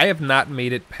 I have not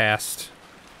made it past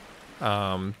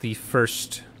the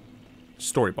first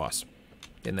story boss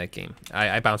in that game.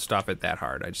 I bounced off it that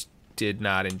hard. I just did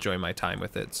not enjoy my time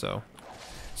with it, so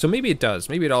maybe it does.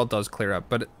 Maybe it all does clear up,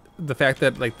 but the fact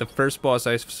that like the first boss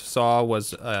I saw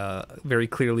was very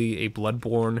clearly a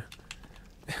Bloodborne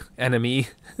enemy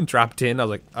dropped in, I was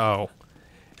like, oh.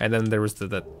 And then there was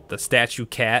the statue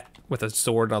cat with a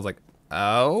sword, and I was like,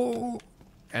 oh.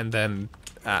 And then,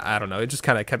 I don't know, it just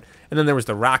kind of kept... And then there was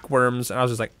the rock worms, and I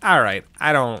was just like, all right,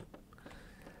 I don't...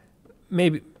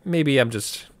 Maybe I'm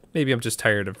just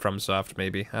tired of FromSoft,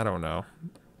 maybe. I don't know.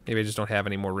 Maybe I just don't have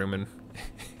any more room in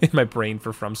my brain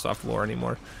for FromSoft lore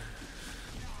anymore.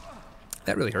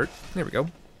 That really hurt. There we go.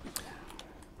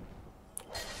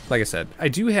 Like I said, I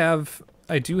do have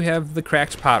the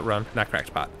cracked pot run, not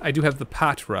cracked pot. I do have the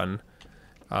pot run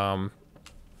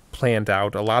planned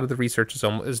out. A lot of the research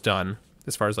is done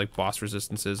as far as like boss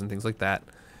resistances and things like that.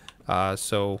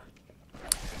 So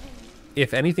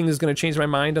if anything is going to change my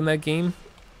mind on that game,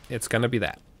 it's going to be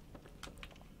that.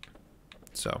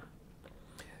 So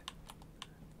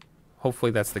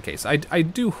hopefully that's the case. I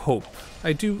do hope.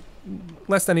 I do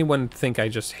lest anyone think I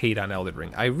just hate on Elden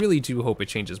Ring, I really do hope it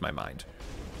changes my mind.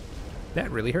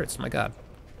 That really hurts, my god.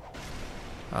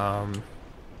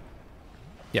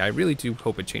 Yeah, I really do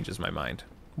hope it changes my mind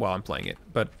while I'm playing it,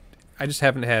 but I just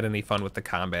haven't had any fun with the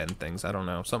combat and things. I don't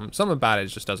know. Something about it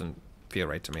just doesn't feel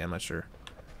right to me. I'm not sure.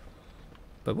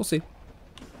 But we'll see.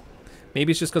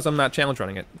 Maybe it's just because I'm not challenge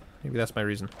running it. Maybe that's my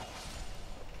reason.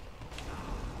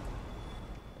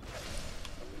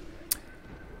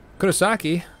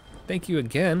 Kurosaki, thank you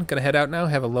again. Gonna head out now.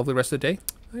 Have a lovely rest of the day.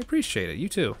 I appreciate it. You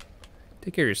too.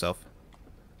 Take care of yourself.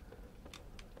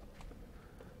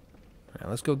 Alright,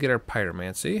 let's go get our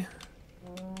pyromancy.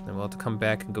 Then we'll have to come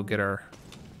back and go get our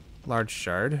large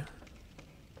shard.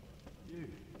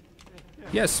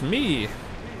 Yes, me!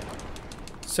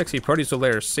 Sexy party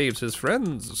Solaire saves his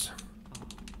friends.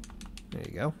 There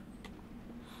you go.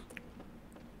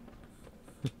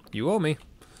 You owe me.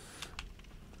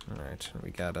 Alright,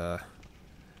 we got a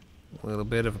little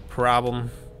bit of a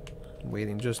problem.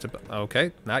 Waiting just about...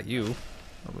 Okay, not you.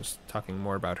 I was talking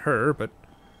more about her, but...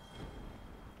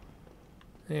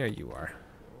 There you are.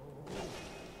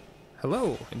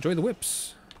 Hello, enjoy the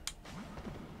whips.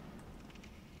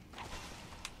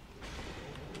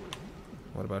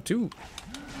 What about 2?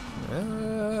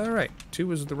 Alright, 2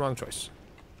 was the wrong choice.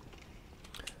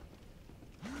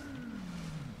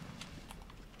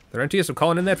 Laurentius, I'm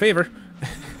calling in that favor.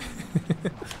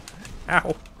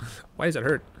 Ow. Why does it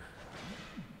hurt?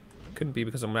 Couldn't be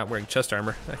because I'm not wearing chest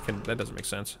armor. That doesn't make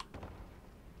sense.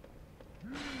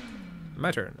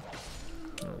 My turn.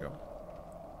 There we go.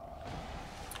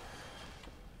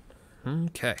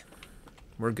 Okay.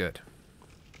 We're good.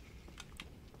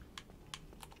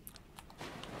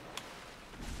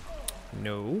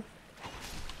 No.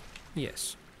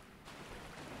 Yes.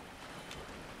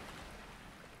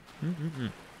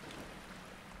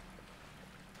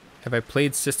 Have I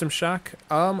played System Shock?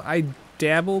 I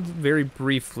dabbled very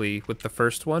briefly with the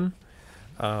first one.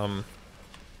 I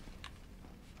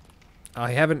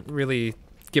haven't really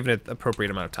given it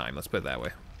appropriate amount of time, let's put it that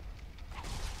way.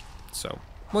 So,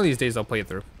 one of these days I'll play it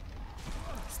through.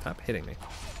 Stop hitting me.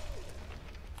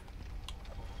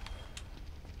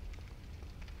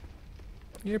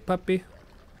 Here, puppy.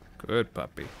 Good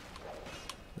puppy.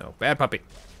 No, bad puppy.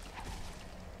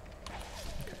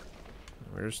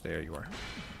 Okay. There you are.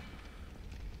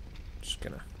 Just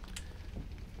gonna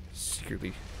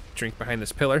secretly drink behind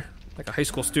this pillar like a high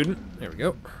school student. There we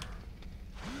go.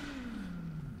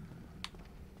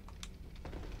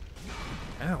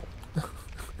 Ow.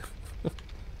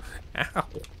 Ow.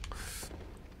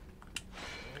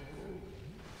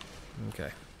 Okay.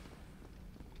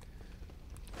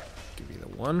 Give you the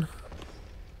 1.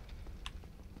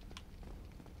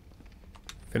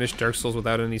 Finish Dark Souls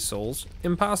without any souls?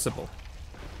 Impossible.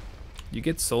 You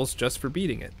get souls just for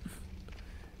beating it.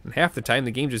 And half the time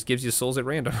the game just gives you souls at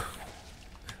random.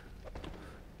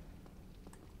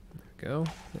 There we go.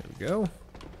 There we go.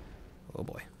 Oh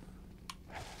boy.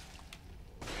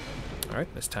 Alright,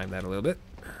 let's time that a little bit.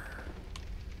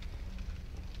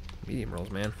 Medium rolls,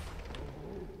 man.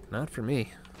 Not for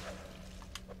me.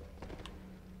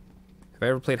 Have I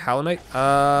ever played Hollow Knight?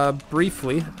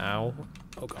 Briefly. Ow.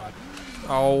 Oh god.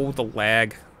 Oh, the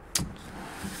lag.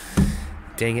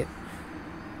 Dang it.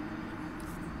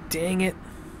 Dang it.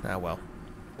 Ah, well.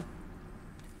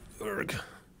 Urgh.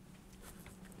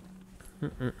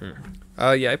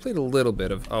 Yeah, I played a little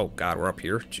bit of... Oh god, we're up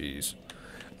here. Jeez.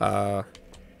 I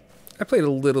played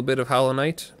a little bit of Hollow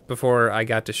Knight before I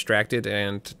got distracted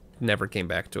and never came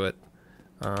back to it.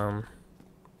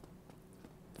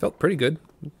 Felt pretty good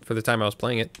for the time I was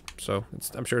playing it, so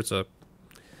I'm sure it's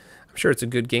a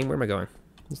good game. Where am I going?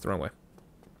 It's the wrong way.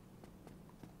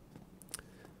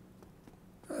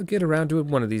 I'll get around to it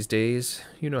one of these days.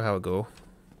 You know how it go.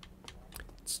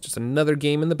 It's just another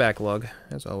game in the backlog,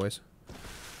 as always.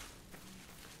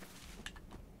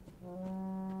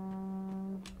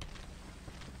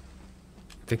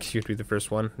 Think you'd be the first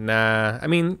one? Nah. I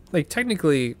mean, like,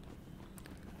 technically,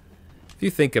 if you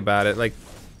think about it, like,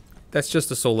 that's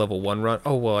just a soul level 1 run.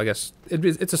 Oh, well, I guess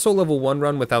it's a soul level 1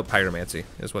 run without pyromancy,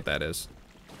 is what that is.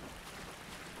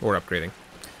 Or upgrading.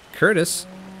 Curtis,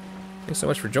 thanks so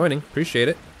much for joining. Appreciate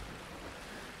it.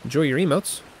 Enjoy your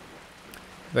emotes.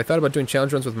 Have I thought about doing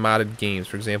challenge runs with modded games?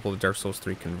 For example, the Dark Souls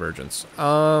 3 Convergence.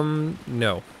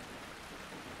 No.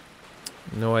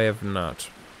 No, I have not.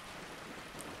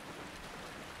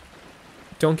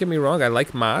 Don't get me wrong, I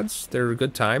like mods. They're a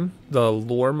good time. The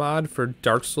lore mod for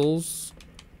Dark Souls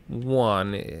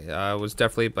 1 was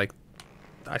definitely, like,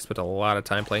 I spent a lot of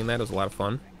time playing that. It was a lot of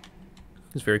fun.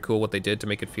 It was very cool what they did to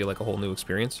make it feel like a whole new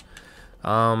experience.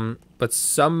 But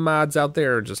some mods out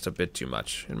there are just a bit too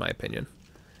much, in my opinion.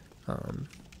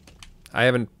 I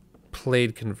haven't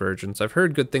played Convergence. I've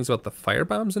heard good things about the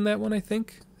firebombs in that one, I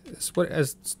think.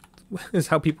 Is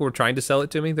how people were trying to sell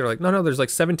it to me. They're like, no, there's like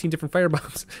 17 different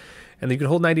firebombs. And you can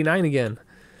hold 99 again.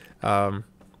 I'm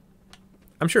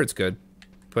sure it's good.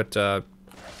 But no,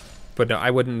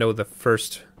 I wouldn't know the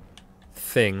first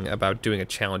thing about doing a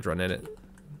challenge run in it.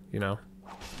 You know?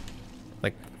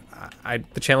 Like,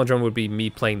 the challenge run would be me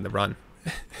playing the run.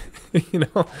 You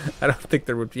know? I don't think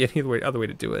there would be any other way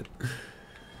to do it.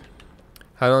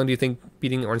 How long do you think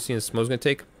beating Ornstein and Smo is going to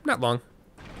take? Not long.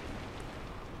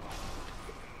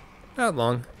 Not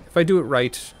long. If I do it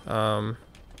right, Oh,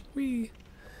 wait.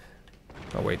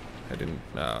 I didn't...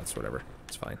 it's whatever.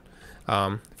 It's fine.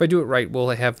 If I do it right, we'll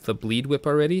have the bleed whip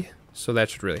already, so that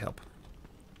should really help.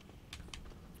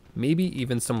 Maybe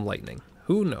even some lightning.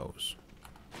 Who knows?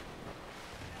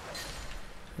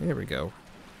 There we go.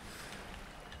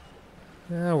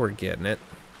 Now we're getting it.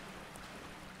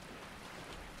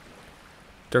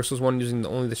 Dark Souls 1 using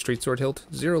only the straight sword hilt.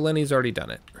 Zero Lenny's already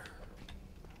done it.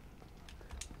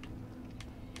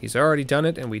 He's already done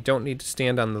it, and we don't need to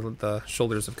stand on the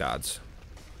shoulders of gods.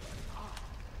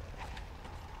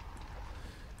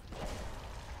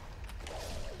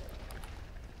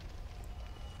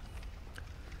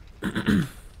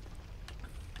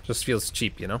 Just feels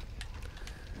cheap, you know?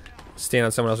 Stand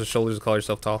on someone else's shoulders and call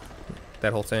yourself tall.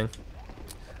 That whole thing.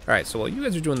 Alright, so while you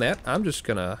guys are doing that, I'm just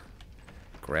gonna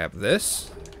grab this.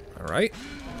 Alright.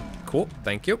 Cool,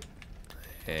 thank you.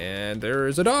 And there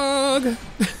is a dog!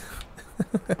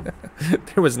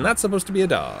 There was not supposed to be a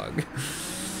dog.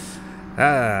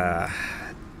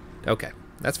 Okay,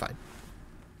 that's fine.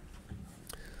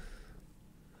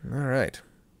 Alright.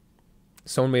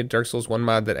 Someone made Dark Souls 1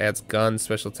 mod that adds guns,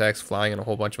 special attacks, flying, and a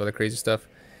whole bunch of other crazy stuff.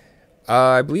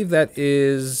 I believe that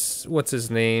is... what's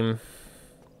his name?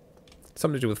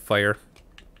 Something to do with fire.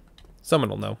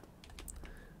 Someone will know.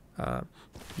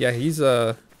 Yeah, he's...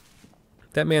 that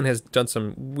man has done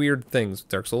some weird things with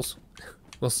Dark Souls.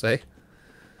 We'll say.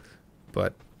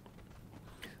 But...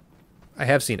 I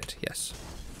have seen it, yes.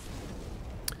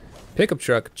 Pickup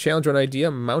truck. Challenge run idea.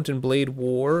 Mountain Blade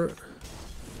War...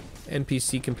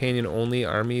 NPC companion only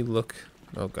army look.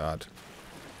 Oh god.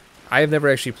 I have never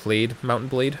actually played Mountain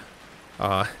Blade.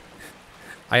 I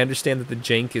understand that the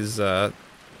jank is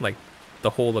like the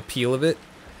whole appeal of it.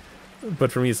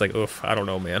 But for me it's like, oof, I don't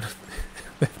know, man.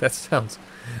 that sounds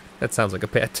like a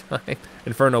bad time.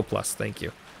 Inferno Plus, thank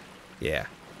you. Yeah.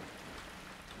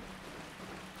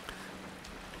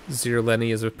 Zero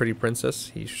Lenny is a pretty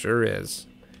princess. He sure is.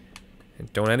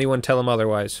 And don't anyone tell him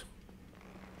otherwise.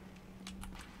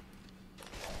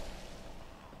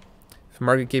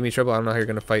 Margaret gave me trouble. I don't know how you're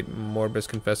going to fight Morbus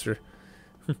Confessor.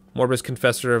 Morbus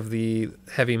Confessor of the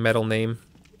heavy metal name.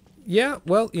 Yeah,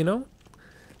 well, you know,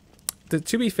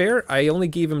 to be fair, I only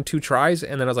gave him 2 tries,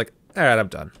 and then I was like, alright, I'm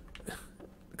done.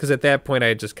 Because at that point, I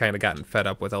had just kind of gotten fed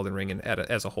up with Elden Ring and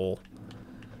as a whole.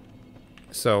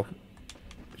 So,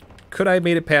 could I have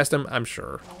made it past him? I'm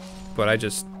sure. But I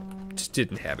just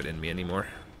didn't have it in me anymore.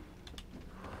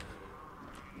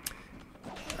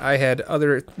 I had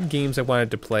other games I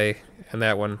wanted to play, and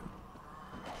that one,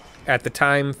 at the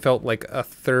time, felt like a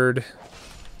third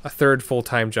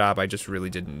full-time job I just really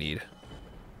didn't need.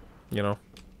 You know?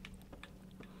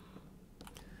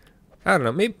 I don't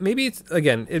know. Maybe it's,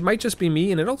 again, it might just be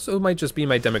me, and it also might just be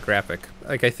my demographic.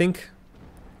 Like, I think,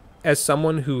 as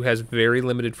someone who has very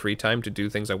limited free time to do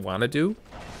things I want to do,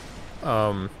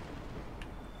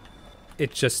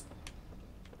 it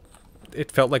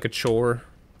felt like a chore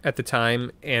at the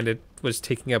time, and it was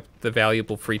taking up the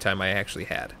valuable free time I actually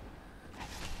had.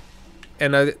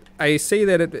 And I say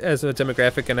that as a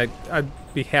demographic, and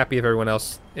I'd be happy if everyone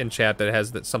else in chat that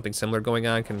has something similar going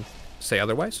on can say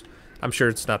otherwise. I'm sure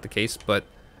it's not the case, but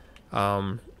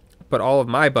all of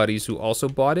my buddies who also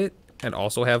bought it and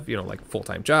also have, you know, like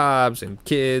full-time jobs and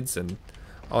kids and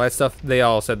all that stuff, they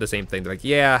all said the same thing. They're like,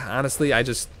 yeah, honestly, I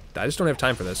just don't have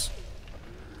time for this.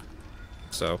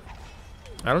 So,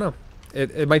 I don't know.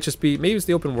 It might just be, maybe it's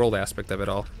the open world aspect of it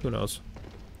all. Who knows?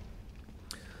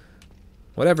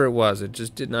 Whatever it was, it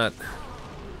just did not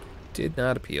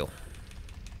appeal.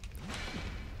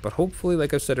 But hopefully,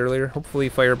 like I said earlier, hopefully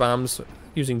firebombs,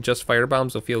 using just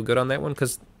firebombs will feel good on that one,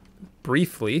 because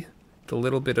briefly, the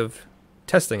little bit of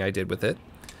testing I did with it,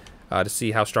 to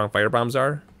see how strong firebombs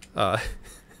are,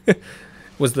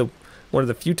 was one of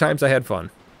the few times I had fun.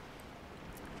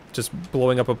 Just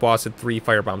blowing up a boss at 3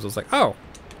 firebombs. I was like, oh,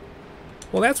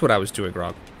 well, that's what I was doing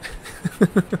wrong.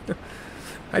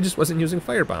 I just wasn't using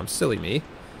firebombs. Silly me.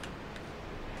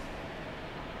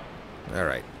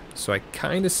 Alright, so I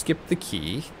kind of skipped the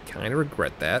key. Kind of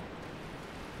regret that.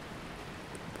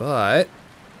 But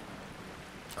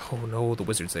Oh no, the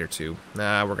wizard's there too.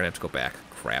 Nah, we're gonna have to go back.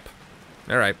 Crap.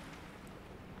 Alright.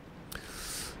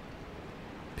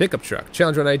 Pickup truck.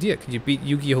 Challenge run idea. Can you beat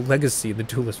Yu-Gi-Oh! Legacy in the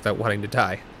duelist without wanting to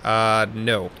die?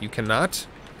 No. You cannot.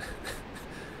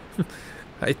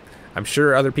 I'm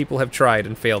sure other people have tried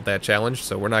and failed that challenge,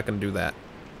 so we're not going to do that.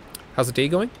 How's the day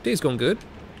going? Day's going good.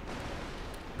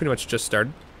 Pretty much just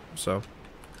started, so...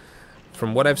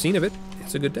 From what I've seen of it,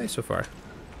 it's a good day so far.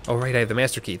 Oh, right, I have the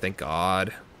master key. Thank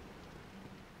God.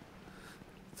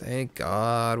 Thank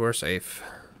God we're safe.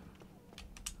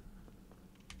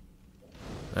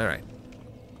 Alright.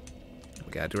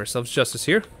 We gotta do ourselves justice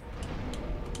here.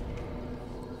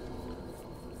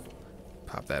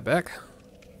 Pop that back.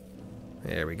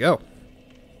 There we go.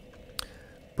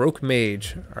 Broke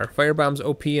Mage. Are firebombs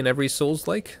OP in every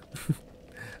Souls-like?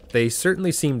 They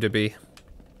certainly seem to be.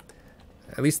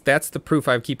 At least that's the proof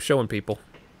I keep showing people.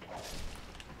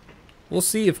 We'll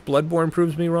see if Bloodborne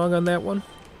proves me wrong on that one.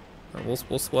 We'll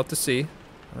have to see.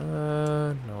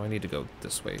 No, I need to go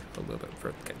this way a little bit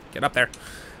further. Okay, get up there.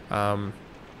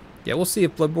 Yeah, we'll see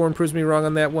if Bloodborne proves me wrong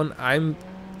on that one. I'm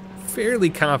fairly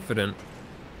confident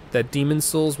that Demon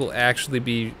Souls will actually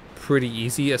be pretty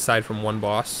easy, aside from one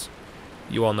boss.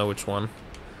 You all know which one.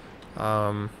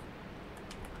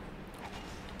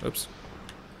 Oops.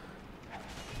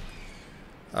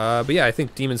 But yeah, I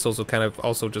think Demon Souls will kind of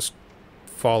also just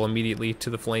fall immediately to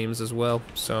the flames as well,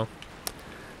 so...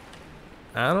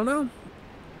 I don't know.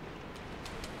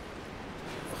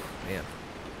 Oh, man.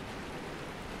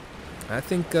 I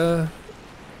think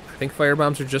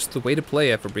firebombs are just the way to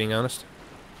play, if we're being honest.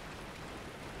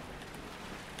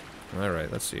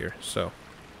 Alright, let's see here. So,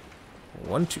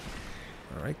 1, 2.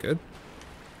 Alright, good.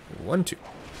 1, 2.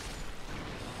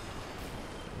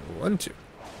 1, 2.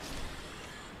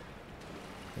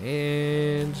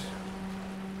 And...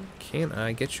 Can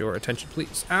I get your attention,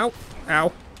 please? Ow!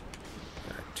 Ow!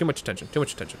 Too much attention, too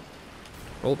much attention.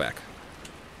 Roll back.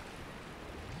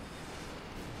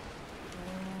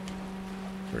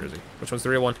 Where is he? Which one's the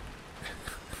real one?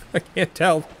 I can't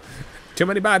tell. Too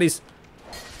many bodies.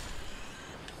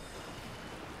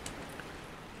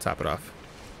 Top it off.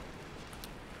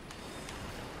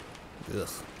 Ugh.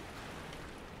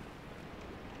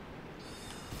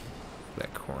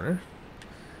 That corner.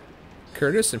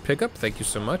 Curtis and pickup, thank you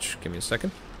so much. Give me a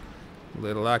second. A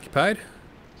little occupied.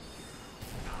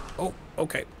 Oh,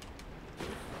 okay.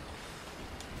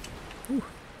 Whew.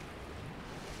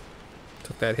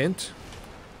 Took that hint.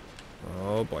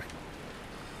 Oh boy.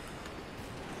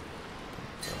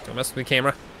 Don't mess with the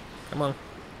camera. Come on.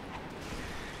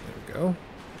 There we go.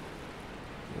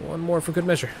 One more for good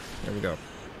measure. There we go.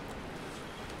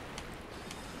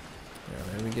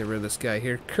 Now, let me get rid of this guy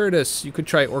here. Curtis, you could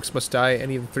try Orcs Must Die,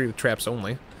 any of the 3 with traps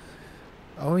only.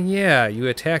 Oh yeah, you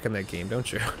attack in that game,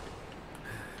 don't you?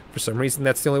 For some reason,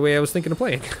 that's the only way I was thinking of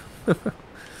playing. I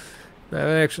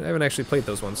haven't actually played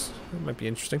those ones. That might be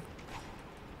interesting.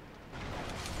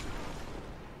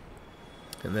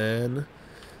 And then,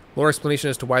 lore explanation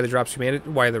as to why the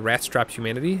rats drop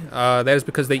humanity. That is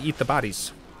because they eat the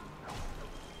bodies.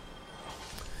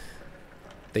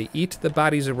 They eat the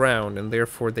bodies around, and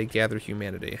therefore they gather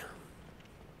humanity.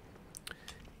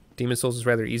 Demon Souls is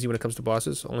rather easy when it comes to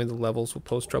bosses. Only the levels will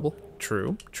pose trouble.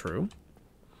 True, true.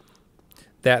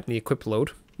 That and the equip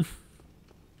load.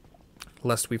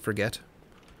 Lest we forget.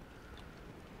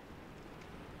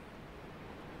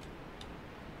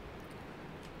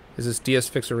 Is this DS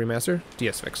Fix or Remaster?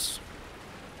 DS Fix.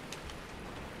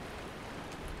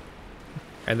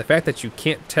 And the fact that you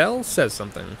can't tell says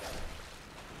something.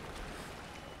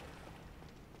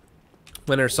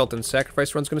 When are Sultan's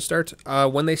Sacrifice runs going to start?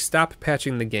 When they stop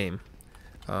patching the game.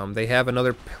 They have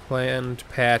another planned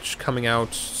patch coming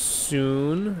out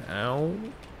soon. Ow.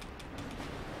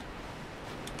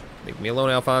 Leave me alone,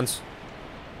 Alphonse.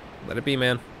 Let it be,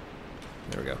 man.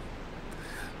 There we go.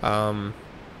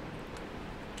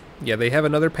 Yeah, they have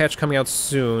another patch coming out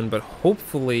soon, but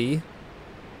hopefully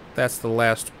that's the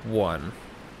last one.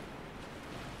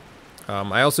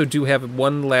 I also do have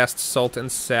one last Sultan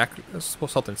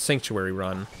Sanctuary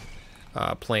run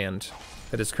planned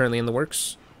that is currently in the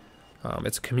works.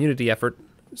 It's a community effort,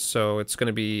 so it's going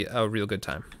to be a real good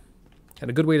time. And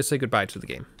a good way to say goodbye to the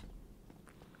game.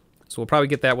 So we'll probably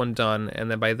get that one done, and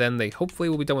then by then they hopefully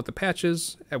will be done with the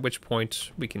patches, at which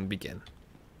point we can begin.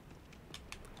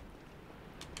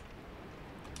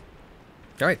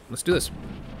 Alright, let's do this.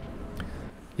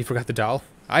 You forgot the doll?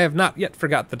 I have not yet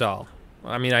forgot the doll.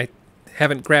 I mean, I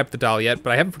haven't grabbed the doll yet,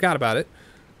 but I haven't forgot about it.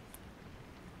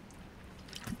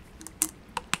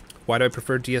 Why do I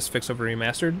prefer DS Fix over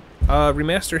Remastered?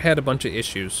 Remastered had a bunch of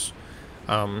issues.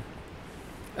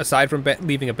 aside from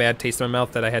leaving a bad taste in my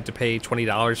mouth that I had to pay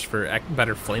 $20 for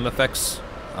better flame effects,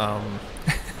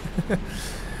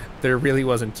 there really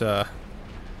wasn't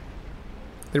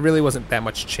that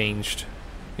much changed,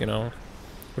 you know,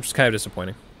 which is kind of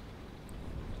disappointing.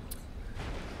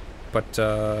 But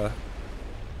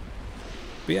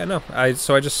yeah, no, I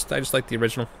just like the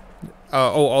original.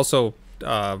 Also,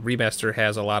 remaster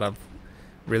has a lot of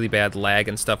really bad lag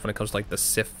and stuff when it comes to like the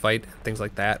Sif fight, things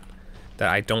like that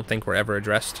I don't think were ever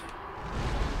addressed.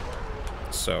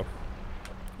 So,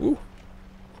 ooh,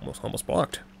 almost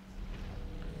blocked.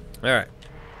 All right,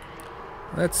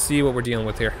 let's see what we're dealing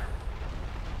with here.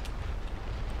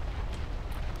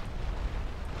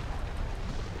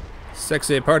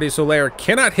 Sexy Party Solaire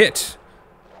cannot hit.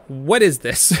 What is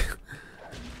this?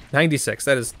 96.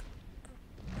 That is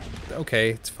okay.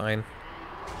 It's fine.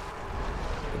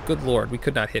 But good lord, we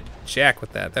could not hit jack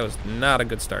with that. That was not a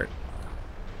good start.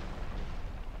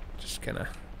 Just gonna.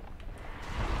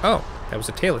 Oh, that was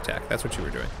a tail attack. That's what you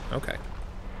were doing. Okay.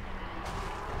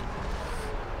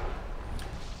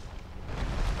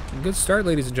 Good start,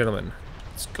 ladies and gentlemen.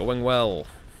 It's going well.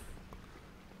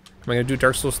 Am I going to do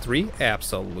Dark Souls 3?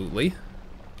 Absolutely.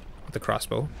 With the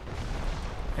crossbow.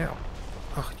 Ow.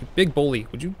 Oh, you big bully.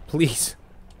 Would you please?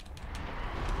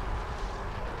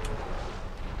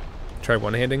 Try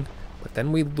one-handing, but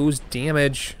then we lose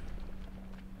damage.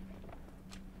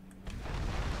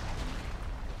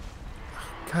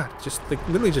 Oh, God, just like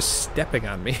literally just stepping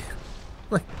on me.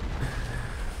 Like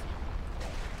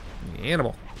the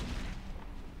animal.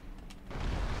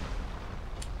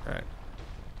 Alright.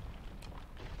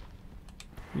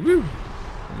 Woo!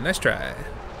 Nice try.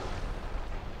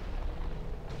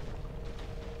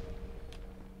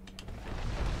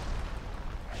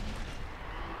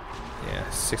 Yeah,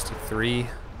 63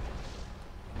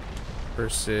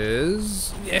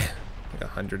 versus, yeah, like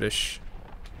 100-ish.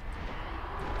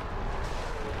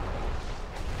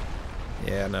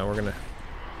 Yeah, no, we're gonna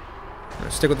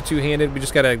stick with the two-handed. We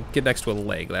just gotta get next to a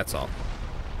leg, that's all.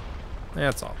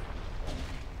 That's all.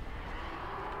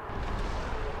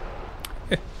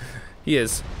 He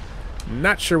is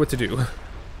not sure what to do.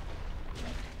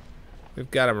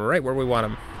 We've got him right where we want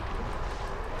him.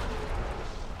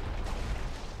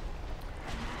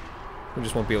 We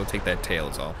just won't be able to take that tail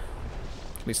is all.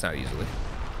 At least not easily.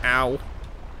 Ow.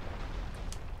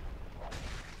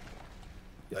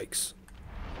 Yikes.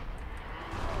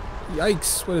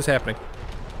 Yikes, what is happening?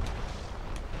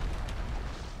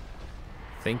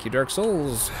 Thank you, Dark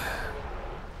Souls.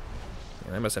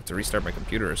 Man, I must have to restart my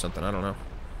computer or something, I don't know.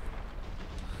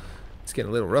 It's getting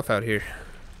a little rough out here.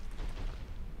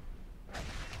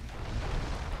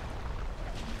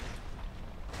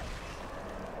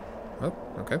 Oh,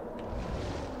 okay.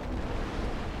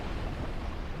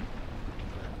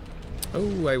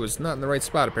 Oh, I was not in the right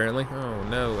spot apparently. Oh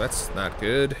no, that's not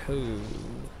good. Oh.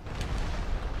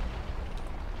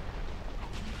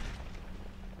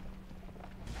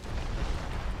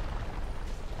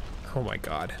 Oh my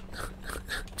god.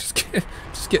 just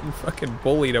getting fucking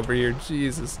bullied over here.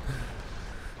 Jesus.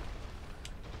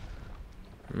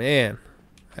 Man,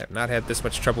 I have not had this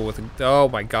much trouble with. Oh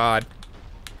my god.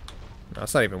 No,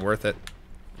 it's not even worth it.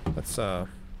 Let's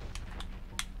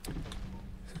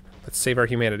save our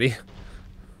humanity.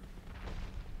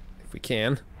 If we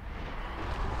can.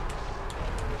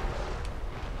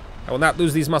 I will not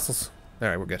lose these muscles.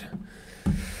 Alright, we're good.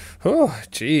 Oh,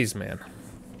 jeez, man.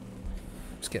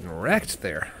 Just getting wrecked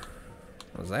there.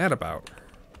 What was that about?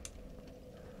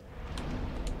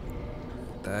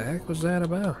 What the heck was that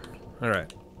about?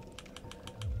 Alright.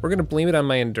 We're gonna blame it on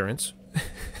my endurance.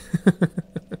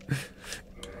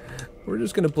 We're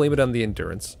just gonna blame it on the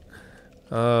endurance.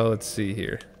 Oh, let's see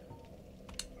here.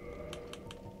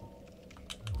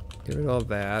 Get rid of all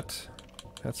that.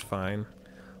 That's fine.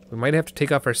 We might have to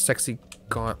take off our sexy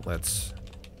gauntlets.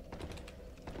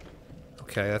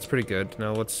 Okay, that's pretty good.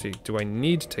 Now let's see. Do I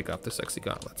need to take off the sexy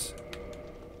gauntlets?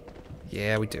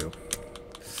 Yeah, we do.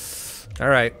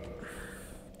 Alright.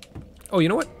 Oh, you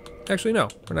know what? Actually, no.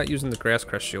 We're not using the grass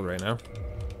crest shield right now.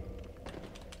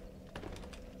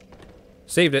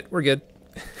 Saved it. We're good.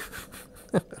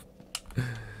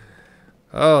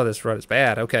 Oh, this run is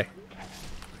bad. Okay.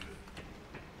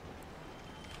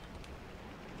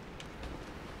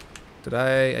 Did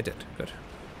I? I did. Good.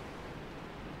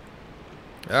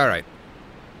 Alright.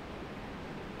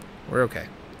 We're okay.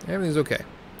 Everything's okay.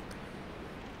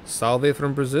 Salve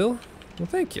from Brazil? Well,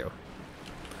 thank you.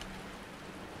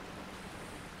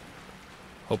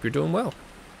 Hope you're doing well.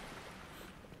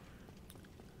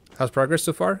 How's progress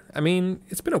so far? I mean,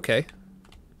 it's been okay.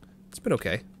 It's been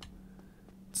okay.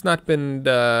 It's not been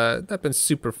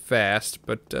super fast,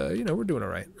 but you know, we're doing all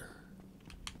right.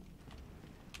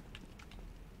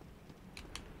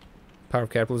 Power of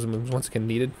capitalism is once again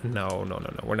needed. No, no, no,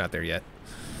 no. We're not there yet.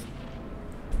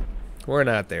 We're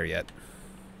not there yet.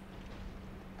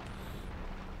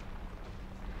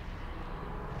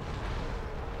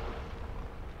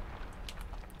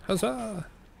 Huzzah!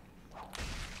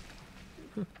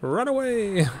 Run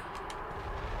away!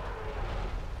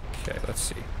 Okay, let's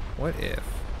see. What if...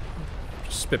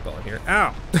 Just spitballing here.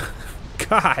 Ow!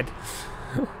 God!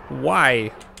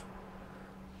 Why?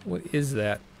 What is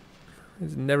that?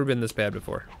 It's never been this bad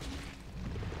before.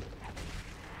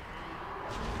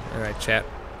 Alright, chat.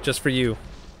 Just for you.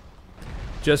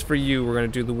 Just for you, we're gonna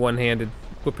do the one-handed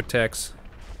whip attacks.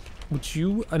 Would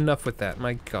you... Enough with that,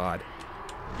 my God.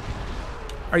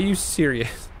 Are you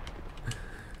serious?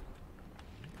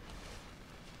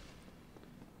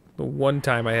 The one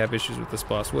time I have issues with this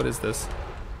boss. What is this?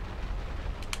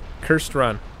 Cursed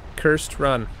run. Cursed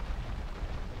run.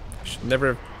 Should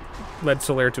never have led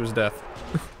Solaire to his death.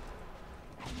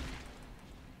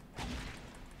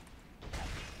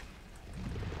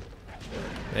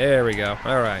 There we go.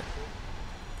 Alright.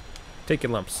 Take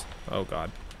your lumps. Oh,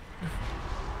 God.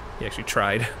 He actually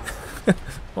tried.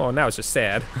 Oh, now it's just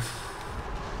sad.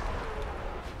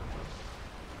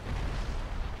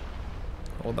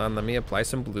 Hold on, let me apply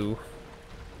some blue.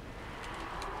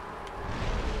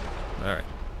 Alright.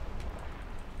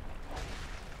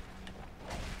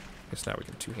 Guess now we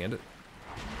can two-hand it.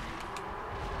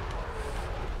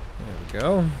 There we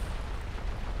go.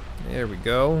 There we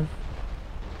go.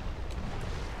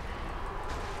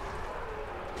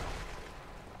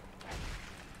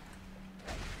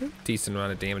 Decent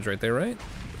amount of damage right there, right?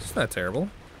 It's not terrible.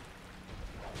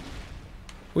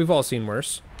 We've all seen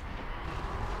worse.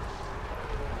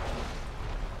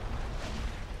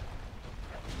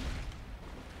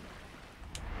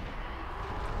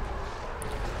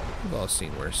 We've all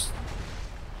seen worse.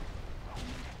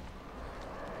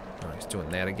 Oh, he's doing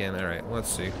that again. Alright, let's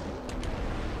see.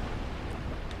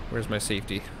 Where's my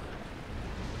safety?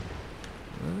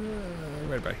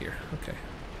 Right about here. Okay.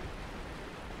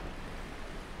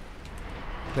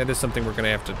 That is something we're going to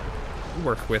have to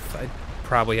work with. I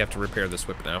probably have to repair this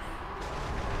whip now.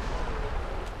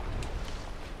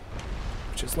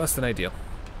 Which is less than ideal.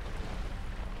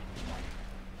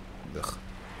 Ugh.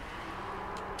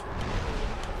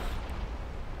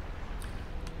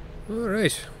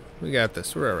 Alright, we got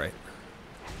this. We're alright.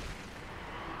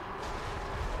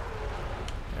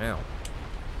 Ow.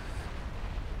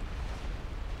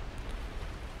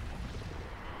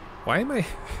 Why am I...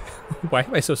 Why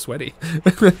am I so sweaty?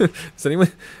 Does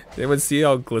anyone see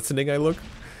how glistening I look?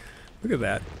 Look at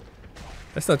that.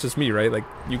 That's not just me, right? Like,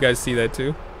 you guys see that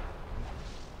too?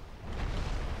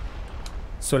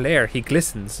 Solaire, he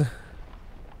glistens.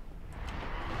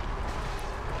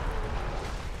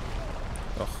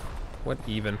 Oh, what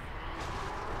even?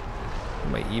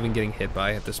 Am I even getting hit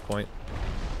by at this point?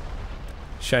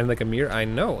 Shining like a mirror? I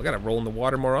know, I gotta roll in the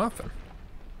water more often.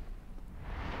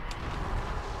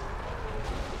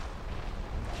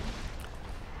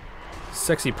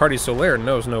 Sexy party Solaire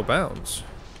knows no bounds.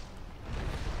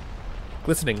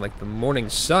 Glistening like the morning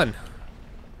sun.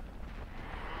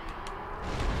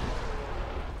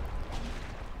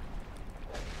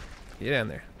 Get in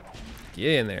there.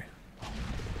 Get in there.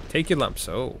 Take your lumps.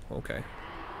 Oh, okay.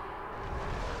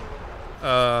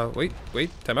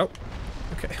 Wait, time out.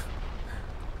 Okay.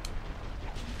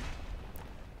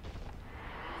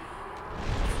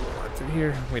 What's in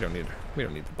here? We don't need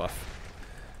the buff.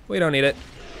 We don't need it.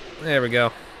 There we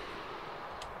go.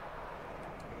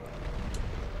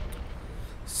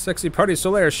 Sexy party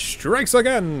Solaire strikes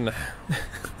again.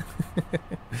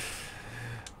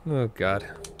 Oh God.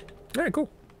 All right,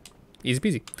 cool. Easy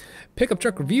peasy. Pickup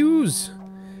truck reviews.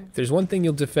 If there's one thing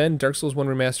you'll defend, Dark Souls 1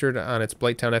 Remastered on its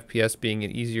Blighttown FPS being it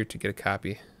easier to get a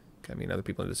copy. I mean, other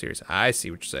people in the series. I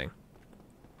see what you're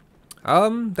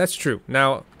saying. That's true.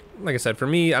 Now, like I said, for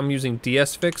me, I'm using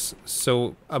DS Fix,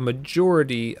 so a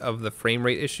majority of the frame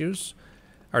rate issues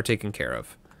are taken care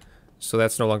of. So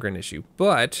that's no longer an issue.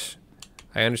 But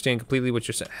I understand completely what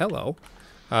you're saying. Hello.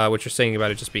 What you're saying about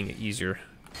it just being easier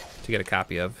to get a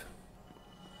copy of.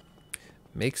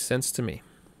 Makes sense to me.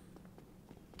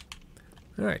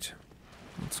 Alright.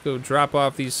 Let's go drop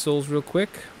off these souls real quick.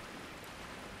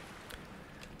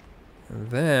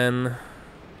 And then...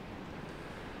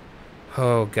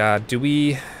 Oh God, do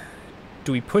we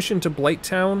push into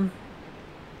Blighttown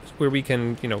where we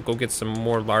can, you know, go get some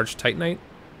more large Titanite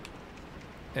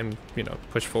and, you know,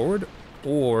 push forward?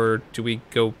 Or do we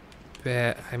go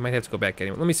back? I might have to go back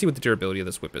anyway. Let me see what the durability of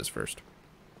this whip is first.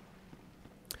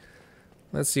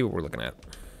 Let's see what we're looking at.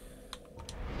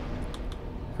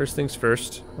 First things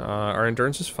first, our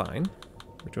endurance is fine.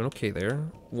 We're doing okay there.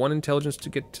 1 intelligence to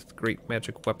get to the great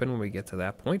magic weapon when we get to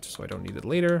that point, so I don't need it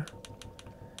later.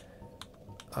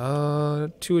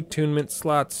 2 attunement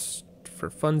slots for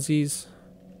funsies.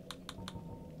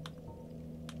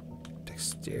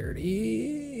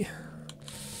 Dexterity.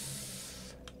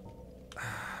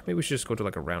 Maybe we should just go to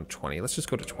like around 20. Let's just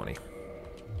go to 20.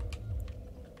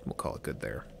 We'll call it good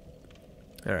there.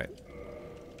 All right.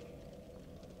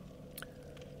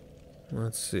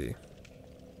 Let's see.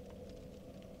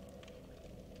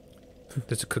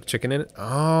 There's a cooked chicken in it.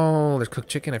 Oh, there's cooked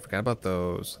chicken. I forgot about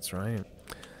those. That's right.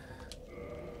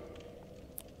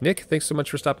 Nick, thanks so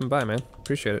much for stopping by, man.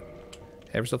 Appreciate it.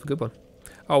 Have yourself a good one.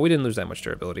 Oh, we didn't lose that much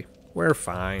durability. We're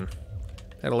fine.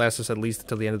 That'll last us at least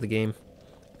until the end of the game.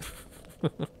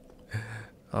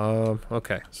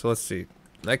 Okay, so let's see. In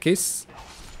that case,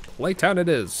 Playtown it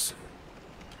is.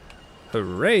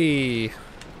 Hooray!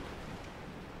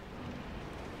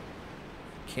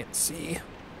 Can't see.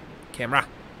 Camera.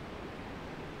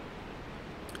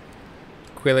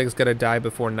 Quaaleg's gotta die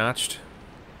before notched.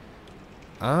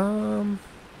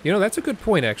 You know, that's a good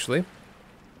point, actually.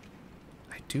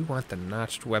 I do want the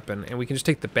notched weapon, and we can just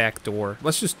take the back door.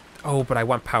 Let's just... Oh, but I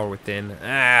want power within.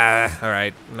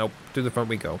 Alright. Nope. Through the front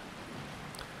we go.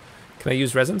 Can I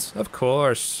use resins? Of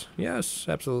course. Yes,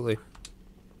 absolutely.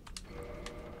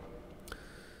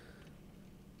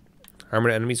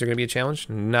 Armored enemies are going to be a challenge?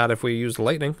 Not if we use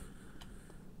lightning.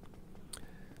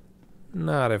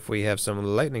 Not if we have some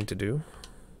lightning to do.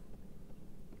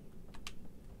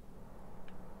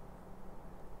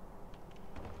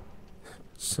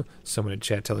 Someone in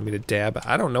chat telling me to dab.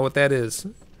 I don't know what that is.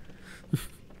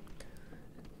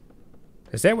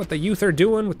 Is that what the youth are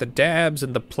doing with the dabs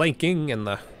and the planking and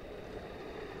the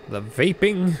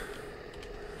vaping?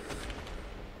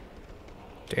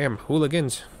 Damn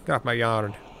hooligans. Get off my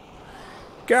yard.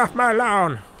 Get off my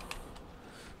lawn.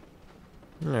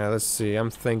 Yeah, let's see. I'm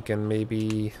thinking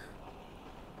maybe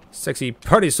sexy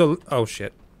party so... Oh,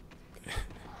 shit.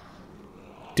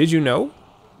 Did you know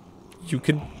you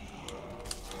could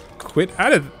quit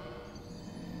out of...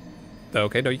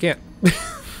 Okay, no, you can't.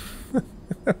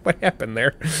 What happened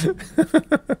there?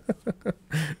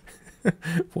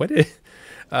 What is...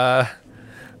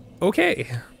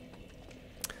 Okay.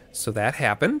 So that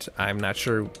happened. I'm not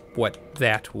sure what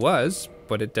that was,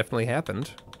 but it definitely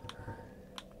happened.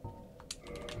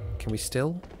 Can we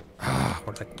still? Ah,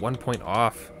 we're like 1 point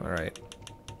off. All right.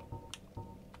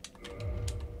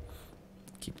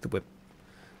 Keep the whip.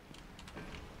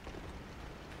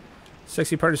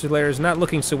 Sexy Partisan Lair is not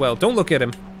looking so well. Don't look at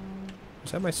him.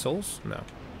 Is that my souls? No. That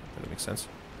doesn't make sense.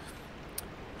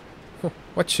 Oh,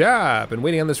 what's up? Been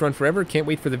waiting on this run forever. Can't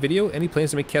wait for the video. Any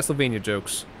plans to make Castlevania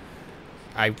jokes?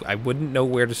 I wouldn't know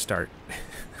where to start.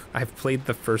 I've played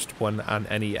the first one on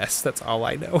NES. That's all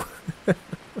I know.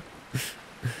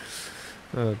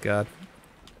 Oh, God.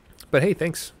 But hey,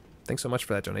 thanks. Thanks so much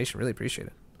for that donation. Really appreciate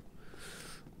it.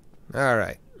 All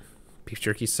right. Beef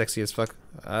jerky's sexy as fuck.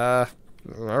 All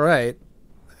right.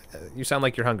 You sound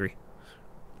like you're hungry.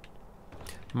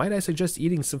 Might I suggest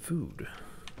eating some food?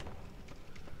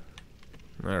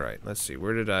 All right. Let's see.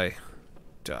 Where did I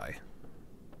die?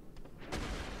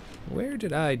 Where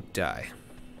did I die?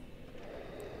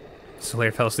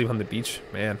 Solaire fell asleep on the beach.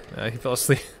 Man, he fell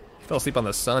asleep. He fell asleep on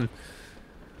the sun.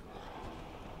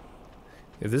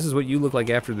 If this is what you look like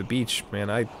after the beach, man,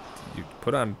 you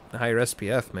put on higher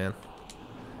SPF, man.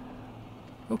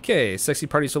 Okay, Sexy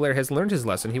Party Solaire has learned his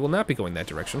lesson. He will not be going that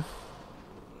direction,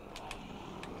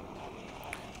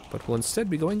 but will instead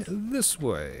be going this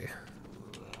way.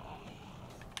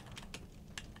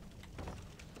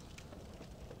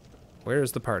 Where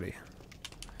is the party?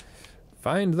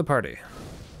 Find the party.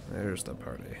 There's the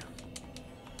party.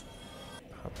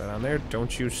 Pop that on there.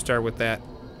 Don't you start with that.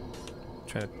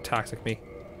 Trying to toxic me.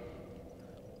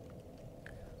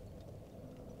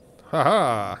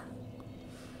 Haha.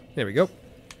 There we go.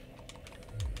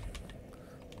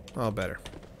 All better.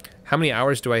 How many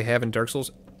hours do I have in Dark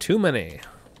Souls? Too many.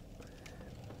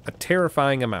 A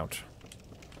terrifying amount.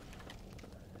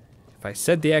 If I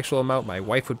said the actual amount, my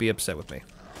wife would be upset with me.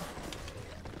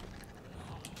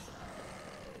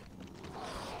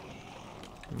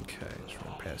 Okay, just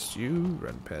run past you,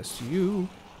 run past you.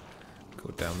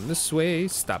 Go down this way,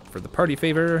 stop for the party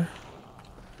favor.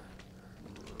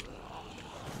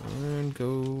 And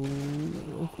go...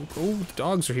 Oh, the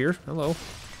dogs are here. Hello.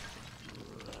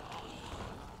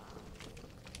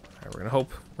 Alright, we're gonna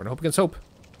hope. We're gonna hope against hope.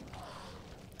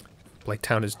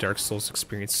 Blighttown is Dark Souls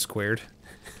experience squared.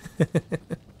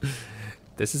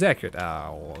 This is accurate.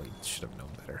 Oh, you should have known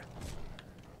better.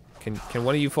 Can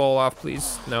one of you fall off,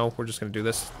 please? No, we're just gonna do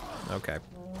this. Okay.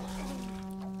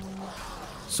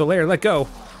 Solaire, let go.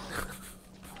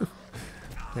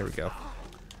 There we go.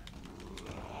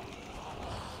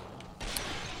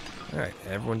 Alright,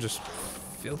 everyone just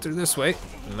filter this way.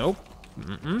 Nope.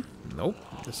 Nope.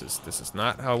 This is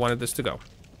not how I wanted this to go.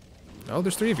 Oh,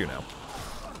 there's 3 of you now.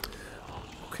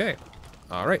 Okay.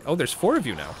 Alright. Oh, there's 4 of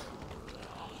you now.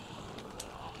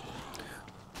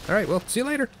 Alright, well, see you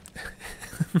later.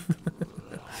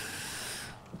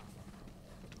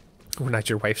 Would not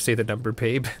your wife say the number,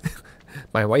 babe?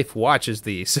 My wife watches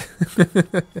these.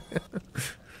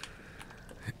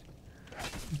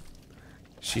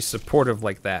 She's supportive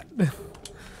like that.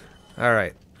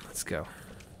 Alright, let's go.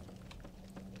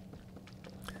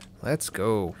 Let's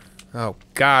go. Oh,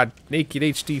 God. Naked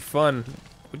HD fun.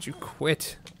 Would you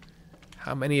quit?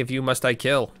 How many of you must I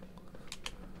kill?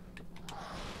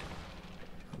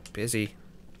 I'm busy.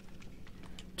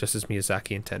 Just as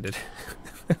Miyazaki intended.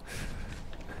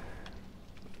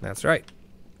 That's right.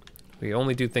 We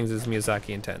only do things as Miyazaki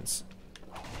intends.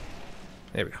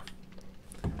 There we go.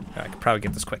 I can probably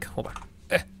get this quick. Hold on.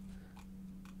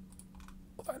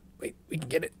 Hold on. Wait, we can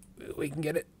get it. We can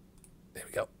get it. There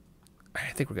we go.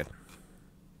 I think we're good.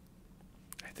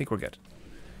 I think we're good.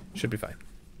 Should be fine.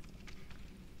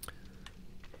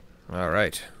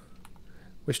 Alright.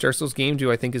 Which Dark Souls game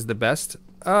do I think is the best?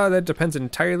 That depends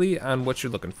entirely on what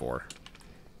you're looking for.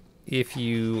 If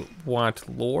you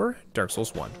want lore, Dark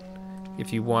Souls 1.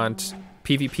 If you want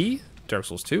PvP, Dark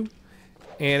Souls 2.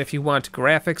 And if you want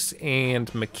graphics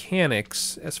and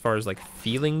mechanics, as far as like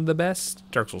feeling the best,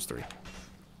 Dark Souls 3.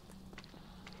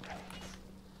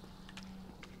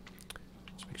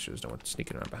 Just make sure there's no one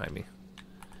sneaking around behind me.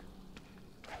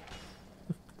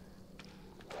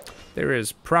 There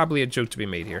is probably a joke to be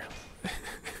made here.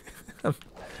 I'm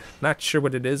not sure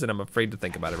what it is, and I'm afraid to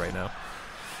think about it right now.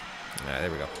 There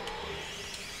we go.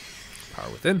 Power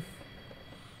within.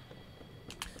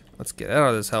 Let's get out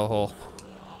of this hellhole.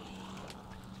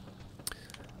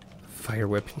 Fire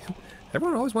whip.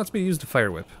 Everyone always wants me to use the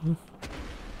fire whip.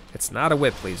 It's not a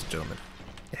whip, ladies and gentlemen.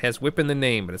 It has whip in the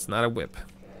name, but it's not a whip.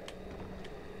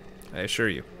 I assure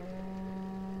you.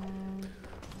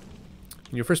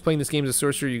 When you were first playing this game as a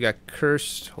sorcerer, you got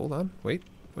cursed. Hold on. Wait.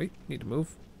 Need to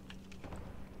move.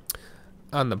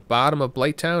 On the bottom of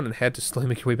Blighttown and had to slowly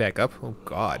make your way back up. Oh,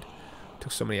 God. It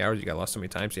took so many hours. You got lost so many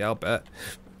times. Yeah, I'll bet.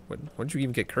 What did you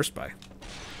even get cursed by?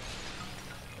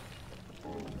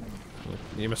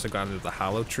 You must have gone into the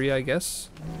hollow tree, I guess.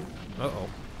 Uh-oh.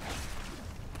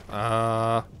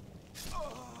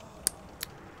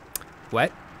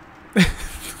 What?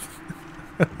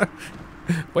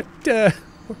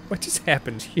 What just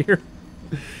happened here?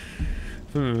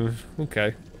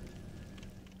 Okay.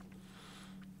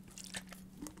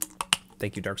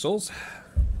 Thank you, Dark Souls.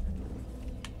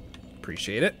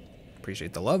 Appreciate it.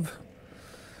 Appreciate the love.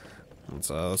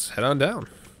 Let's head on down.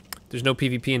 There's no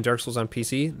PvP in Dark Souls on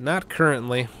PC? Not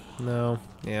currently. No.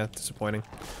 Yeah, disappointing.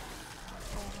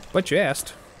 But you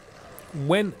asked.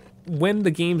 When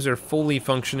the games are fully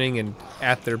functioning and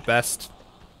at their best,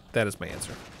 that is my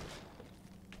answer.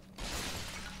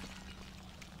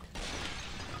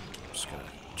 Just gonna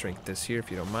drink this here if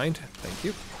you don't mind. Thank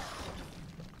you.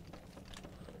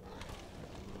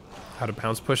 How to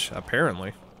bounce push?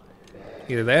 Apparently.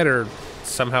 Either that or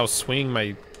somehow swinging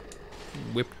my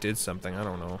whip did something. I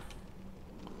don't know.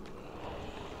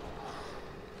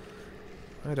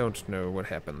 I don't know what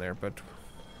happened there, but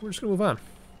we're just gonna move on.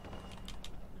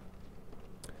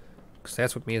 Because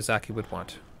that's what Miyazaki would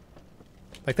want.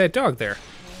 Like that dog there.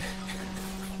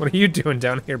 What are you doing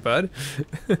down here, bud?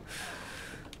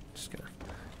 Just gonna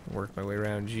work my way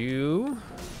around you.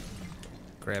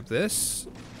 Grab this.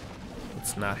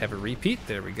 Let's not have a repeat.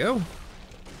 There we go.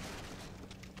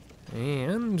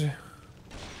 And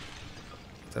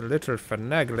a little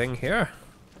finagling here.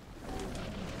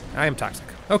 I am toxic.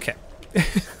 Okay.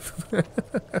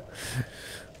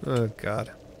 Oh,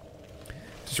 God.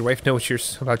 Does your wife know what you're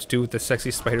about to do with the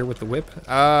sexy spider with the whip?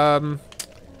 I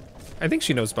think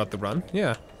she knows about the run.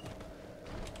 Yeah.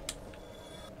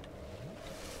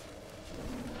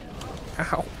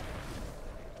 Ow.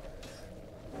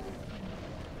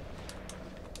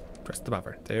 Press the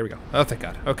bumper. There we go. Oh, thank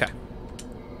God. Okay.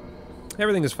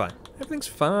 Everything is fine. Everything's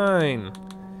fine.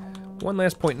 One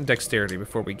last point in dexterity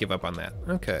before we give up on that.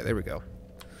 Okay, there we go.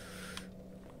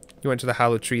 You went to the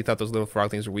hollow tree, thought those little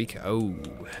frog things were weak. Oh,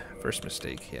 first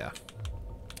mistake, yeah.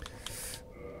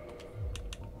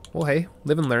 Well, hey,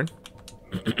 live and learn.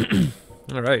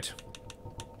 All right.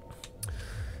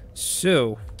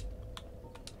 So,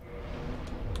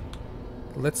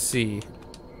 let's see.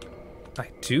 I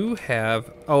do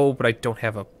have... Oh, but I don't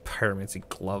have a pyromancy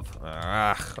glove.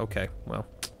 Ah, okay, well.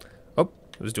 Oh,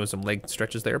 Was doing some leg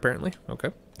stretches there, apparently.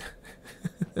 Okay.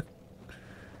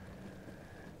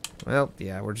 Well,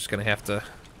 yeah, we're just gonna have to...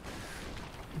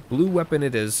 Blue weapon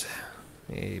it is.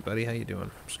 Hey, buddy, how you doing?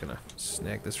 I'm just gonna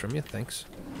snag this from you. Thanks.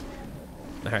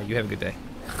 Alright, you have a good day.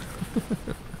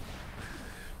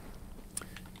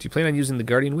 Do you plan on using the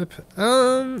Guardian Whip?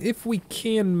 If we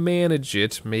can manage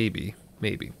it, maybe.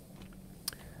 Maybe.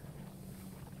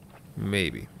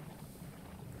 Maybe.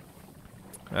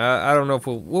 I don't know if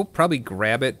we'll probably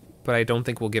grab it, but I don't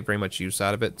think we'll get very much use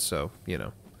out of it, so, you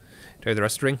know. Do I have the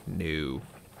rest ring? No.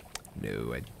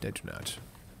 No, I do not.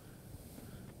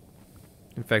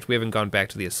 In fact, we haven't gone back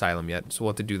to the asylum yet, so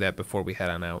we'll have to do that before we head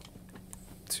on out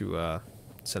to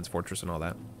Sense Fortress and all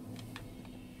that.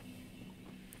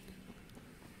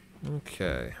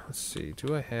 Okay, let's see.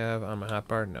 Do I have on my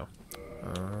hotbar? No.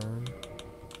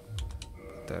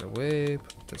 Put that away.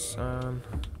 Put this on.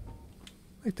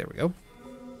 Right, there we go.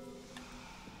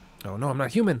 Oh no, I'm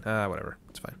not human. Whatever.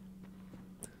 It's fine.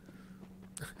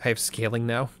 I have scaling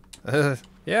now.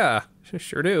 Yeah,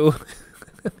 sure do.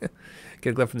 Get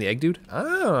a glove from the egg dude?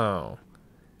 Oh.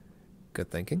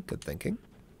 Good thinking, good thinking.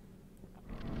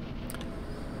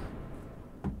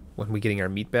 When are we getting our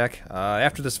meat back?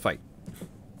 After this fight.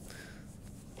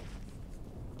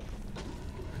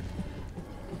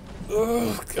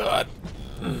 Oh, God.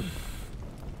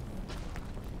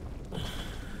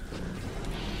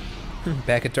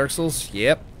 Back at Dark Souls?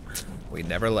 Yep. We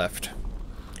never left.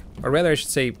 Or rather, I should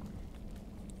say,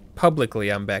 publicly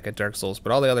I'm back at Dark Souls,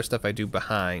 but all the other stuff I do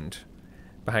behind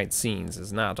scenes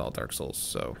is not all Dark Souls,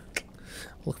 so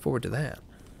look forward to that.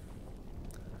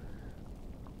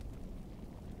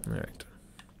 Alright.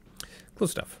 Cool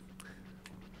stuff.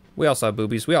 We all saw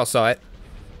boobies. We all saw it.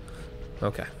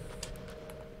 Okay.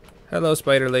 Hello,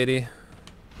 spider lady.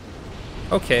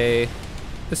 Okay.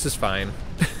 This is fine.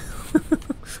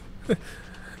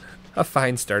 A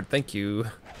fine start, thank you.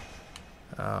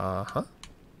 Uh-huh.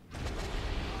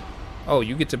 Oh,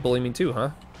 you get to bully me too,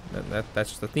 huh?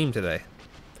 That's the theme today.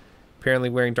 Apparently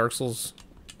wearing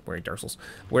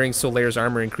Solaire's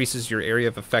armor increases your area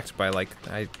of effect by like,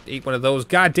 I ate one of those,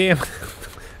 goddamn!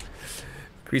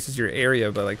 Increases your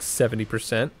area by like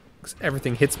 70%. Because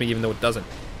everything hits me even though it doesn't.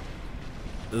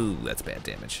 Ooh, that's bad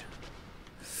damage.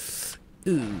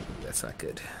 Ooh, that's not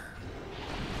good.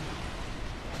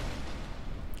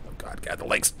 Oh God, the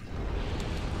legs.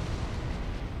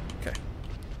 Okay.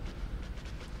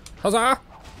 Huzzah!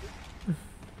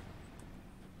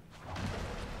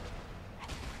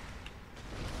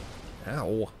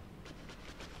 Ow.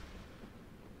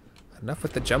 Enough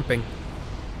with the jumping.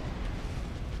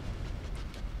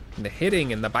 And the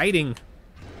hitting and the biting.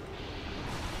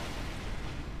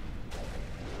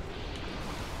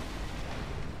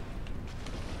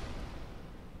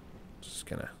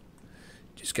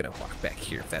 Just gonna walk back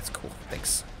here if that's cool.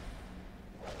 Thanks.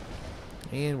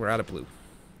 And we're out of blue.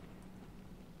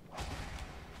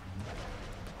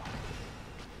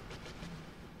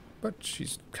 But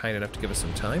she's kind enough to give us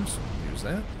some time, so we'll use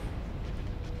that.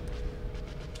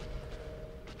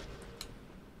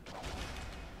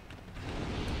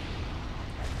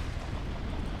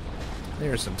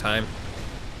 There's some time.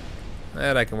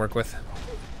 That I can work with.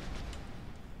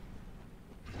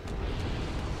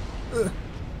 Okay.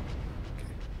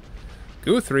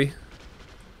 Guthrie.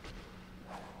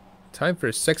 Time for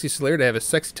a sexy Slayer to have a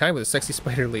sexy time with a sexy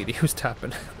spider lady. Who's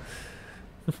topping?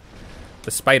 The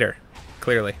spider,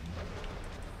 clearly.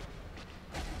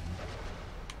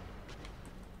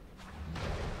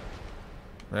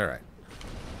 All right.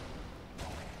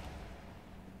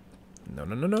 No,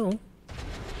 no, no, no.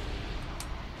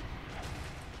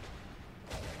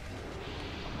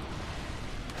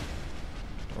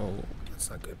 Oh,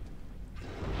 that's not good.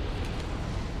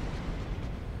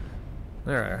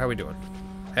 All right, how we doing?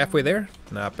 Halfway there?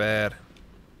 Not bad.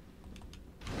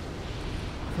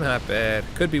 Not bad.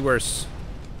 Could be worse.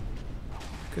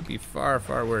 Could be far,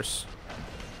 far worse.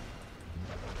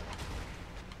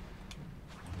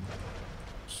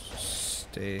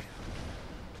 Stay.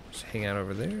 Just hang out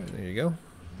over there. There you go.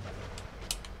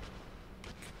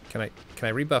 Can I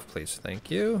rebuff, please? Thank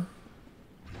you.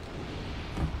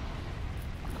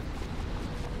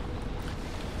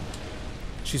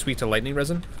 She's weak to lightning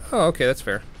resin? Oh, okay, that's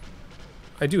fair.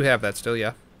 I do have that still,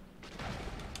 yeah.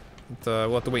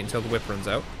 We'll have to wait until the whip runs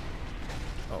out.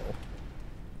 Uh-oh.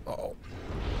 Uh-oh.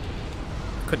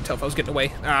 Couldn't tell if I was getting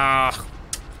away. Ah!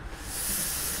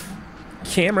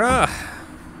 Camera!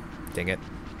 Dang it.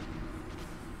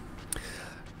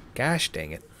 Gosh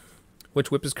dang it.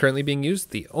 Which whip is currently being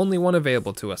used? The only one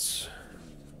available to us.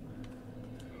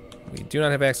 We do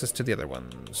not have access to the other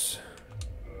ones.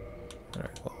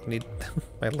 Alright, well, Need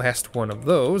my last one of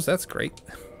those. That's great.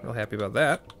 Real happy about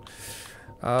that.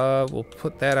 We'll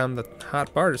put that on the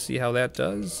hot bar to see how that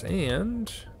does.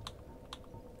 And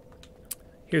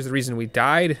here's the reason we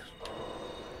died.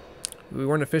 We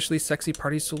weren't officially Sexy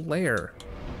Party Solaire.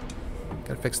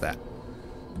 Gotta fix that.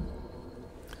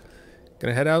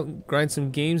 Gonna head out and grind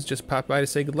some games. Just pop by to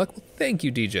say good luck. Well, thank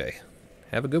you, DJ.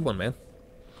 Have a good one, man.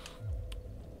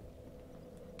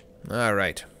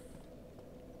 Alright.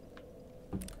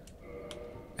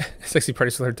 Sexy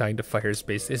Party Solaire dying to fire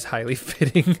space is highly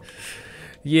fitting.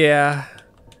 Yeah.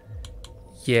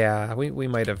 Yeah, we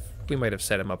might have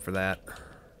set him up for that.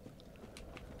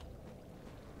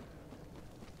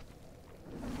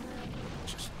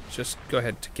 Just go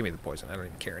ahead and give me the poison. I don't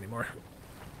even care anymore.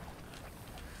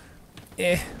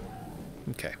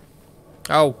 Okay.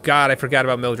 Oh god, I forgot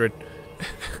about Mildred.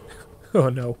 Oh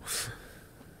no.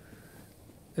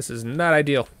 This is not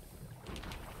ideal.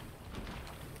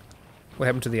 What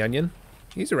happened to the onion?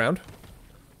 He's around.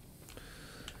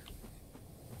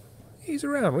 He's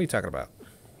around. What are you talking about?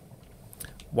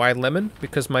 Why lemon?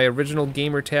 Because my original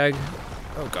gamer tag,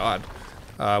 oh god,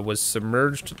 was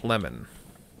submerged lemon.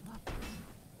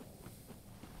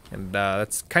 And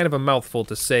that's kind of a mouthful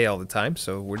to say all the time,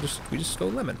 so we just go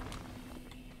lemon.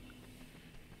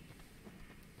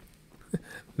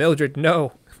 Mildred,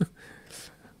 no.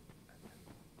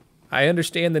 I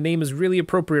understand the name is really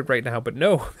appropriate right now, but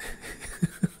no.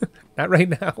 Not right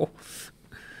now.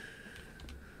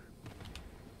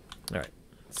 Alright,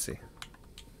 let's see.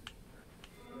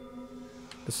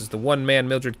 This is the one man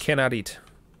Mildred cannot eat.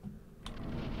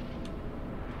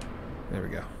 There we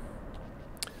go.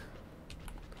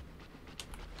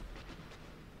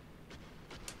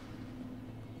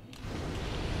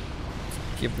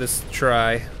 Give this a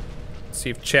try. See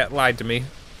if chat lied to me.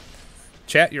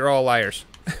 Chat, you're all liars.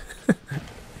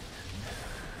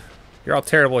 You're all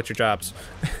terrible at your jobs.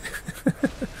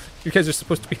 You guys are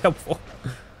supposed to be helpful.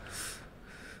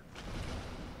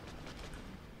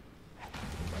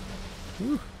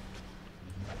 Whew.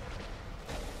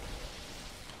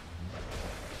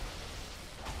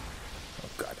 Oh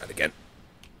god, not again.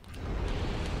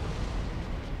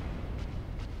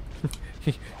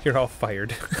 You're all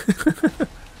fired.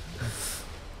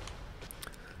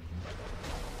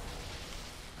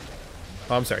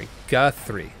 Oh, I'm sorry.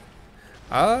 Guthrie.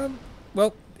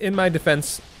 Well, in my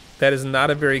defense, that is not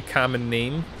a very common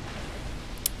name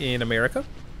in America.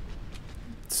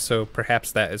 So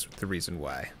perhaps that is the reason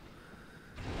why.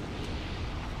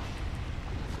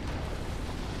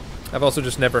 I've also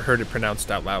just never heard it pronounced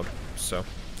out loud, so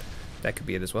that could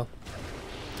be it as well.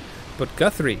 But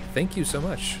Guthrie, thank you so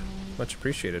much. Much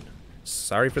appreciated.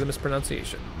 Sorry for the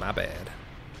mispronunciation. My bad.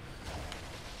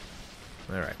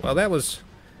 Alright, well that was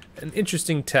an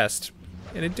interesting test,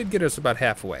 and it did get us about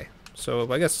halfway.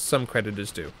 So I guess some credit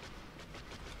is due.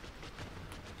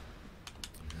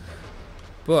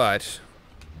 But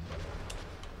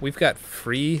we've got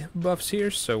free buffs here,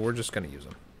 so we're just going to use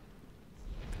them.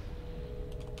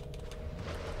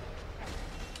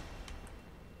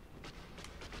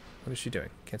 What is she doing?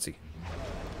 Can't see.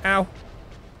 Ow!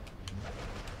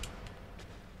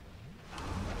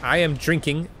 I am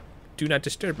drinking. Do not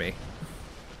disturb me.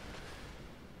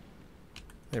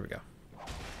 There we go.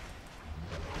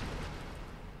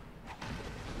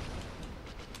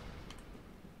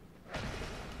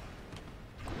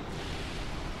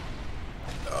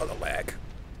 Oh, the lag.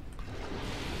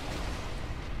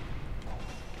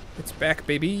 It's back,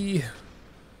 baby.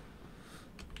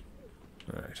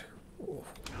 Alright. Oh,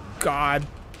 God.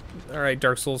 Alright,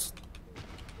 Dark Souls.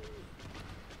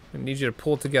 I need you to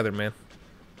pull it together, man.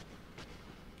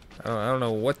 I don't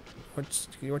know what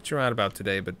you're on about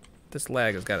today, but this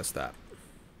lag has got to stop.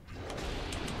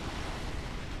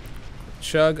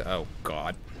 Chug. Oh,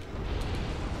 God.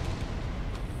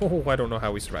 Oh, I don't know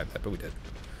how we survived that, but we did.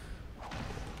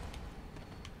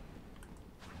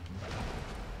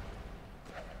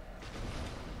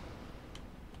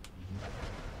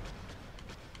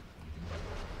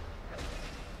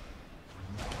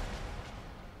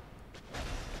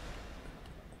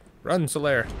 Run,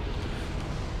 Solaire.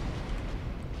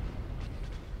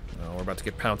 Oh, we're about to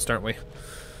get pounced, aren't we? I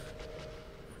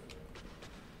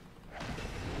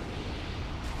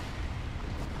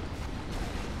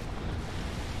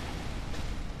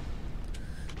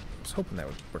was hoping that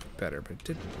would work better, but it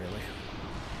didn't really.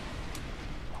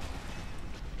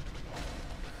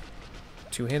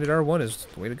 Two-handed R1 is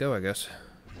the way to go, I guess.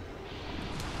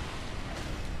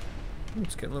 Ooh,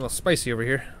 it's getting a little spicy over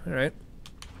here. All right.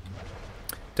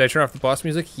 Did I turn off the boss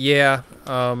music? Yeah.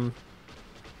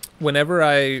 Whenever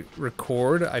I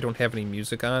record, I don't have any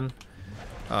music on.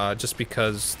 just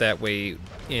because that way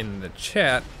in the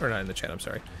chat, or not in the chat, I'm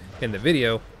sorry, in the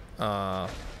video,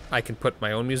 I can put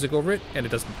my own music over it, and it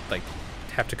doesn't like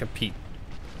have to compete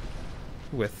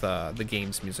with the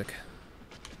game's music.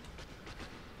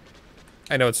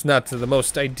 I know it's not the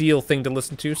most ideal thing to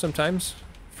listen to sometimes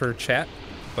for chat,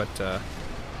 but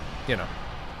you know.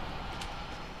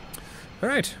 All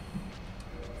right,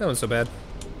 that wasn't so bad.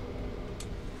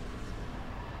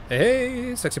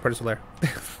 Hey, sexy party still there.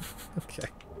 Okay.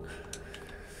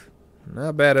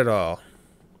 Not bad at all.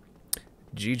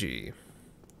 GG.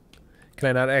 Can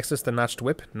I not access the notched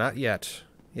whip? Not yet.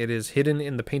 It is hidden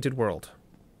in the painted world.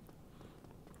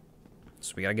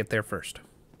 So we gotta get there first.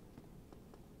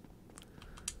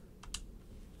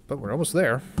 But we're almost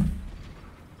there.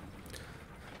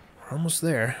 We're almost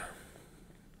there.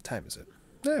 What time is it?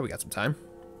 Yeah, we got some time.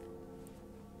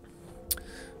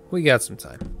 We got some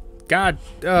time. God,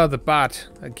 the bot.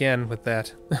 Again with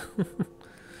that.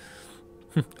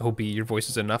 OB, your voice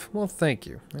is enough. Well, thank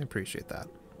you. I appreciate that.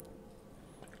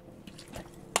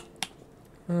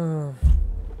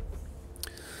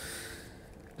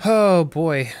 Oh,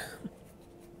 boy.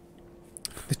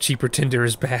 The cheaper Tinder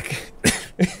is back.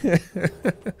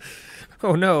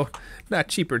 Oh, no. Not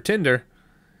cheaper Tinder.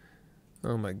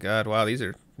 Oh, my God. Wow, these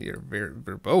are very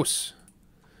verbose.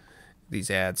 These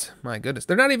ads. My goodness.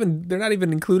 They're not even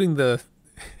including the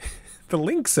the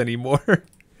links anymore.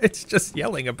 It's just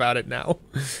yelling about it now.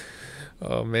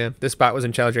 Oh man, this bot was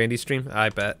in Challenge Randy's stream. I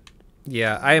bet.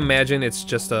 Yeah, I imagine it's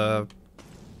just a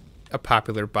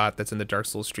popular bot that's in the Dark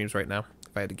Souls streams right now.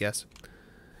 If I had to guess.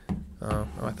 Oh,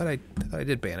 I thought I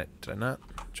did ban it. Did I not?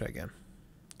 Try again.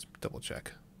 Let's double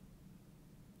check.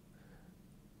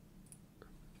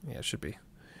 Yeah, it should be.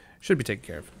 Should be taken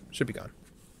care of. Should be gone.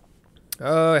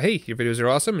 Hey, your videos are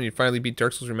awesome, and you finally beat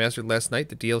Dark Souls Remastered last night.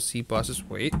 The DLC bosses...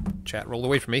 Wait, chat rolled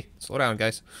away from me. Slow down,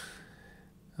 guys.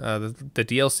 The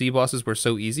DLC bosses were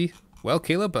so easy. Well,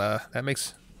 Caleb, that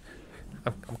makes...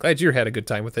 I'm glad you had a good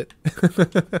time with it.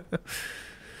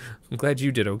 I'm glad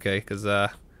you did okay, because,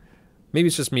 maybe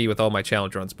it's just me with all my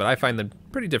challenge runs, but I find them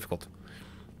pretty difficult.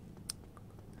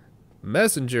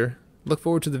 Messenger. Look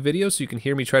forward to the video so you can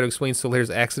hear me try to explain Solaire's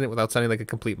accident without sounding like a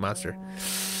complete monster.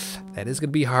 That is going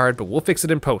to be hard, but we'll fix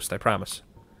it in post, I promise.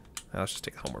 Let's just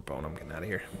take a homeward bone. I'm getting out of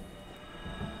here.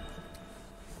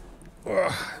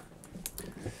 Ugh.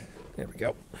 There we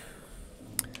go.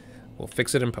 We'll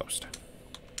fix it in post.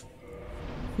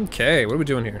 Okay, what are we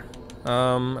doing here?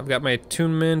 I've got my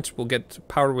attunement. We'll get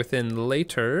power within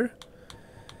later.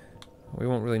 We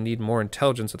won't really need more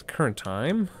intelligence at the current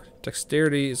time.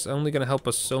 Dexterity is only going to help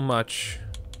us so much.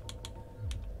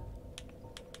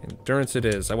 Endurance it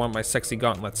is. I want my sexy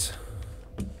gauntlets.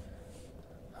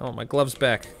 I want my gloves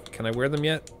back. Can I wear them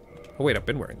yet? Oh wait, I've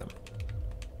been wearing them.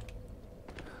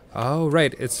 Oh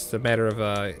right, it's a matter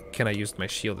of can I use my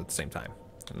shield at the same time?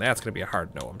 And that's gonna be a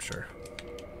hard no, I'm sure.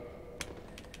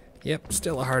 Yep,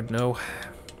 still a hard no.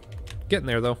 Getting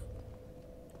there though.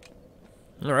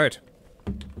 Alright.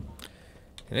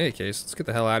 In any case, let's get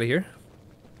the hell out of here.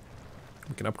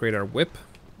 We can upgrade our whip.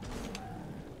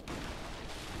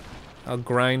 I'll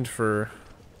grind for...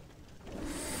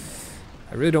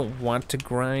 I really don't want to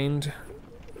grind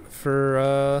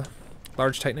for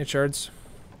large Titanite shards.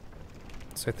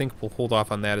 So I think we'll hold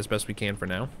off on that as best we can for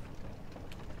now.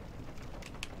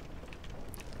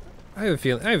 I have a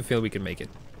feeling we can make it.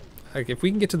 Like, if we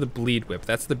can get to the bleed whip,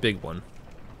 that's the big one.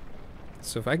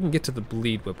 So if I can get to the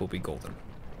bleed whip, we'll be golden.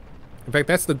 In fact,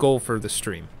 that's the goal for the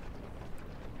stream.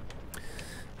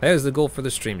 That is the goal for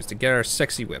the stream, is to get our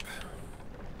sexy whip.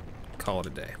 Call it a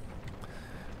day.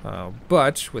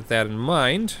 But with that in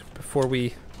mind, before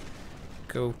we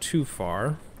go too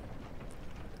far,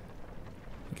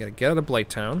 we gotta get out of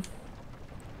Blighttown.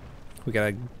 We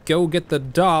gotta go get the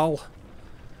doll.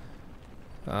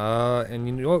 And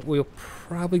you know what? We'll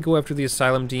probably go after the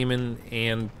Asylum Demon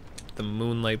and the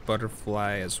Moonlight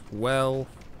Butterfly as well.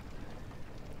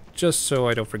 Just so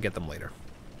I don't forget them later.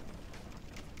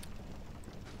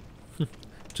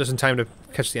 Just in time to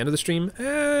catch the end of the stream?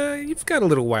 You've got a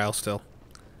little while still.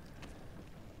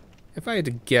 If I had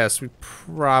to guess, we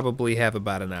probably have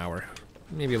about an hour.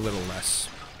 Maybe a little less.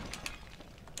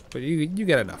 But you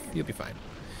get enough. You'll be fine.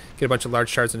 Get a bunch of large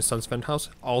shards in the Sun's Vent House.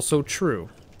 Also true.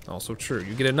 Also true.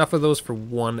 You get enough of those for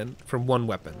one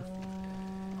weapon.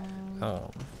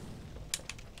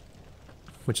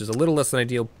 Which is a little less than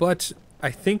ideal, but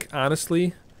I think,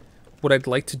 honestly, what I'd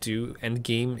like to do end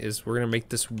game is we're going to make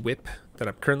this whip that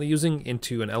I'm currently using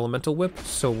into an elemental whip,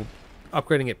 so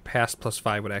upgrading it past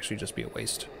 +5 would actually just be a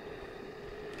waste.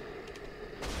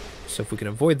 So if we can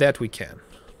avoid that, we can.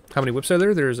 How many whips are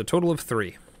there? There's a total of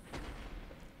 3.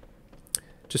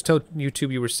 Just tell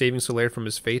YouTube you were saving Solaire from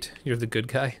his fate. You're the good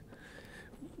guy.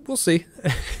 We'll see.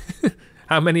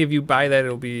 How many of you buy that?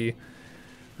 It'll be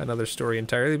another story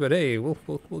entirely. But hey, we'll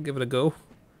give it a go.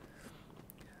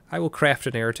 I will craft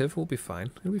a narrative. We'll be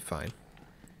fine. It'll be fine.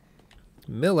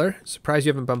 Miller, surprised you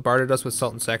haven't bombarded us with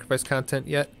Salt and Sacrifice content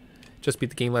yet. Just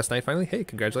beat the game last night finally. Hey,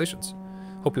 congratulations.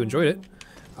 Hope you enjoyed it.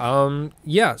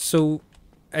 Yeah, so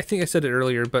I think I said it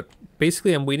earlier, but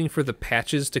basically I'm waiting for the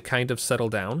patches to kind of settle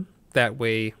down. That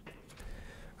way,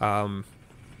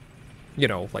 you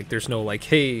know, like there's no like,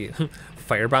 hey,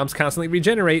 firebombs constantly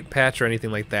regenerate patch or anything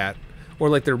like that. Or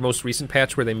like their most recent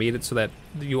patch where they made it so that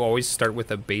you always start with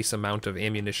a base amount of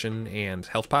ammunition and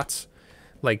health pots.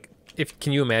 Like,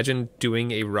 can you imagine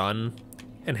doing a run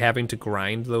and having to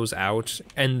grind those out,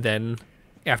 and then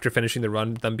after finishing the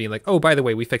run, them being like, oh, by the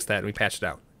way, we fixed that and we patched it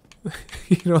out.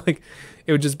 You know, like,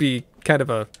 it would just be kind of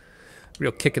a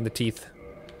real kick in the teeth.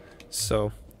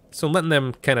 So I'm letting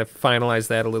them kind of finalize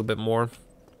that a little bit more.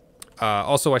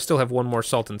 Also, I still have one more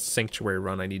Salt and Sanctuary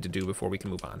run I need to do before we can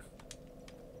move on.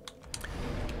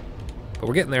 But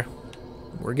we're getting there.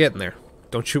 We're getting there.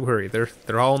 Don't you worry.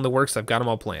 They're all in the works. I've got them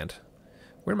all planned.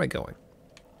 Where am I going?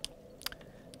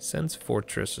 Sen's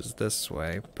Fortress is this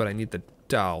way, but I need the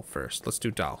doll first. Let's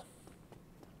do doll.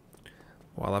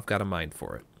 While I've got a mind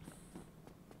for it.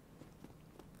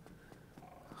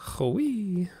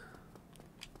 Hoi.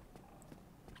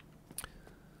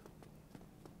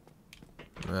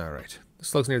 Alright. The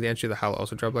slugs near the entry of the hollow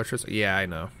also drop archers. Yeah, I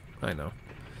know. I know.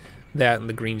 That and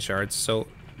the green shards. So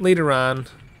later on,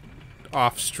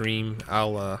 off stream,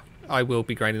 I will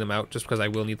be grinding them out just because I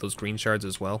will need those green shards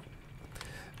as well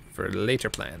for later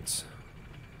plans.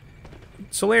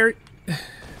 So Larry,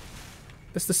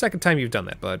 this is the second time you've done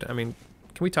that, bud. I mean,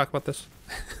 can we talk about this?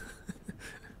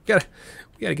 we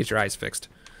gotta get your eyes fixed.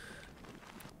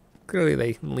 Clearly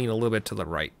they lean a little bit to the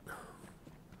right.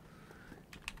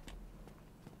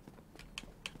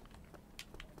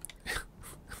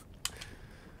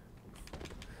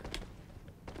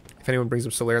 If anyone brings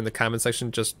up Solaire in the comment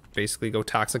section, just basically go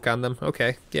toxic on them.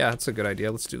 Okay, yeah, that's a good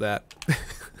idea. Let's do that.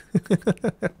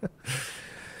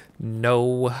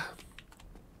 No.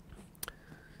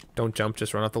 Don't jump,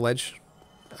 just run off the ledge.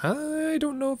 I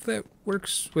don't know if that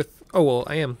works with... Oh, well,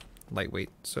 I am lightweight,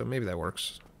 so maybe that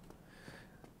works.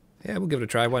 Yeah, we'll give it a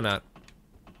try. Why not?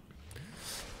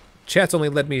 Chat's only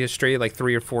led me astray like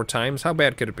 3 or 4 times. How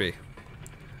bad could it be?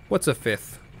 What's a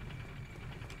 5th?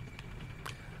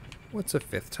 What's a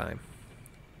 5th time?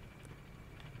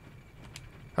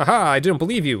 Haha, I didn't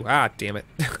believe you. Ah, damn it.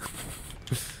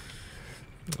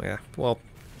 Yeah, well,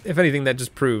 if anything, that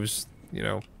just proves, you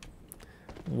know,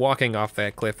 walking off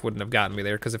that cliff wouldn't have gotten me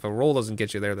there, because if a roll doesn't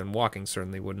get you there, then walking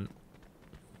certainly wouldn't.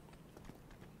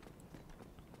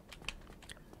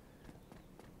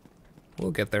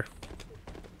 We'll get there.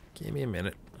 Give me a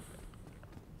minute.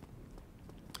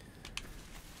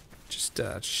 Just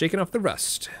shaking off the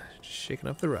rust. Shaking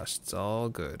off the rust. It's all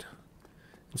good.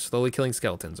 And slowly killing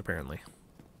skeletons, apparently.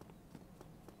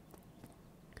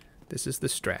 This is the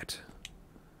strat.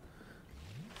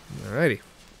 Alrighty.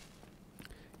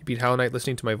 You beat Hollow Knight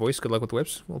listening to my voice. Good luck with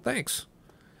whips. Well, thanks.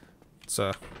 It's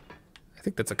I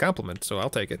think that's a compliment, so I'll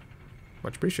take it.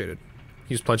 Much appreciated.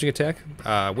 Use plunging attack.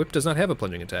 Whip does not have a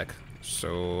plunging attack,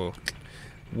 so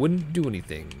wouldn't do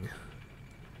anything.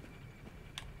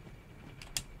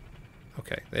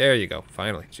 Okay, there you go.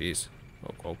 Finally, jeez.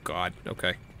 Oh God. Okay.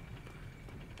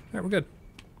 All right, we're good.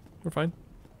 We're fine.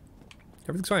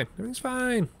 Everything's fine. Everything's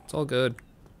fine. It's all good.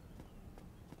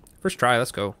 First try.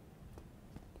 Let's go.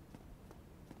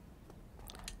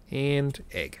 And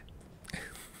egg.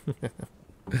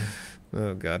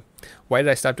 Oh God. Why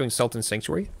did I stop doing Salt and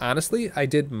Sanctuary? Honestly, I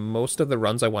did most of the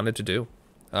runs I wanted to do.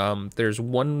 There's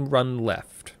one run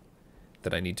left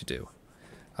that I need to do.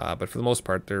 But for the most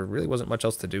part, there really wasn't much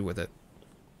else to do with it.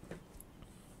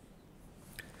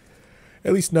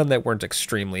 At least none that weren't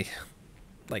extremely,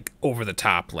 like, over the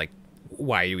top, like,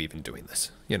 why are you even doing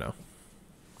this, you know?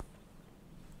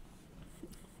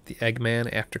 The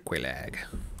Eggman after Quelaag.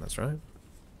 That's right.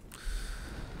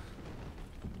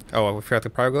 Oh, we forgot the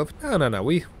Power Glove? No.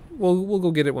 We'll go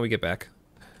get it when we get back.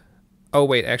 Oh,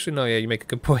 wait, actually, no, yeah, you make a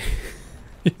good point.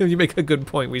 You make a good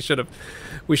point. We should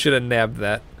have nabbed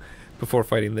that before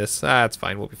fighting this. Ah, it's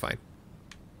fine. We'll be fine.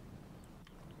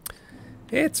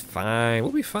 It's fine.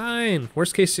 We'll be fine.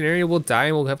 Worst case scenario, we'll die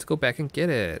and we'll have to go back and get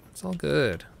it. It's all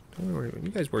good. Don't worry. You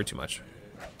guys worry too much.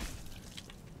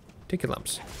 Take your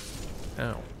lumps.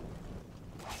 Ow.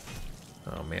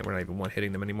 Oh man, we're not even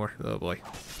one-hitting them anymore. Oh boy.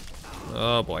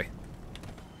 Oh boy.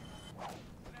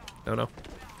 No.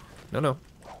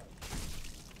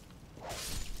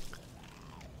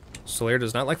 Solaire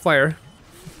does not like fire.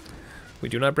 We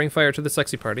do not bring fire to the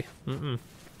sexy party. Mm-mm.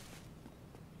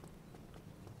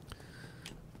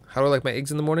 How do I like my eggs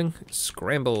in the morning?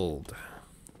 Scrambled.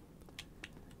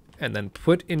 And then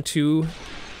put into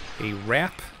a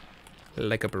wrap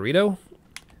like a burrito.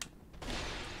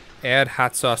 Add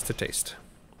hot sauce to taste.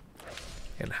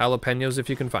 And jalapenos if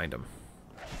you can find them.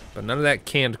 But none of that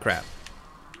canned crap.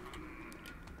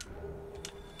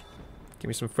 Give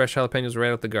me some fresh jalapenos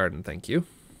right out the garden, thank you.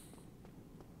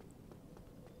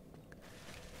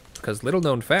 Because little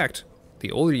known fact,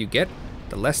 the older you get,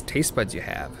 the less taste buds you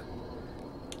have.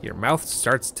 Your mouth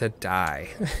starts to die.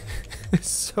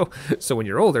 So when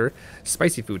you're older,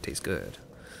 spicy food tastes good.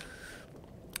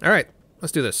 All right,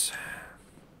 let's do this.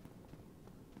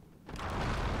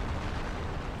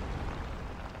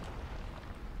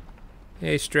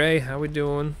 Hey, Stray, how we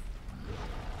doing?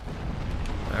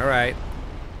 All right.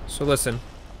 So listen.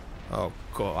 Oh,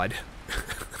 God.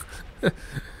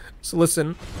 So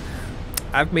listen.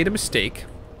 I've made a mistake.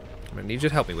 I'm gonna need you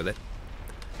to help me with it.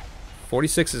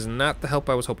 46 is not the help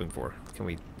I was hoping for. Can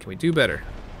we do better?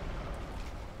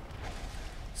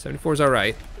 74 is all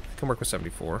right. I can work with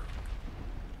 74.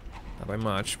 Not by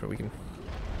much, but we can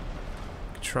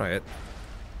try it.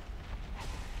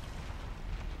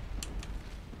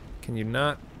 Can you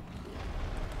not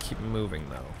keep moving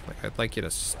though? Like, I'd like you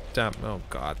to stop. Oh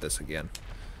God, this again.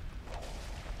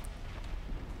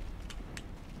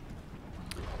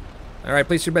 All right,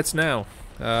 place your bets now.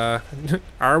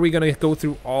 Are we gonna go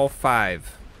through all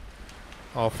five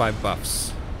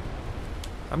buffs?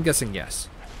 I'm guessing yes.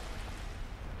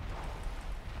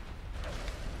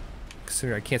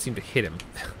 Considering I can't seem to hit him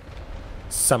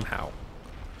somehow.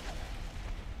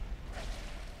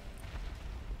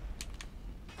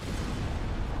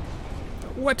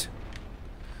 What?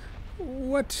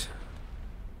 What?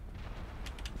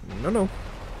 No, no.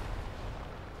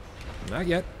 Not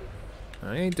yet.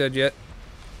 I ain't dead yet.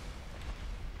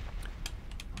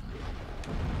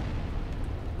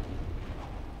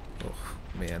 Oh,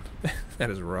 man.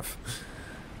 That is rough.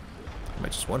 I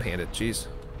might just one-hand it, jeez.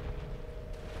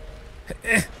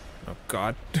 Oh,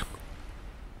 God.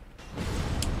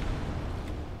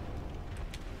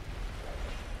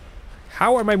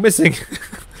 How am I missing?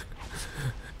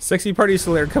 Sexy party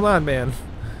still there. Come on, man.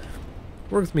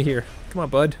 Work with me here. Come on,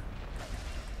 bud.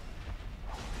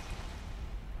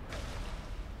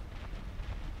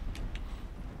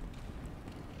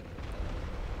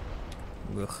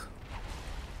 Ugh.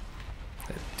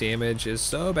 That damage is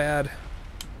so bad.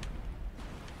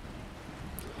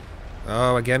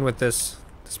 Oh, again with this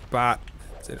bot.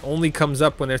 It only comes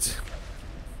up when it's...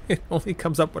 It only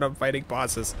comes up when I'm fighting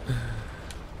bosses.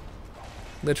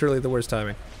 Literally the worst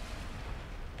timing.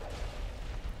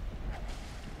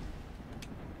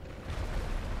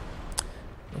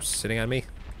 Oh, sitting on me.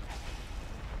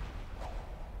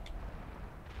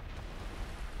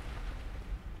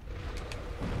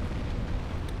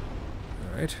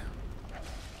 All right.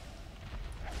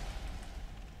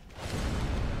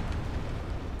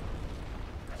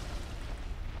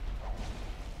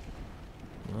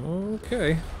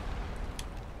 Okay.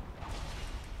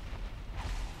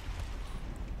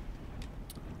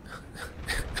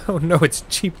 Oh no, it's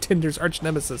Cheap Tinder's arch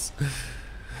nemesis.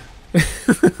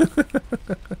 The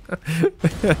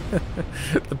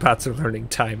bots are learning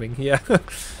timing, yeah.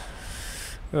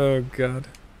 Oh God.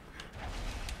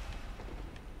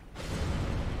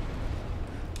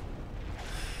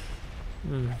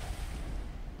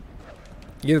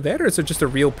 Either that or it's just a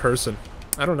real person.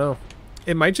 I don't know.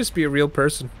 It might just be a real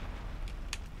person.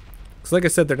 Because like I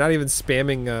said, they're not even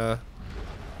spamming the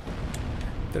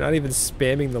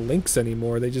links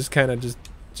anymore. They just kind of just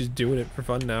doing it for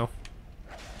fun now.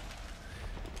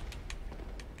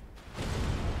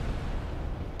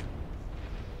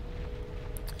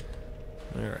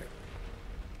 All right.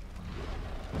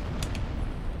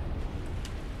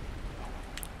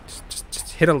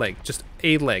 Just hit a leg. Just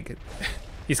a leg.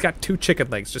 He's got 2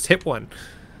 chicken legs. Just hit one.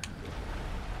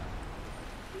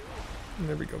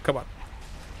 There we go. Come on.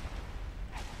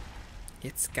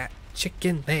 It's got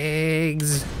chicken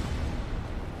legs.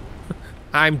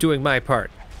 I'm doing my part.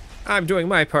 I'm doing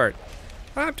my part.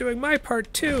 I'm doing my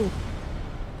part too.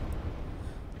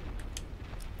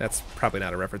 That's probably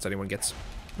not a reference anyone gets.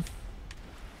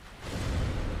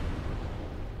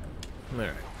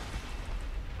 Alright.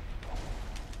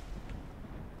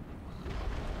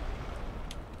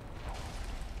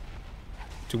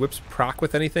 Do whips proc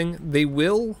with anything? They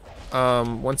will,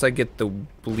 once I get the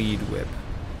bleed whip.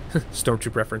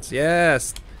 Stormtroop reference.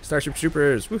 Yes! Starship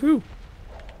Troopers! Woohoo!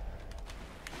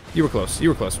 You were close. You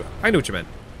were close. I knew what you meant.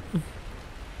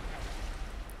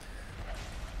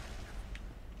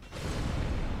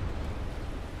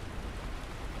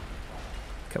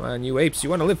 Come on, you apes. You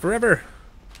want to live forever?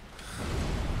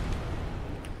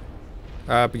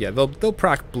 But yeah, they'll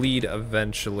proc bleed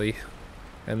eventually.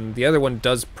 And the other one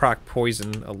does proc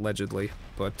poison, allegedly.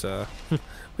 But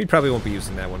we probably won't be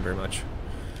using that one very much.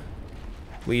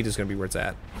 Bleed is going to be where it's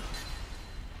at.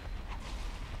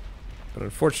 But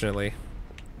unfortunately,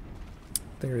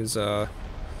 there is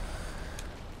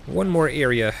one more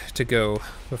area to go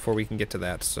before we can get to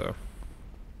that, so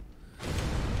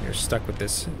you're stuck with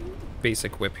this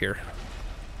basic whip here.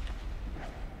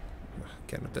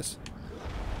 Getting with this.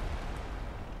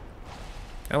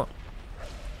 Come on.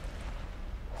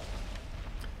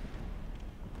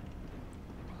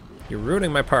 You're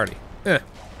ruining my party.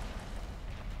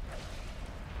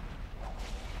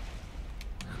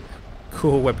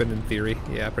 Cool weapon in theory.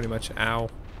 Yeah, pretty much. Ow.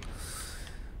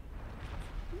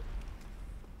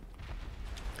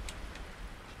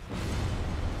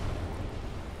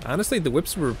 Honestly, the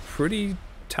whips were pretty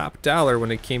top dollar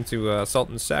when it came to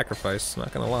Sultan's Sacrifice,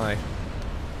 not gonna lie.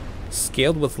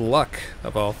 Scaled with luck,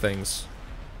 of all things.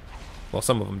 Well,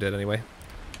 some of them did anyway,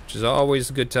 which is always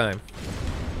a good time.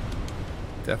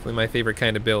 Definitely my favorite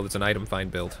kind of build. It's an item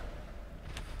find build.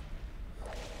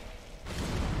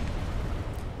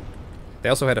 They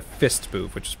also had a fist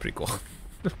move, which is pretty cool.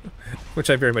 Which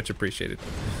I very much appreciated.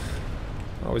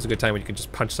 Always a good time when you can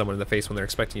just punch someone in the face when they're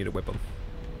expecting you to whip them.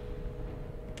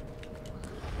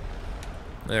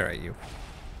 Alright, you.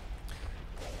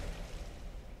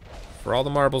 For all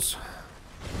the marbles.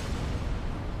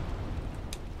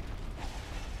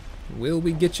 Will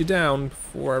we get you down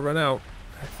before I run out?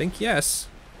 I think yes.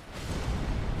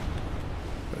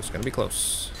 But it's gonna be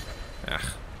close.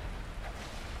 Ah.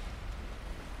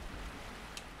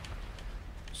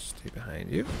 Stay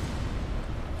behind you.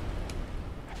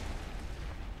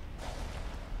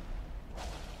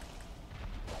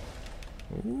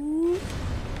 Ooh.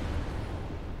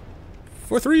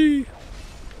 4-3.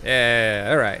 Yeah,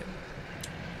 alright.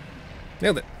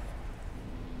 Nailed it.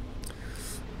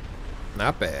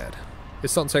 Not bad.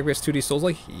 Is Sultan Sacrifice 2D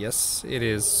Souls-like? Yes, it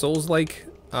is Souls-like.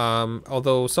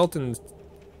 Although Sultan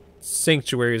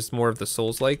Sanctuary is more of the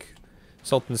Souls-like,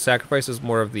 Sultan Sacrifice is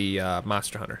more of the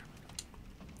Monster Hunter.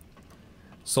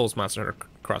 Souls Monster Hunter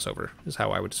crossover is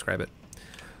how I would describe it.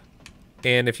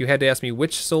 And if you had to ask me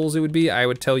which Souls it would be, I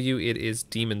would tell you it is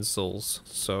Demon Souls.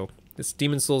 So it's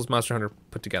Demon Souls Monster Hunter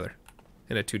put together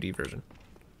in a 2D version.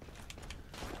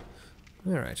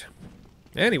 Alright.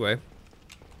 Anyway.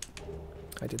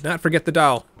 I did not forget the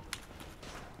doll.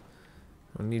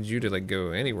 I need you to, like,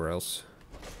 go anywhere else.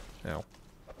 Ow.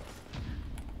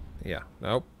 Yeah.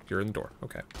 Nope. You're in the door.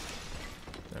 Okay.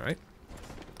 Alright.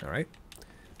 Alright.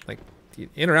 Like,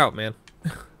 in or out, man.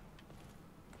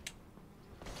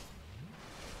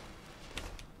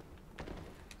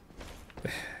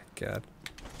 God.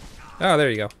 Oh,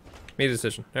 there you go. Made a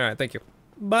decision. Alright, thank you.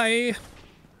 Bye!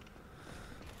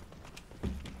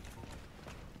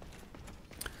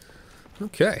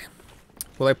 Okay.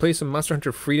 Will I play some Monster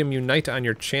Hunter Freedom Unite on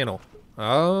your channel?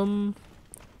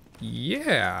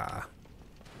 Yeah.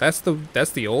 That's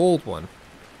the old one.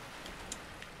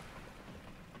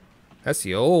 That's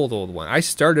the old one. I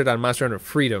started on Monster Hunter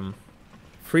Freedom.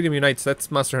 Freedom Unites,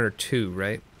 that's Monster Hunter 2,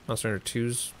 right? Monster Hunter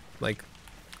 2's, like,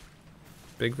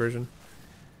 big version.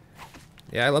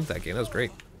 Yeah, I love that game. That was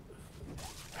great.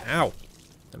 Ow.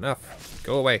 Enough.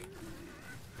 Go away.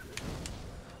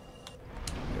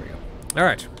 There we go.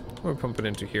 Alright. What are we pumping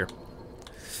into here?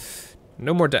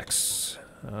 No more decks.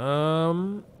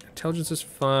 Intelligence is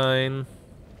fine.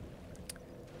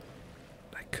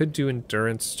 I could do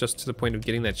endurance just to the point of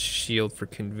getting that shield for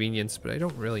convenience, but I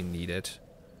don't really need it.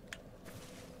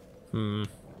 I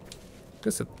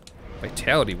guess a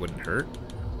vitality wouldn't hurt.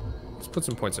 Let's put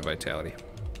some points of vitality.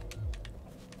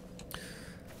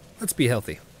 Let's be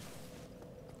healthy.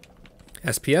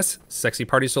 SPS, Sexy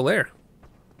Party Solaire.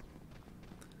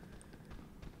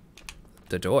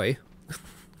 Dadoy.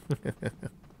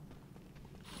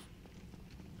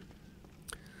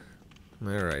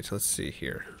 Alright, let's see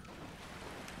here.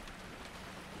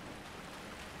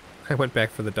 I went back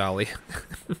for the dolly.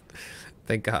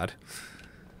 Thank God.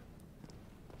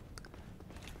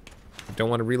 I don't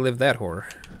want to relive that horror.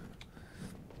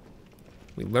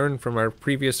 We learn from our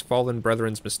previous fallen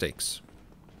brethren's mistakes.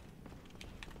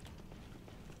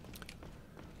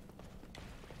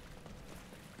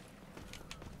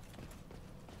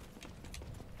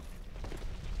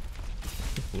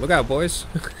 Look out, boys.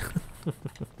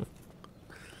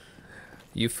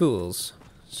 You fools.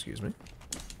 Excuse me.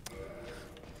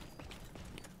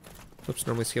 Oops,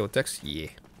 normally scale with dex? Yeah.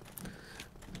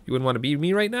 You wouldn't want to be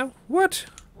me right now? What?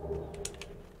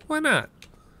 Why not?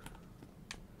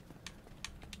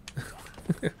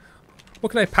 What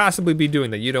can I possibly be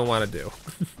doing that you don't want to do?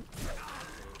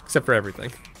 Except for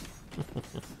everything.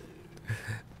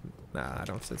 Nah, I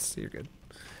don't. You're good.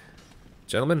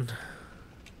 Gentlemen,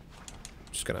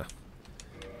 just gonna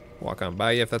walk on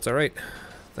by you if that's alright.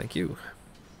 Thank you.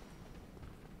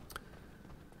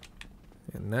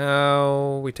 And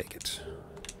now we take it.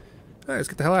 Alright, let's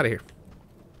get the hell out of here.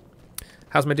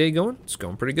 How's my day going? It's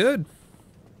going pretty good.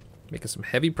 Making some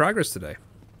heavy progress today.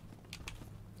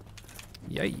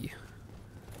 Yay.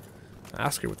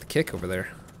 Oscar with the kick over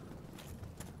there.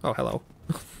 Oh, hello.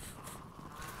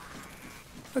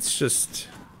 Let's just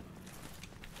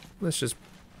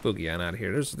boogie on out of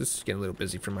here. This is getting a little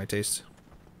busy for my taste.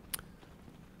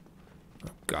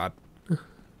 Oh, God.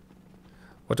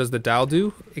 What does the dial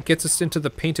do? It gets us into the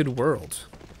painted world,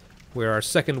 where our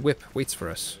second whip waits for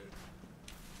us.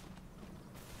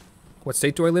 What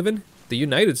state do I live in? The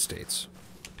United States.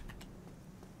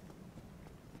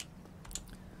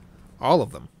 All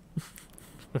of them.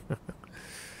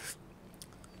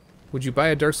 Would you buy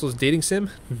a Dark Souls dating sim?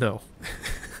 No.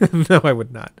 No, I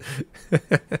would not.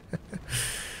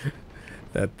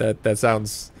 That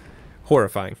sounds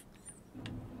horrifying.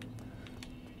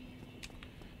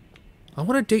 I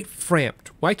want to date Framped.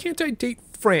 Why can't I date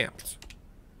Framped?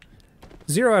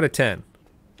 0 out of 10.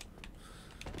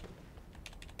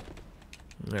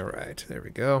 Alright, there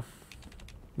we go.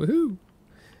 Woohoo!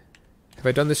 Have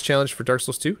I done this challenge for Dark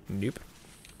Souls 2? Nope.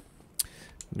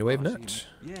 No, I have not.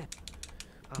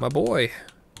 My boy.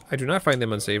 I do not find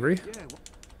them unsavory.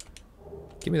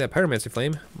 Give me that pyromancy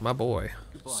flame. My boy.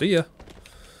 See ya.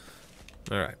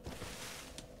 Alright.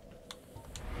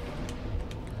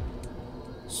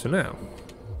 So now,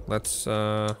 let's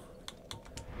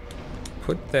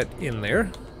put that in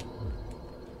there.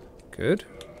 Good.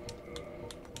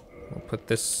 We'll put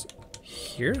this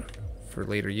here for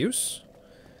later use.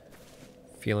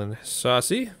 Feeling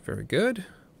saucy. Very good.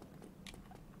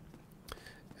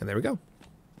 And there we go.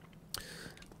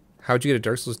 How'd you get a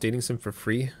Dark Souls dating sim for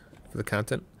free for the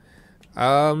content?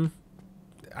 I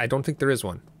don't think there is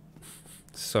one.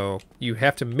 So you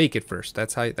have to make it first.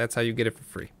 That's how you get it for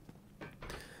free.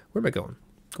 Where am I going?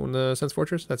 Going to Sense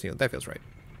Fortress? That feels right.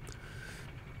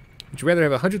 Would you rather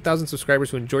have 100,000 subscribers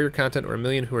who enjoy your content or 1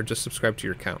 million who are just subscribed to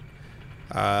your account?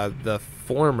 The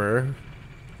former,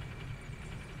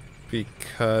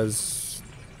 because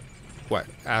what?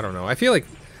 I don't know. I feel like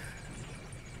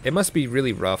it must be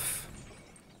really rough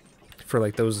for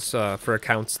like those for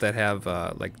accounts that have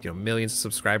like, you know, millions of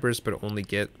subscribers but only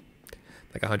get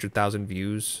like 100,000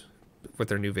 views with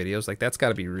their new videos. Like that's got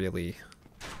to be really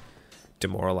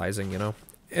demoralizing, you know.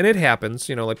 And it happens,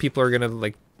 you know, like people are gonna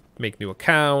like make new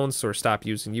accounts or stop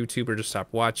using YouTube or just stop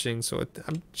watching. So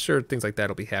I'm sure things like that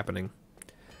will be happening.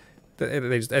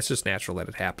 That's just natural that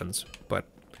it happens. But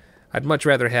I'd much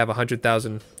rather have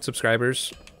 100,000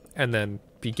 subscribers and then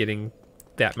be getting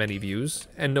that many views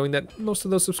and knowing that most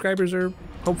of those subscribers are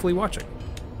hopefully watching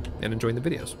and enjoying the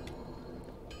videos.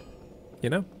 You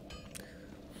know?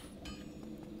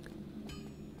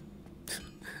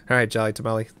 Alright, Jolly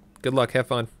Tamale. Good luck. Have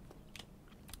fun.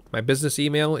 My business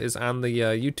email is on the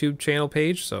YouTube channel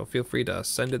page, so feel free to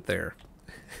send it there.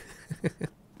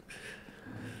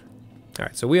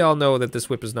 Alright, so we all know that this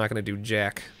whip is not going to do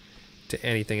jack to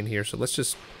anything in here, so let's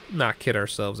just not kid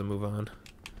ourselves and move on.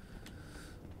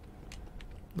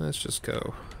 Let's just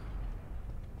go.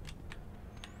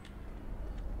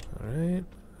 Alright,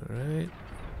 alright.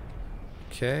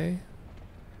 Okay.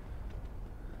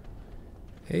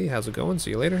 Hey, how's it going?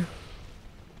 See you later.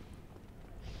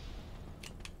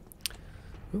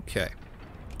 Okay.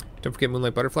 Don't forget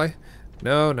Moonlight Butterfly.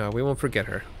 No, we won't forget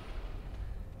her.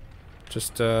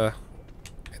 Just, at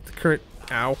the current...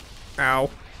 Ow. Ow.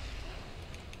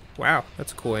 Wow,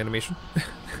 that's a cool animation.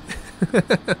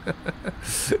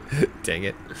 Dang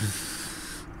it.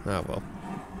 Oh, well.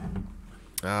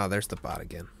 Ah, there's the bot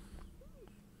again.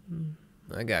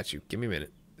 I got you. Give me a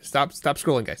minute. Stop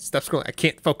scrolling, guys. Stop scrolling. I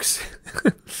can't focus.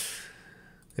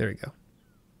 There we go.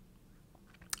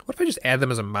 What if I just add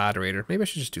them as a moderator? Maybe I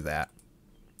should just do that.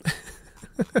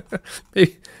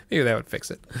 maybe that would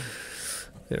fix it.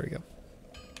 There we go.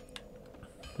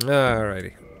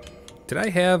 Alrighty. Did I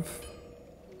have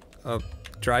a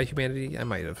dry humanity? I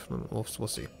might have. We'll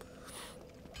see.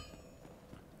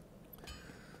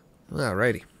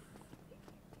 Alrighty.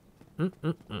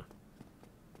 Become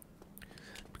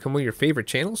one of your favorite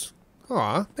channels?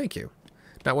 Aw, thank you.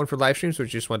 Not one for live streams, but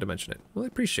just wanted to mention it. Well, I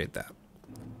appreciate that.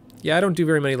 Yeah, I don't do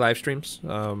very many live streams.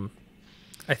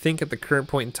 I think at the current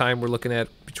point in time, we're looking at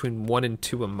between 1 and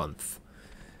 2 a month.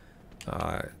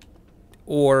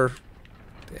 Or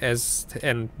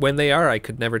And when they are, I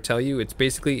could never tell you. It's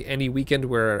basically any weekend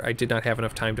where I did not have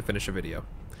enough time to finish a video.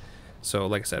 So,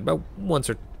 like I said, about once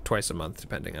or twice a month,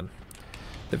 depending on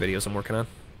the videos I'm working on.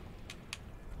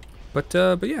 But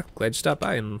yeah, glad you stopped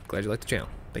by and glad you liked the channel.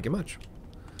 Thank you much.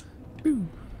 Woo.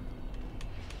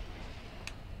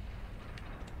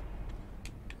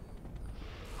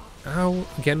 Ow,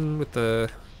 again with the...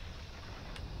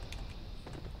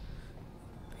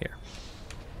 Here.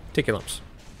 Take your lumps.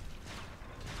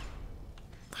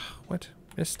 What?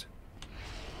 Missed.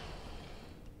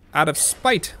 Out of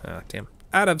spite! Ah, damn.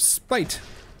 Out of spite!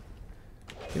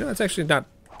 You know, that's actually not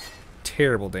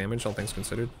terrible damage, all things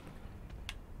considered.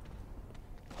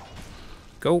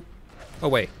 Go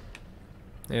away.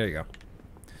 There you go.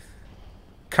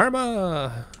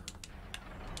 Karma!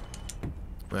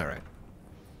 Alright.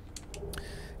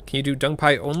 Can you do dung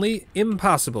pie only?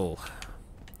 Impossible.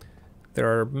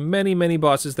 There are many, many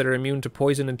bosses that are immune to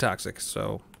poison and toxic,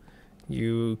 so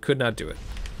you could not do it.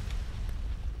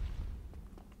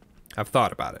 I've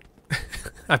thought about it.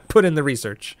 I've put in the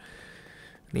research.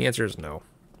 And the answer is no.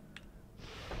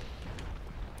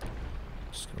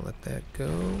 Just gonna let that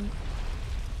go.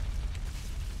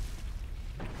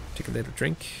 Take a little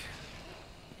drink.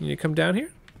 You need to come down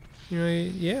here? You know,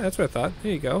 yeah, that's what I thought.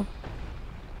 There you go.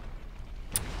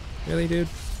 Really, dude?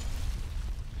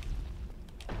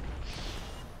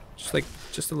 Just like,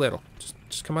 just a little.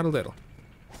 Just come out a little.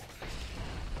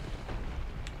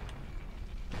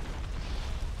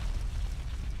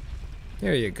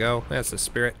 There you go. That's the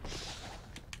spirit.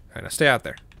 All right, now stay out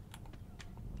there.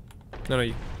 No,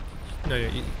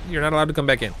 you're not allowed to come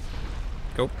back in.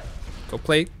 Go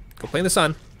play in the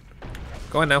sun.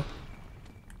 Go on now.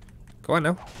 Go on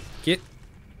now. Get.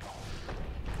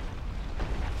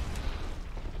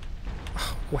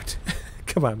 Oh, what?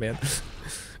 Come on, man.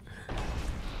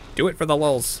 Do it for the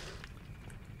lulz.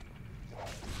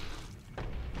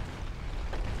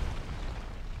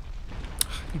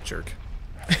 You jerk.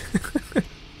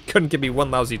 Couldn't give me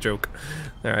one lousy joke.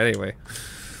 Alright, anyway.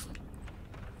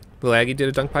 Laggy did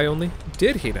a dunk pie only?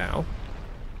 Did he now?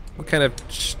 What kind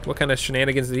of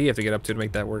shenanigans did he have to get up to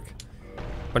make that work?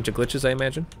 Bunch of glitches, I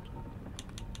imagine.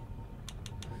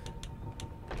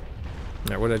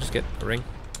 Alright, what did I just get? A ring?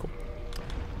 Cool.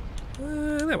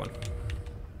 That one.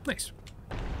 Nice.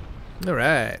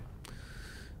 Alright.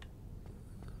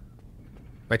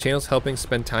 My channel's helping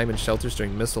spend time in shelters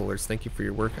during missile alerts. Thank you for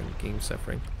your work on game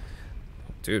suffering.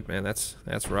 Dude, man, that's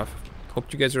rough.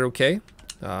 Hope you guys are okay.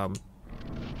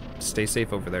 Stay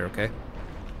safe over there, okay?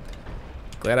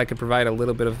 Glad I could provide a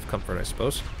little bit of comfort, I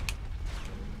suppose.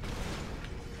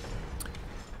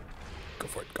 Go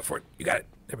for it, go for it. You got it.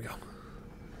 There we go.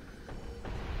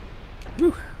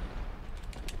 Woo.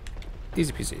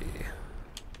 Easy peasy.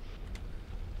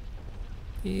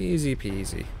 Easy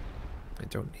peasy. I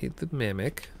don't need the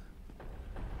mimic.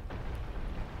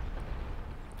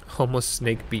 Homeless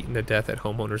snake beaten to death at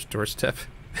homeowner's doorstep.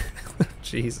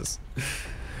 Jesus.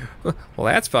 Well,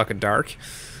 that's fucking dark.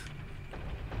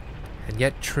 And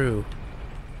yet true.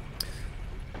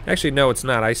 Actually, no, it's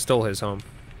not. I stole his home.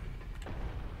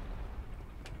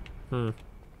 I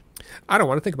don't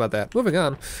want to think about that. Moving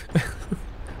on.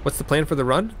 What's the plan for the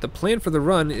run? The plan for the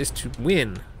run is to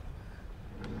win.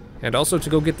 And also to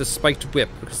go get the spiked whip,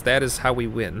 because that is how we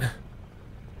win.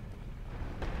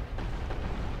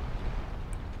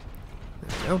 There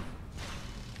we go.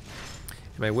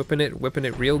 Am I whipping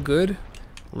it real good?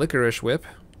 Licorice whip.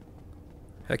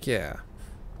 Heck yeah.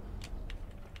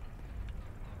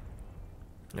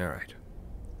 Alright.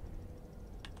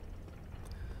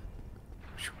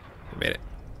 I made it.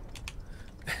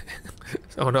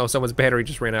 Oh no, someone's battery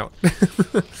just ran out.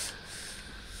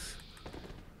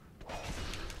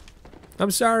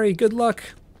 I'm sorry, good luck.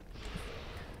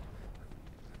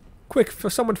 Quick,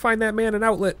 someone find that man an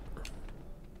outlet.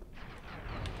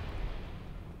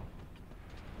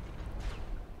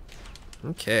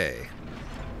 Okay.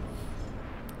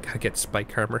 Gotta get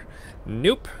spike armor.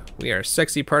 Nope. We are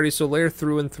sexy party Solaire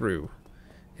through and through.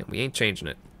 And we ain't changing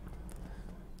it.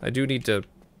 I do need to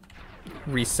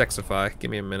re-sexify.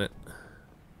 Give me a minute.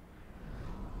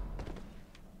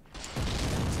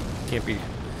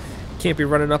 Can't be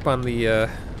running up on the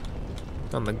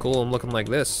golem looking like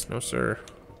this. No sir.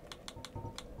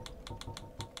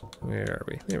 Where are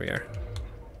we? There we are.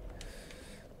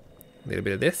 A little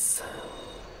bit of this.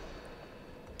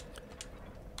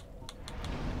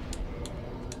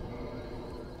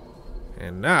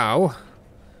 And now,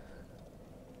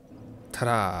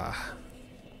 ta-da!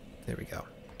 There we go.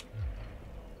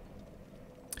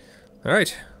 All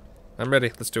right, I'm ready.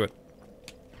 Let's do it.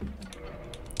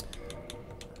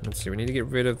 Let's see, we need to get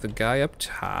rid of the guy up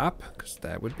top, because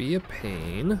that would be a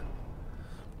pain.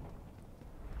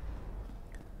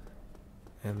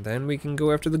 And then we can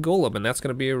go after the golem, and that's going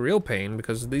to be a real pain,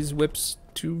 because these whips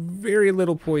do very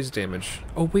little poise damage.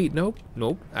 Oh, wait, nope,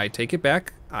 nope, I take it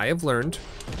back. I have learned.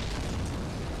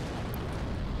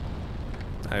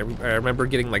 I remember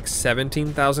getting like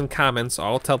 17,000 comments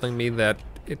all telling me that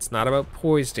it's not about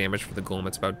poise damage for the golem,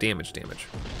 it's about damage.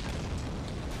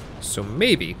 So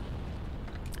maybe,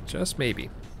 just maybe,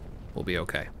 we'll be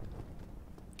okay.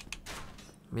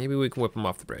 Maybe we can whip him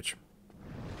off the bridge.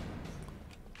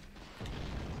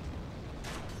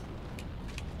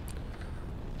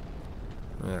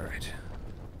 All right.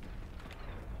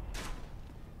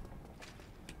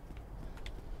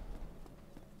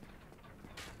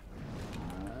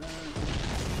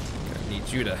 I need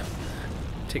you to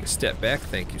take a step back,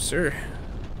 thank you, sir.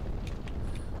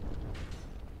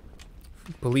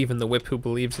 Believe in the whip who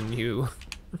believes in you.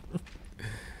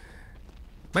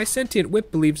 My sentient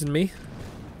whip believes in me.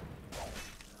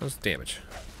 How's the damage?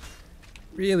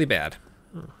 Really bad.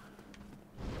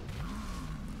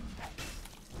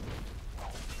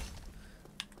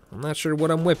 I'm not sure what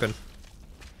I'm whipping.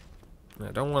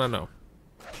 I don't want to know.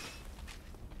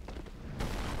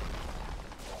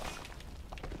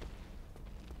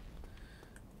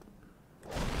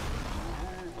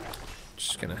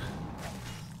 Just gonna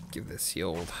give this the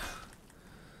old.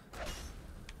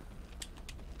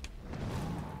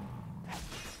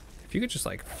 If you could just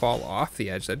like fall off the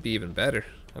edge, that'd be even better.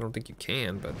 I don't think you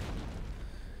can, but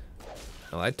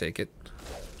hell, I'd take it.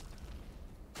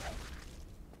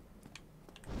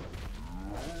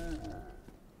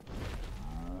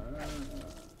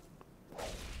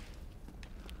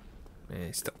 Man,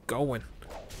 he's still going.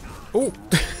 Oh!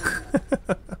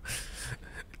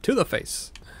 To the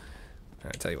face.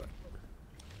 Alright, tell you what.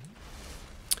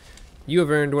 You have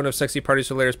earned one of Sexy Party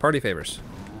Solaire's party favors.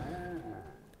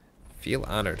 Feel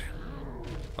honored.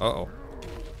 Uh-oh.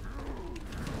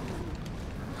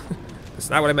 That's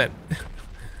not what I meant.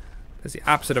 That's the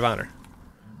opposite of honor.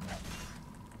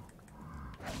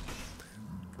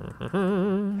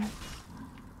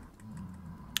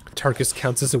 Tarkus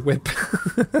counts as a whip.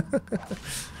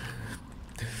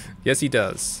 Yes, he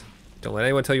does. Don't let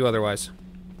anyone tell you otherwise.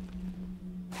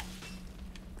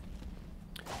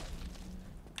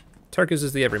 Tarkus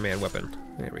is the everyman weapon.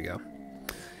 There we go.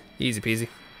 Easy peasy.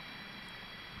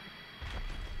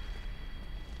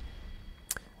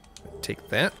 Take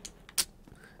that.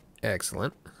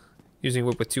 Excellent. Using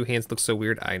whip with two hands looks so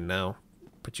weird, I know.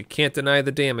 But you can't deny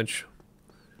the damage.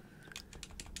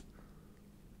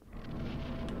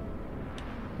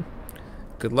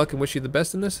 Good luck and wish you the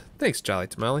best in this. Thanks, Jolly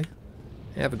Tamale.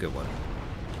 Have a good one.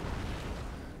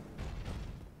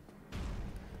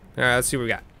 Alright, let's see what we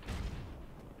got.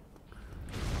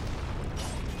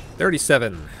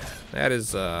 37. That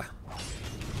is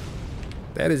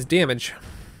damage.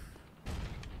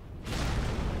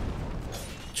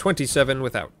 27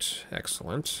 without.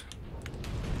 Excellent.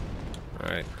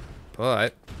 Alright.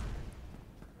 But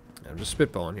I'm just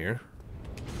spitballing here.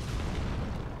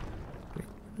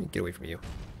 Let me get away from you.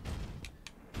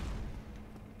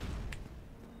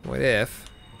 What if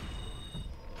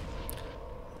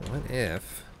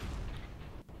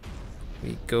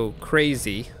we go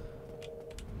crazy?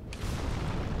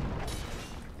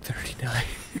 39.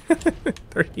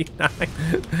 39.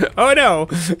 Oh no!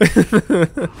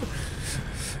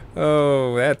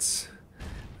 Oh,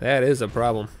 that is a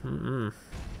problem.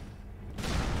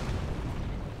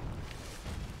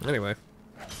 Anyway.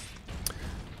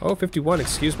 Oh, 51,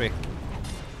 excuse me.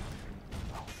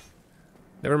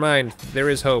 Never mind, there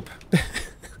is hope.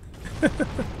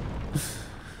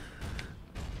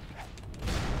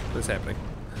 What's happening?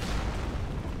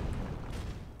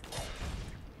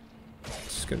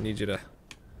 Just gonna need you to...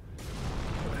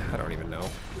 I don't even know.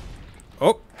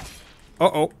 Oh!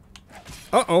 Uh-oh!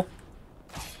 Uh-oh!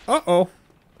 Uh-oh!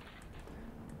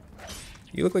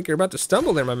 You look like you're about to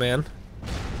stumble there, my man.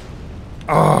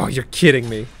 Oh, you're kidding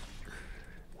me.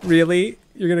 Really?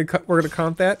 We're gonna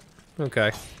count that?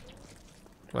 Okay.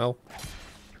 Well,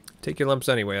 take your lumps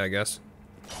anyway, I guess.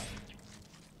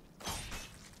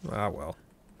 Ah, well.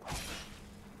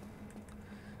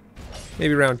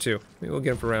 Maybe round 2. Maybe we'll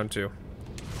get him for round 2.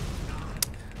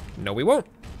 No, we won't.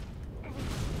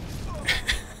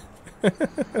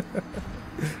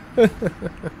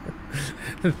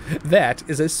 That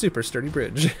is a super sturdy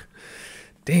bridge.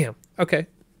 Damn. Okay.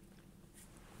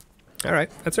 All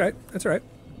right. That's all right. That's all right.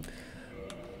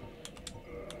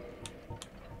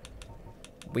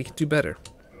 We can do better.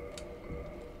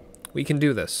 We can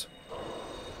do this.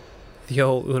 The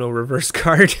old Uno reverse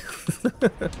card.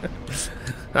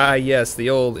 Ah, yes, the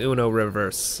old Uno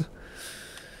reverse.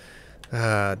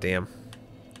 Ah, damn.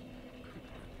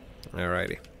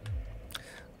 Alrighty.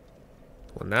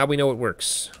 Well, now we know it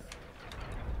works.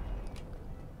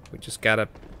 We just gotta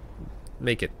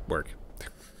make it work.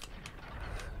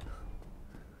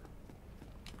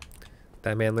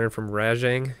 That man learned from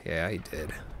Rajang? Yeah, he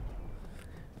did.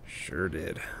 Sure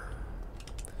did.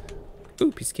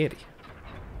 Ooh, piece of candy.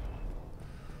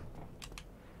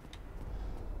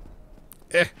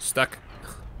 Stuck.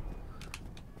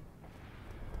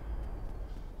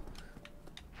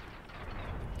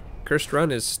 Cursed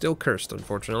run is still cursed,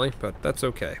 unfortunately, but that's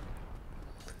okay.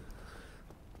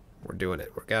 We're doing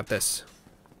it. We got this.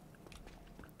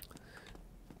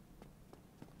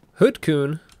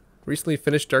 Hoodcoon recently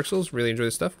finished Dark Souls. Really enjoy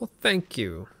the stuff. Well, thank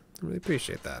you. I really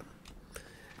appreciate that.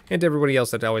 And to everybody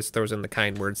else that always throws in the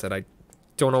kind words that I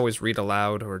don't always read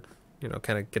aloud or, you know,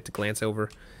 kind of get to glance over.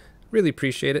 Really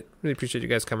appreciate it. Really appreciate you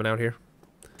guys coming out here.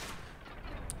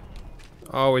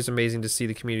 Always amazing to see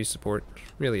the community support.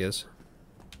 Really is.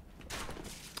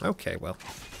 Okay, well.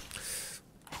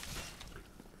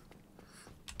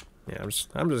 Yeah,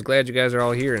 I'm just glad you guys are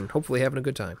all here and hopefully having a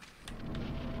good time.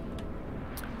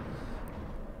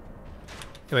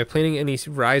 Am I planning any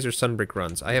Rise or Sunbreak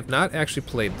runs? I have not actually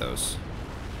played those.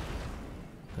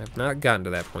 I have not gotten to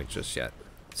that point just yet.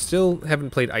 Still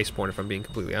haven't played Iceborne, if I'm being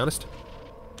completely honest.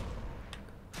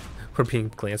 We're being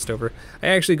glanced over. I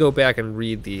actually go back and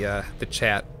read the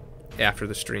chat after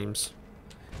the streams,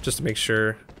 just to make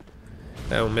sure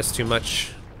I don't miss too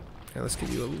much. Now let's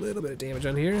give you a little bit of damage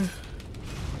on here.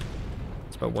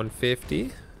 It's about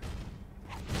 150.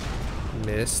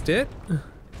 Missed it.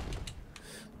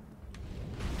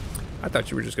 I thought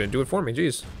you were just going to do it for me.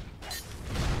 Jeez.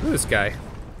 Look at this guy.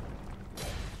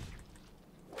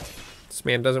 This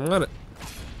man doesn't want it.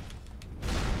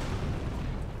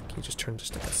 Can you just turn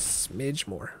just like a smidge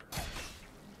more?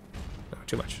 No,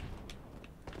 too much.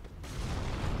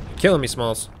 You're killing me,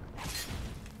 Smalls.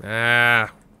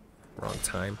 Ah. Wrong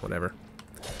time. Whatever.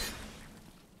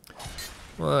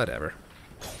 Whatever.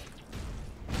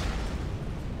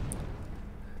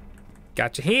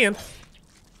 Got your hand.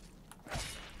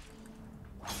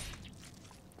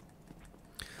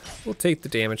 We'll take the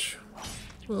damage.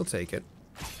 We'll take it.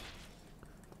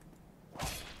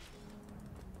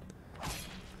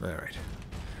 Alright.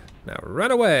 Now run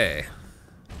away!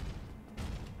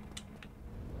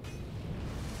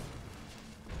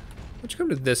 Why'd you come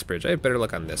to this bridge? I have better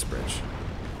luck on this bridge.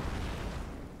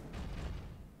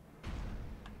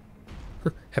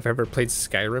 Have I ever played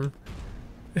Skyrim?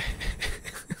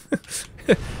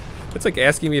 It's like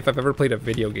asking me if I've ever played a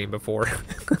video game before.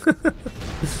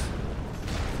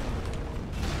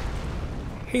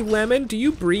 Hey Lemon, do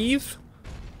you breathe?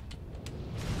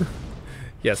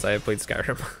 Yes, I have played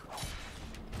Skyrim.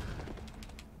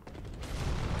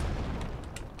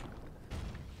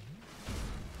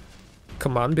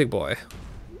 Come on, big boy.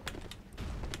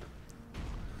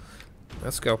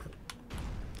 Let's go.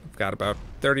 I've got about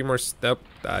 30 more. Nope,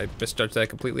 I misjudged that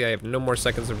completely. I have no more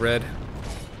seconds of red.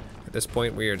 At this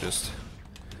point, we are just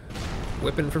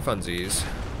whipping for funsies.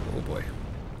 Oh boy.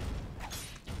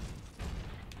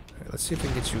 Alright, let's see if we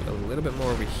can get you a little bit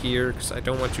more over here, because I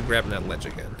don't want you grabbing that ledge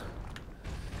again.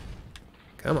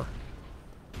 Come on.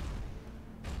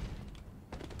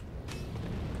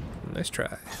 Nice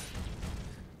try.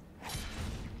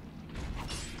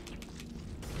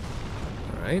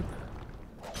 Alright.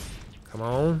 Come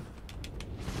on.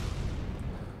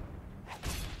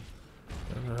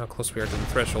 I don't know how close we are to the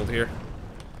threshold here.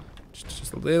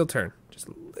 Just a little turn. Just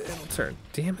a little turn.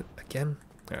 Damn it. Again.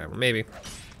 Alright, well, maybe.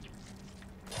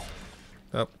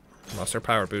 Oh, lost our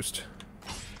power boost.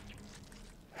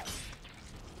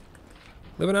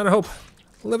 Living on a hope.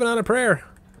 Living on a prayer.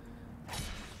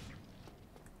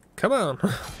 Come on.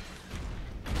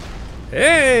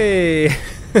 Hey!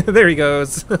 There he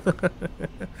goes.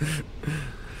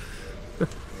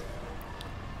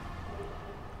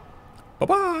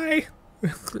 Bye-bye!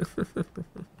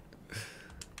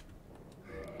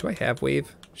 Do I have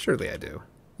wave? Surely I do.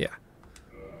 Yeah.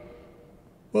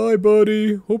 Bye,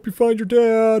 buddy. Hope you find your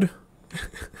dad.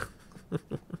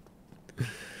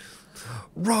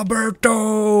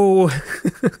 Roberto! Is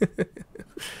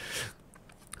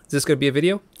this going to be a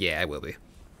video? Yeah, it will be.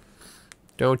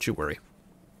 Don't you worry.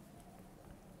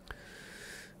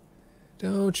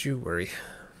 Don't you worry.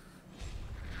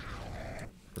 Alright,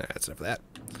 that's enough of that.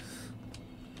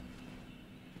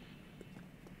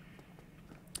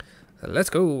 Let's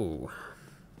go.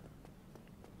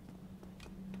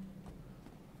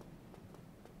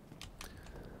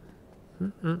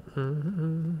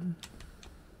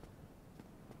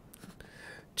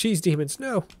 Cheese demons,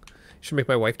 no. Should make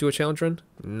my wife do a challenge run?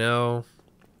 No.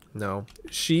 No.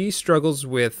 She struggles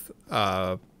with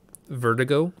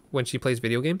vertigo when she plays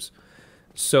video games.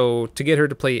 So to get her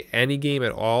to play any game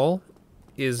at all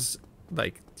is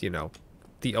like, you know,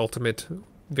 the ultimate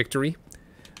victory.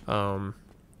 At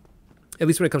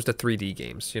least when it comes to 3D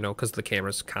games, you know, because the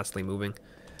camera's constantly moving.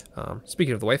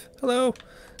 Speaking of the wife, hello.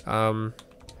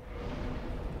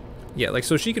 Yeah, like,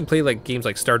 so she can play like games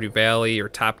like Stardew Valley or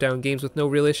top-down games with no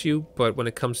real issue, but when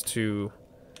it comes to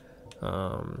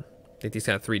like these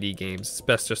kind of 3D games, it's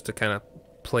best just to kind of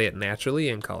play it naturally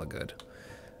and call it good.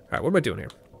 All right, what am I doing here?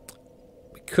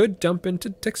 We could dump into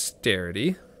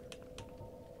dexterity.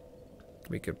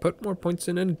 We could put more points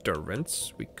in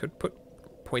endurance. We could put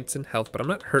points in health, but I'm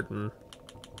not hurting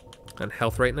on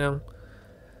health right now.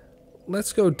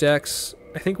 Let's go dex.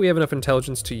 I think we have enough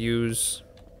intelligence to use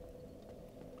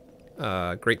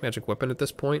Great Magic Weapon at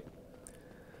this point.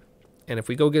 And if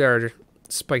we go get our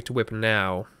Spiked Whip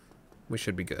now, we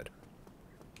should be good.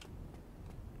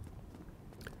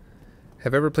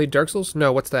 Have you ever played Dark Souls?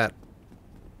 No, what's that?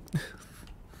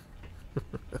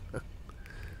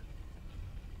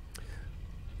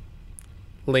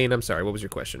 Lane, I'm sorry, what was your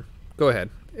question? Go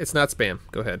ahead. It's not spam.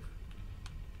 Go ahead.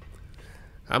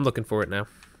 I'm looking for it now.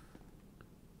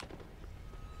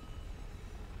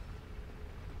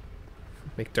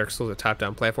 Make Dark Souls a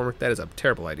top-down platformer? That is a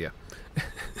terrible idea.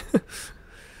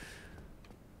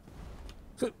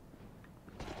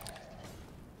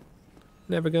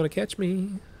 Never gonna catch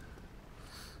me.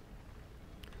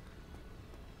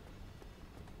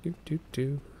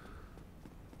 Do.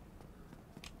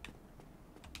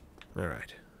 All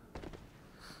right.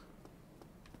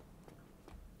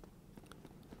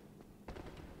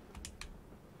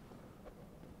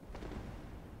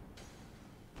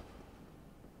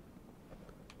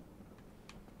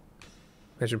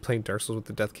 Imagine playing Dark Souls with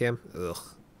the death cam. Ugh.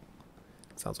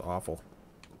 Sounds awful.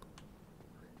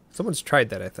 Someone's tried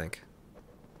that, I think.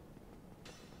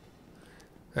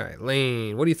 Alright,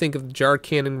 Lane, what do you think of the jar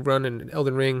cannon run in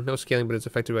Elden Ring? No scaling, but it's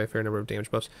affected by a fair number of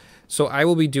damage buffs. So I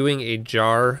will be doing a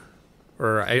jar,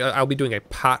 or I'll be doing a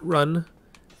pot run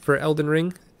for Elden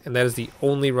Ring, and that is the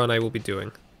only run I will be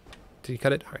doing. Did you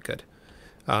cut it? Alright, good.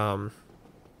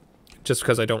 Just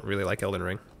because I don't really like Elden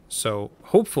Ring. So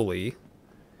hopefully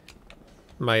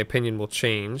my opinion will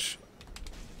change.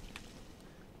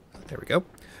 There we go.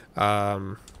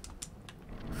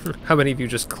 How many of you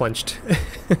just clenched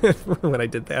when I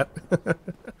did that?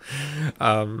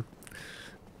 Oh,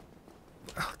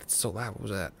 that's so loud. What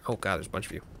was that? Oh god, there's a bunch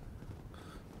of you.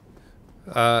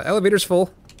 Elevator's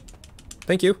full.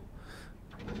 Thank you.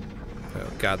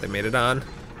 Oh god, they made it on.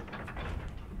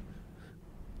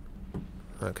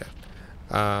 Okay.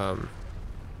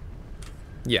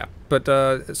 Yeah,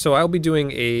 but so I'll be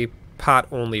doing a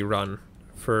pot-only run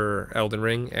for Elden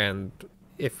Ring, and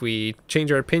if we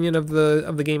change our opinion of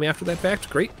the game after that fact,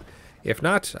 great. If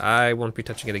not, I won't be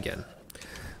touching it again.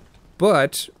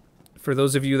 But for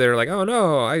those of you that are like, oh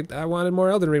no, I wanted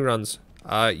more Elden Ring runs,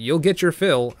 you'll get your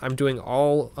fill. I'm doing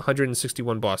all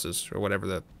 161 bosses, or whatever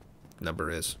the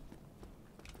number is.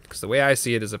 Because the way I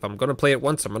see it is if I'm going to play it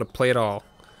once, I'm going to play it all.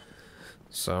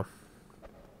 So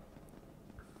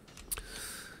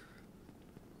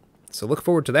look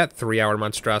forward to that 3-hour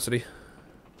monstrosity.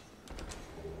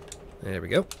 There we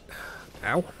go.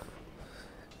 Ow.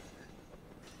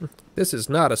 This is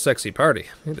not a sexy party.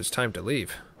 It is time to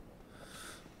leave.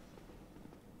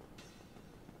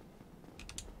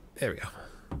 There we go.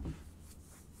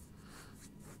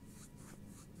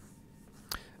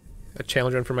 A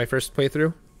challenge run for my first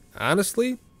playthrough?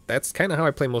 Honestly, that's kind of how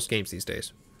I play most games these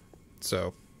days.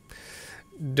 So,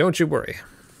 don't you worry.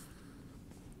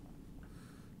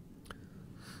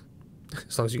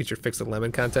 As long as you get your fix of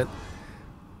lemon content.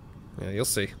 Yeah, you'll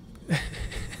see.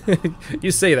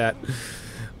 You say that.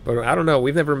 But I don't know.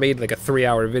 We've never made like a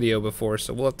 3-hour video before,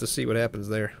 so we'll have to see what happens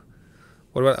there.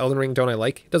 What about Elden Ring? Don't I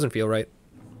like? It doesn't feel right.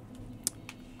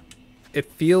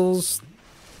 It feels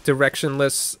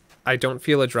directionless. I don't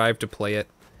feel a drive to play it.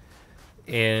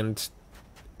 And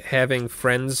having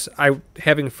friends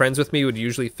with me would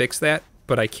usually fix that,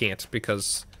 but I can't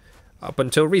because up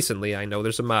until recently, I know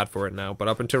there's a mod for it now, but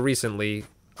up until recently,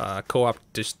 co-op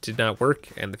just did not work,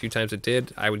 and the few times it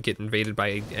did, I would get invaded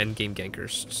by endgame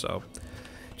gankers, so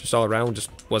just all around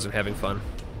just wasn't having fun.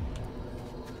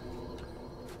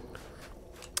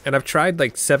 And I've tried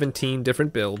like 17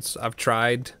 different builds. I've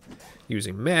tried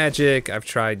using magic, I've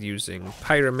tried using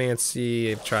pyromancy,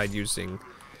 I've tried using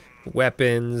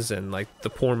weapons, and like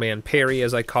the poor man parry,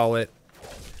 as I call it,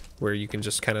 where you can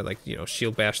just kind of like, you know,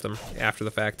 shield bash them after the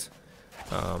fact.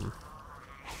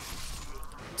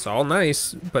 It's all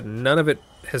nice, but none of it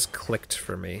has clicked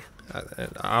for me.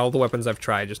 And all the weapons I've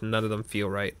tried, just none of them feel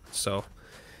right. So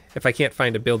if I can't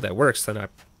find a build that works, then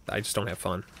I just don't have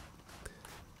fun.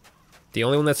 The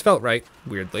only one that's felt right,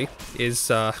 weirdly, is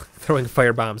throwing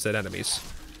fire bombs at enemies.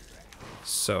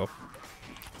 So,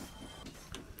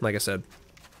 like I said,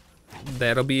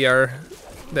 that'll be our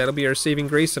saving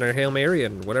grace and our Hail Mary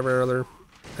and whatever other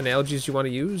analogies you want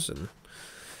to use, and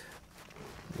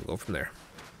we'll go from there.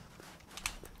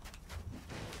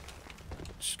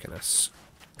 Just gonna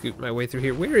scoot my way through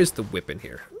here. Where is the whip in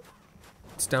here?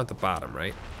 It's down at the bottom,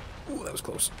 right? Ooh, that was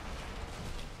close.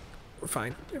 We're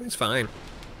fine. Everything's fine.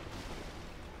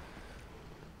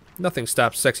 Nothing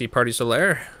stops Sexy Party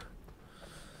Solaire.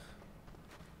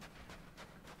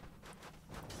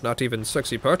 Not even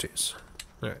sexy parties.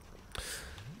 Alright.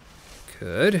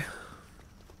 Good.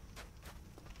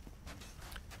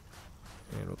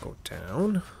 And we'll go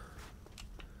down.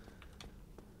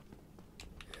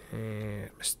 And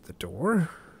missed the door.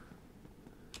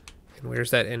 And where's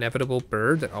that inevitable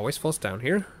bird that always falls down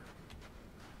here?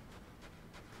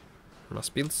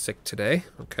 Must be sick today.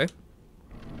 Okay.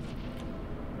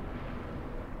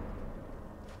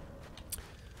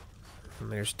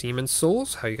 And there's Demon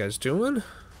Souls. How you guys doing?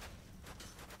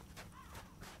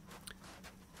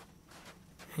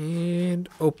 And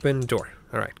open door.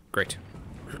 Alright, great.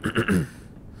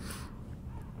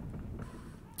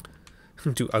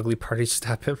 Do ugly parties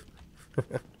stop him?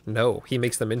 No, he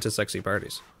makes them into sexy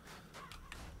parties.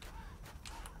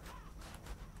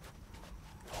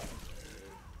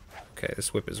 Okay,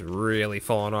 this whip is really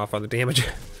falling off on the damage.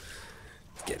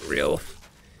 It's getting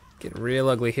real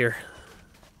ugly here.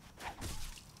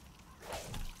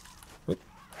 Whoop.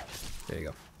 There you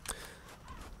go.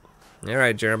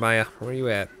 Alright, Jeremiah, where are you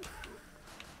at?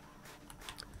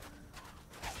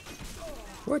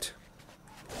 What?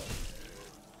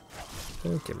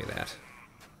 Don't give me that.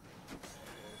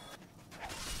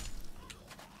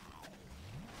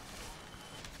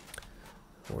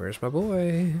 Where's my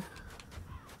boy?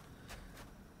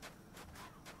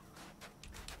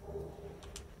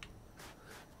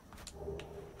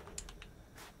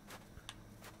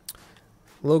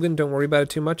 Logan, don't worry about it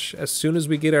too much. As soon as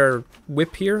we get our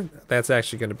whip here, that's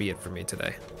actually going to be it for me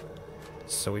today.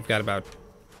 So we've got about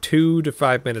 2 to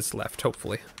 5 minutes left,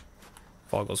 hopefully.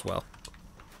 If all goes well.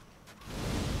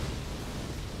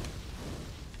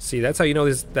 See, that's how you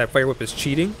know that fire whip is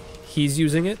cheating. He's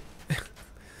using it.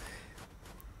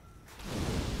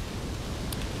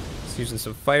 He's using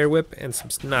some fire whip and some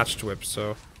notched whip,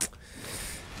 so...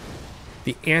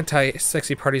 The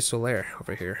anti-sexy party Solaire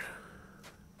over here.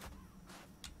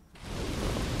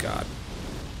 God.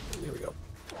 Here we go.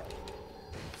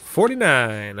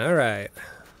 49. All right.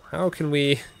 How can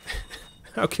we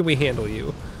handle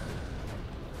you?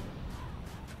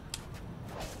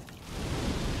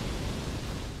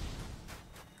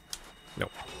 No.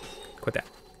 Quit that.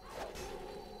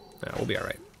 No, we'll be all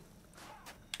right.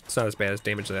 It's not as bad as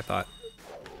damage as I thought.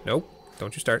 Nope.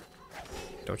 Don't you start.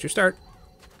 Don't you start.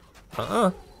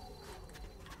 Uh-uh.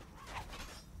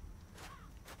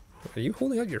 Are you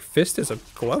holding out your fist as a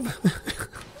glove?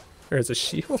 Or as a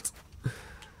shield?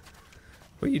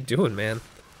 What are you doing, man?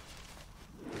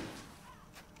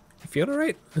 You feeling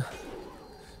alright?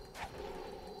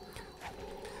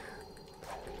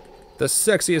 The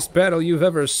sexiest battle you've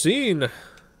ever seen!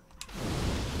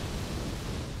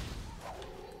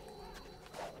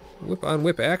 Whip on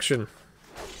whip action.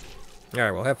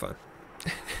 Alright, well, have fun.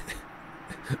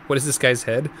 What is this guy's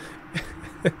head?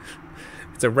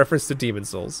 It's a reference to Demon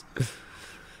Souls.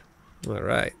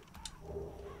 Alright.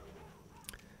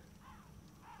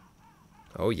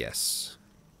 Oh, yes.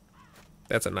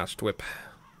 That's a notched whip.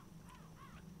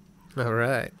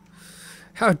 Alright.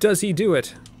 How does he do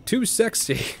it? Too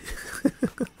sexy.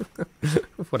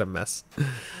 What a mess.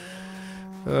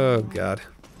 Oh, God.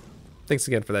 Thanks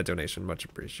again for that donation. Much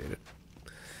appreciated.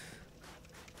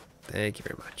 Thank you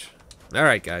very much.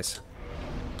 Alright, guys.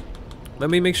 Let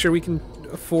me make sure we can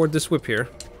afford this whip here.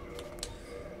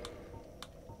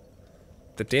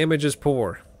 The damage is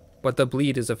poor, but the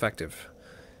bleed is effective.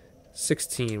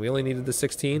 16. We only needed the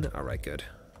 16? Alright, good.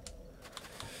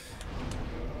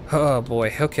 Oh,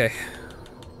 boy. Okay.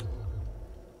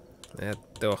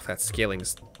 That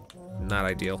scaling's not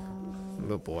ideal.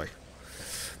 Oh, boy.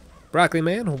 Broccoli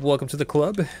Man, welcome to the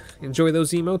club. Enjoy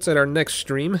those emotes at our next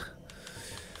stream.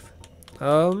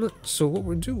 So what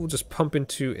we'll do, we'll just pump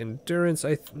into endurance.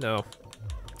 No.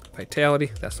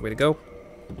 Vitality, that's the way to go.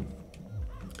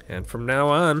 And from now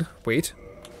on, wait.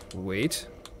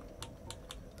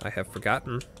 I have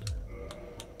forgotten.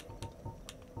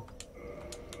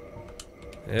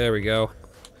 There we go.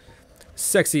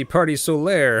 Sexy Party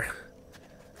Solaire.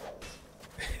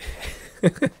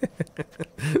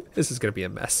 This is going to be a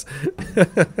mess.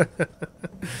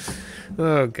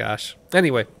 Oh, gosh.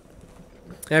 Anyway,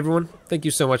 everyone, thank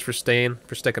you so much for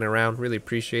sticking around. Really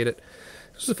appreciate it.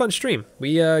 This was a fun stream.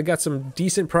 We got some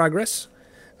decent progress.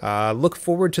 Look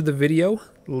forward to the video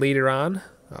later on.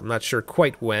 I'm not sure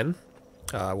quite when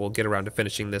we'll get around to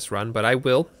finishing this run, but I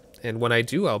will. And when I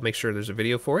do, I'll make sure there's a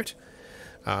video for it.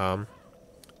 And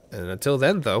until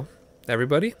then, though,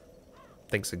 everybody,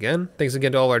 thanks again. Thanks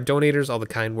again to all our donators, all the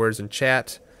kind words in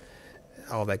chat,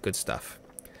 all that good stuff.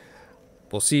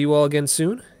 We'll see you all again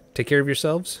soon. Take care of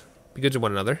yourselves. Be good to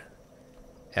one another.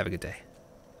 Have a good day.